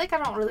 and I feel like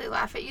I don't really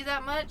laugh at you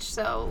that much,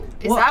 so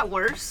is Well, that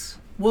worse?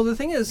 Well, the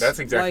thing is, That's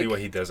exactly like, what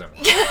he doesn't.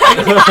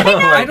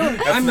 I don't.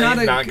 That's I'm not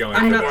he's a. not going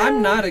I'm for not. that.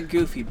 I'm not a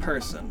goofy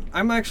person.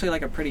 I'm actually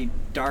like a pretty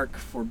dark,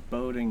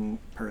 foreboding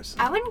person.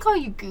 I wouldn't call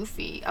you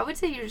goofy. I would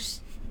say you're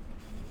just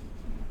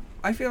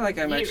I feel like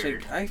I'm weird. actually.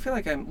 I feel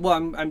like I'm. Well,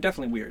 I'm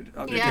definitely weird.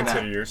 I'll give Yeah. you that.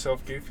 Consider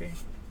yourself goofy?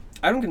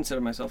 I don't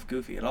consider myself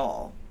goofy at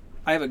all.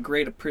 I have a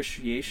great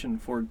appreciation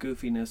for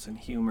goofiness and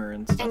humor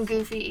and stuff. and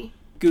goofy.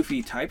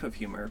 Goofy type of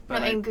humor, No,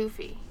 but and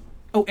goofy.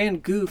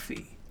 and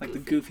goofy, like the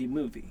Goofy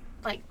movie.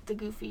 Like the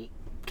goofy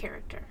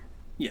character.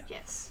 Yeah.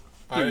 Yes.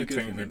 I the Goofy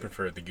technically movie.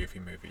 prefer the Goofy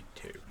movie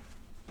too.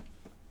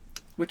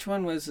 Which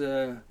one was?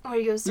 Where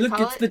he goes to Look,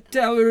 college. it's the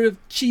Tower of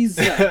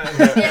Cheesa.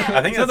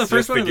 I think Is that that's the first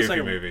just one the or the Goofy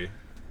second one? movie.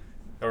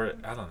 Or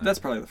I don't know. That's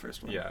probably the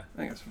first one. Yeah. I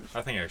think that's the first.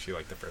 I think I actually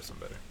like the first one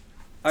better.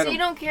 I So you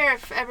don't care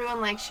if everyone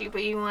likes you,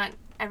 but you want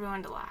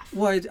everyone to laugh.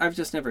 Well, I've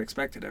just never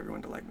expected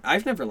everyone to like me.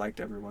 I've never liked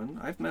everyone.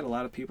 I've met a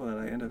lot of people that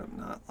I ended up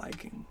not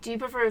liking. Do you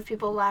prefer if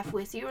people laugh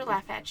with you or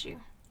laugh at you?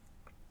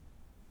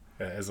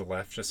 Is a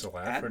laugh just a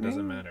laugh, At or does it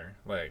me? matter?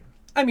 Like,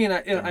 I mean,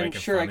 They're I'm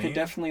making sure I fun of could you?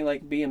 definitely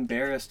like be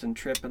embarrassed and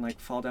trip and like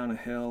fall down a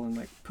hill and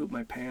like poop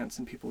my pants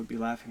and people would be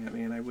laughing at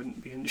me and I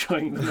wouldn't be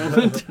enjoying the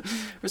moment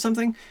or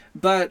something.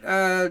 But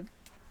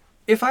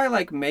if I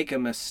like make a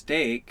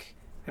mistake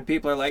and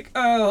people are like,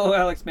 "Oh,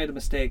 Alex made a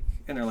mistake,"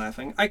 and they're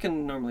laughing, I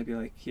can normally be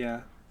like,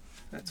 "Yeah,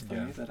 that's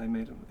funny Yeah. that I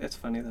made it's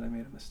funny that I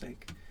made a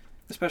mistake,"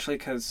 especially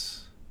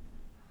because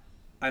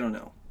I don't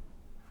know.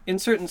 In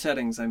certain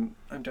settings, I'm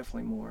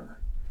definitely more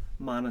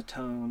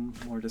monotone,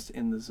 more just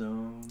in the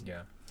zone.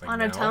 yeah. Like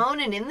On a now.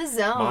 tone and in the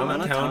zone.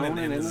 Monotone and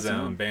in the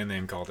zone. Band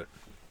name called it.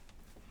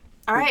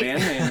 All right. Band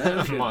name,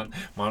 that should-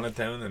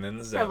 Monotone and in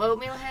the zone. From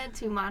oatmeal head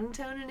to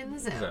monotone and in the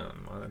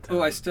zone. Monotone. Oh,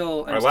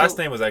 I'm Our last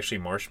still- name was actually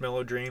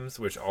Marshmallow Dreams,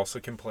 which also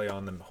can play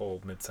on the whole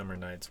Midsummer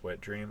Night's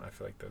Wet Dream. I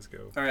feel like those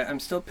go. All right,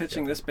 I'm still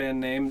pitching this band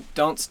name.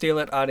 Don't steal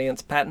it,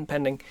 audience. Patent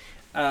pending.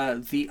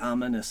 The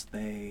Ominous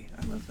They.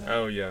 I love that.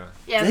 Oh yeah.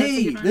 Yeah, that's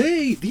a good one.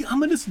 The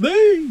Ominous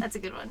They. That's a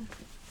good one.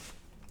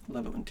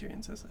 Love it when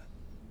Tyrion says that.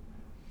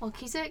 Well,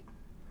 Cusick,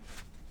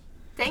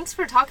 thanks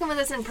for talking with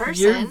us in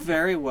person. You're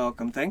very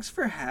welcome. Thanks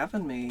for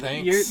having me.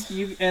 Thanks.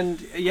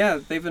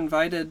 They've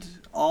invited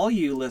all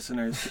you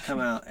listeners to come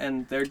out,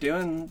 and they're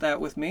doing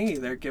that with me.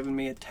 They're giving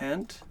me a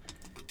tent,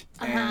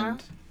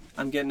 and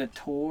I'm getting a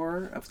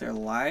tour of their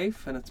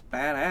life, and it's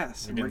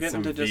badass. And We're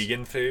getting some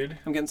vegan food.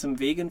 I'm getting some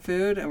vegan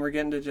food, and we're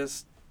getting to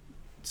just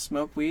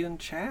smoke weed and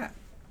chat.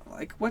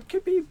 Like, what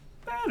could be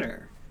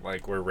better?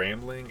 Like we're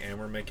rambling and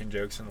we're making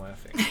jokes and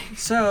laughing.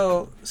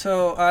 So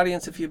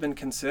audience, if you've been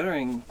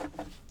considering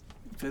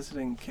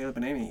visiting Caleb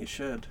and Amy, you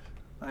should.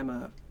 I'm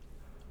a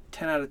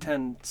 10 out of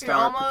 10 You're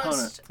star proponent.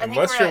 almost, I think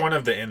Unless we're you're at one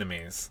of the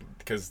enemies,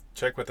 because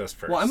check with us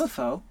first. Well, I'm a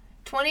foe.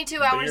 22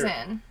 But hours you're-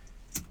 in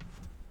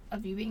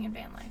of you being in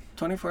van life.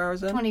 24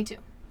 hours in? 22.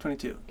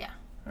 22. Yeah.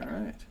 All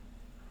right.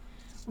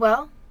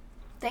 Well,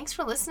 thanks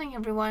for listening,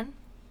 everyone.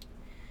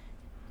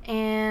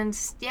 And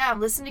yeah,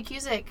 listen to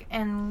Cusick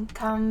and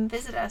come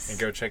visit us. And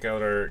go check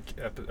out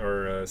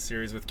our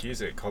series with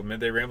Cusick called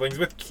Midday Ramblings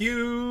with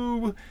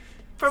Q.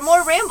 For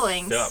more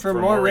ramblings. Yeah. For for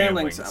more more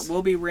ramblings, ramblings.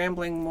 we'll be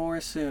rambling more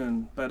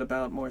soon, but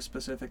about more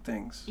specific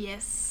things.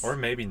 Yes. Or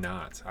maybe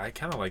not. I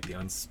kind of like the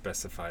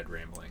unspecified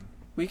rambling.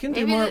 We can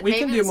do Maybe more. the- We can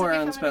maybe do this will more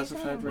become a new unspecified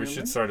thing. We ramblings.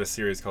 should start a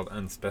series called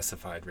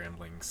Unspecified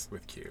Ramblings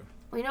with Q.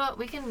 Well, you know what?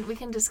 We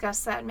can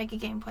discuss that and make a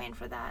game plan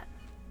for that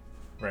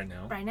Right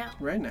now. right now.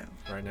 Right now.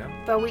 Right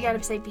now. But we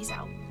gotta say peace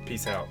out.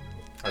 Peace out.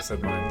 I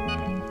said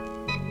mine.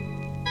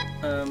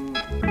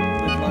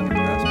 Live long and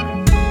prosper.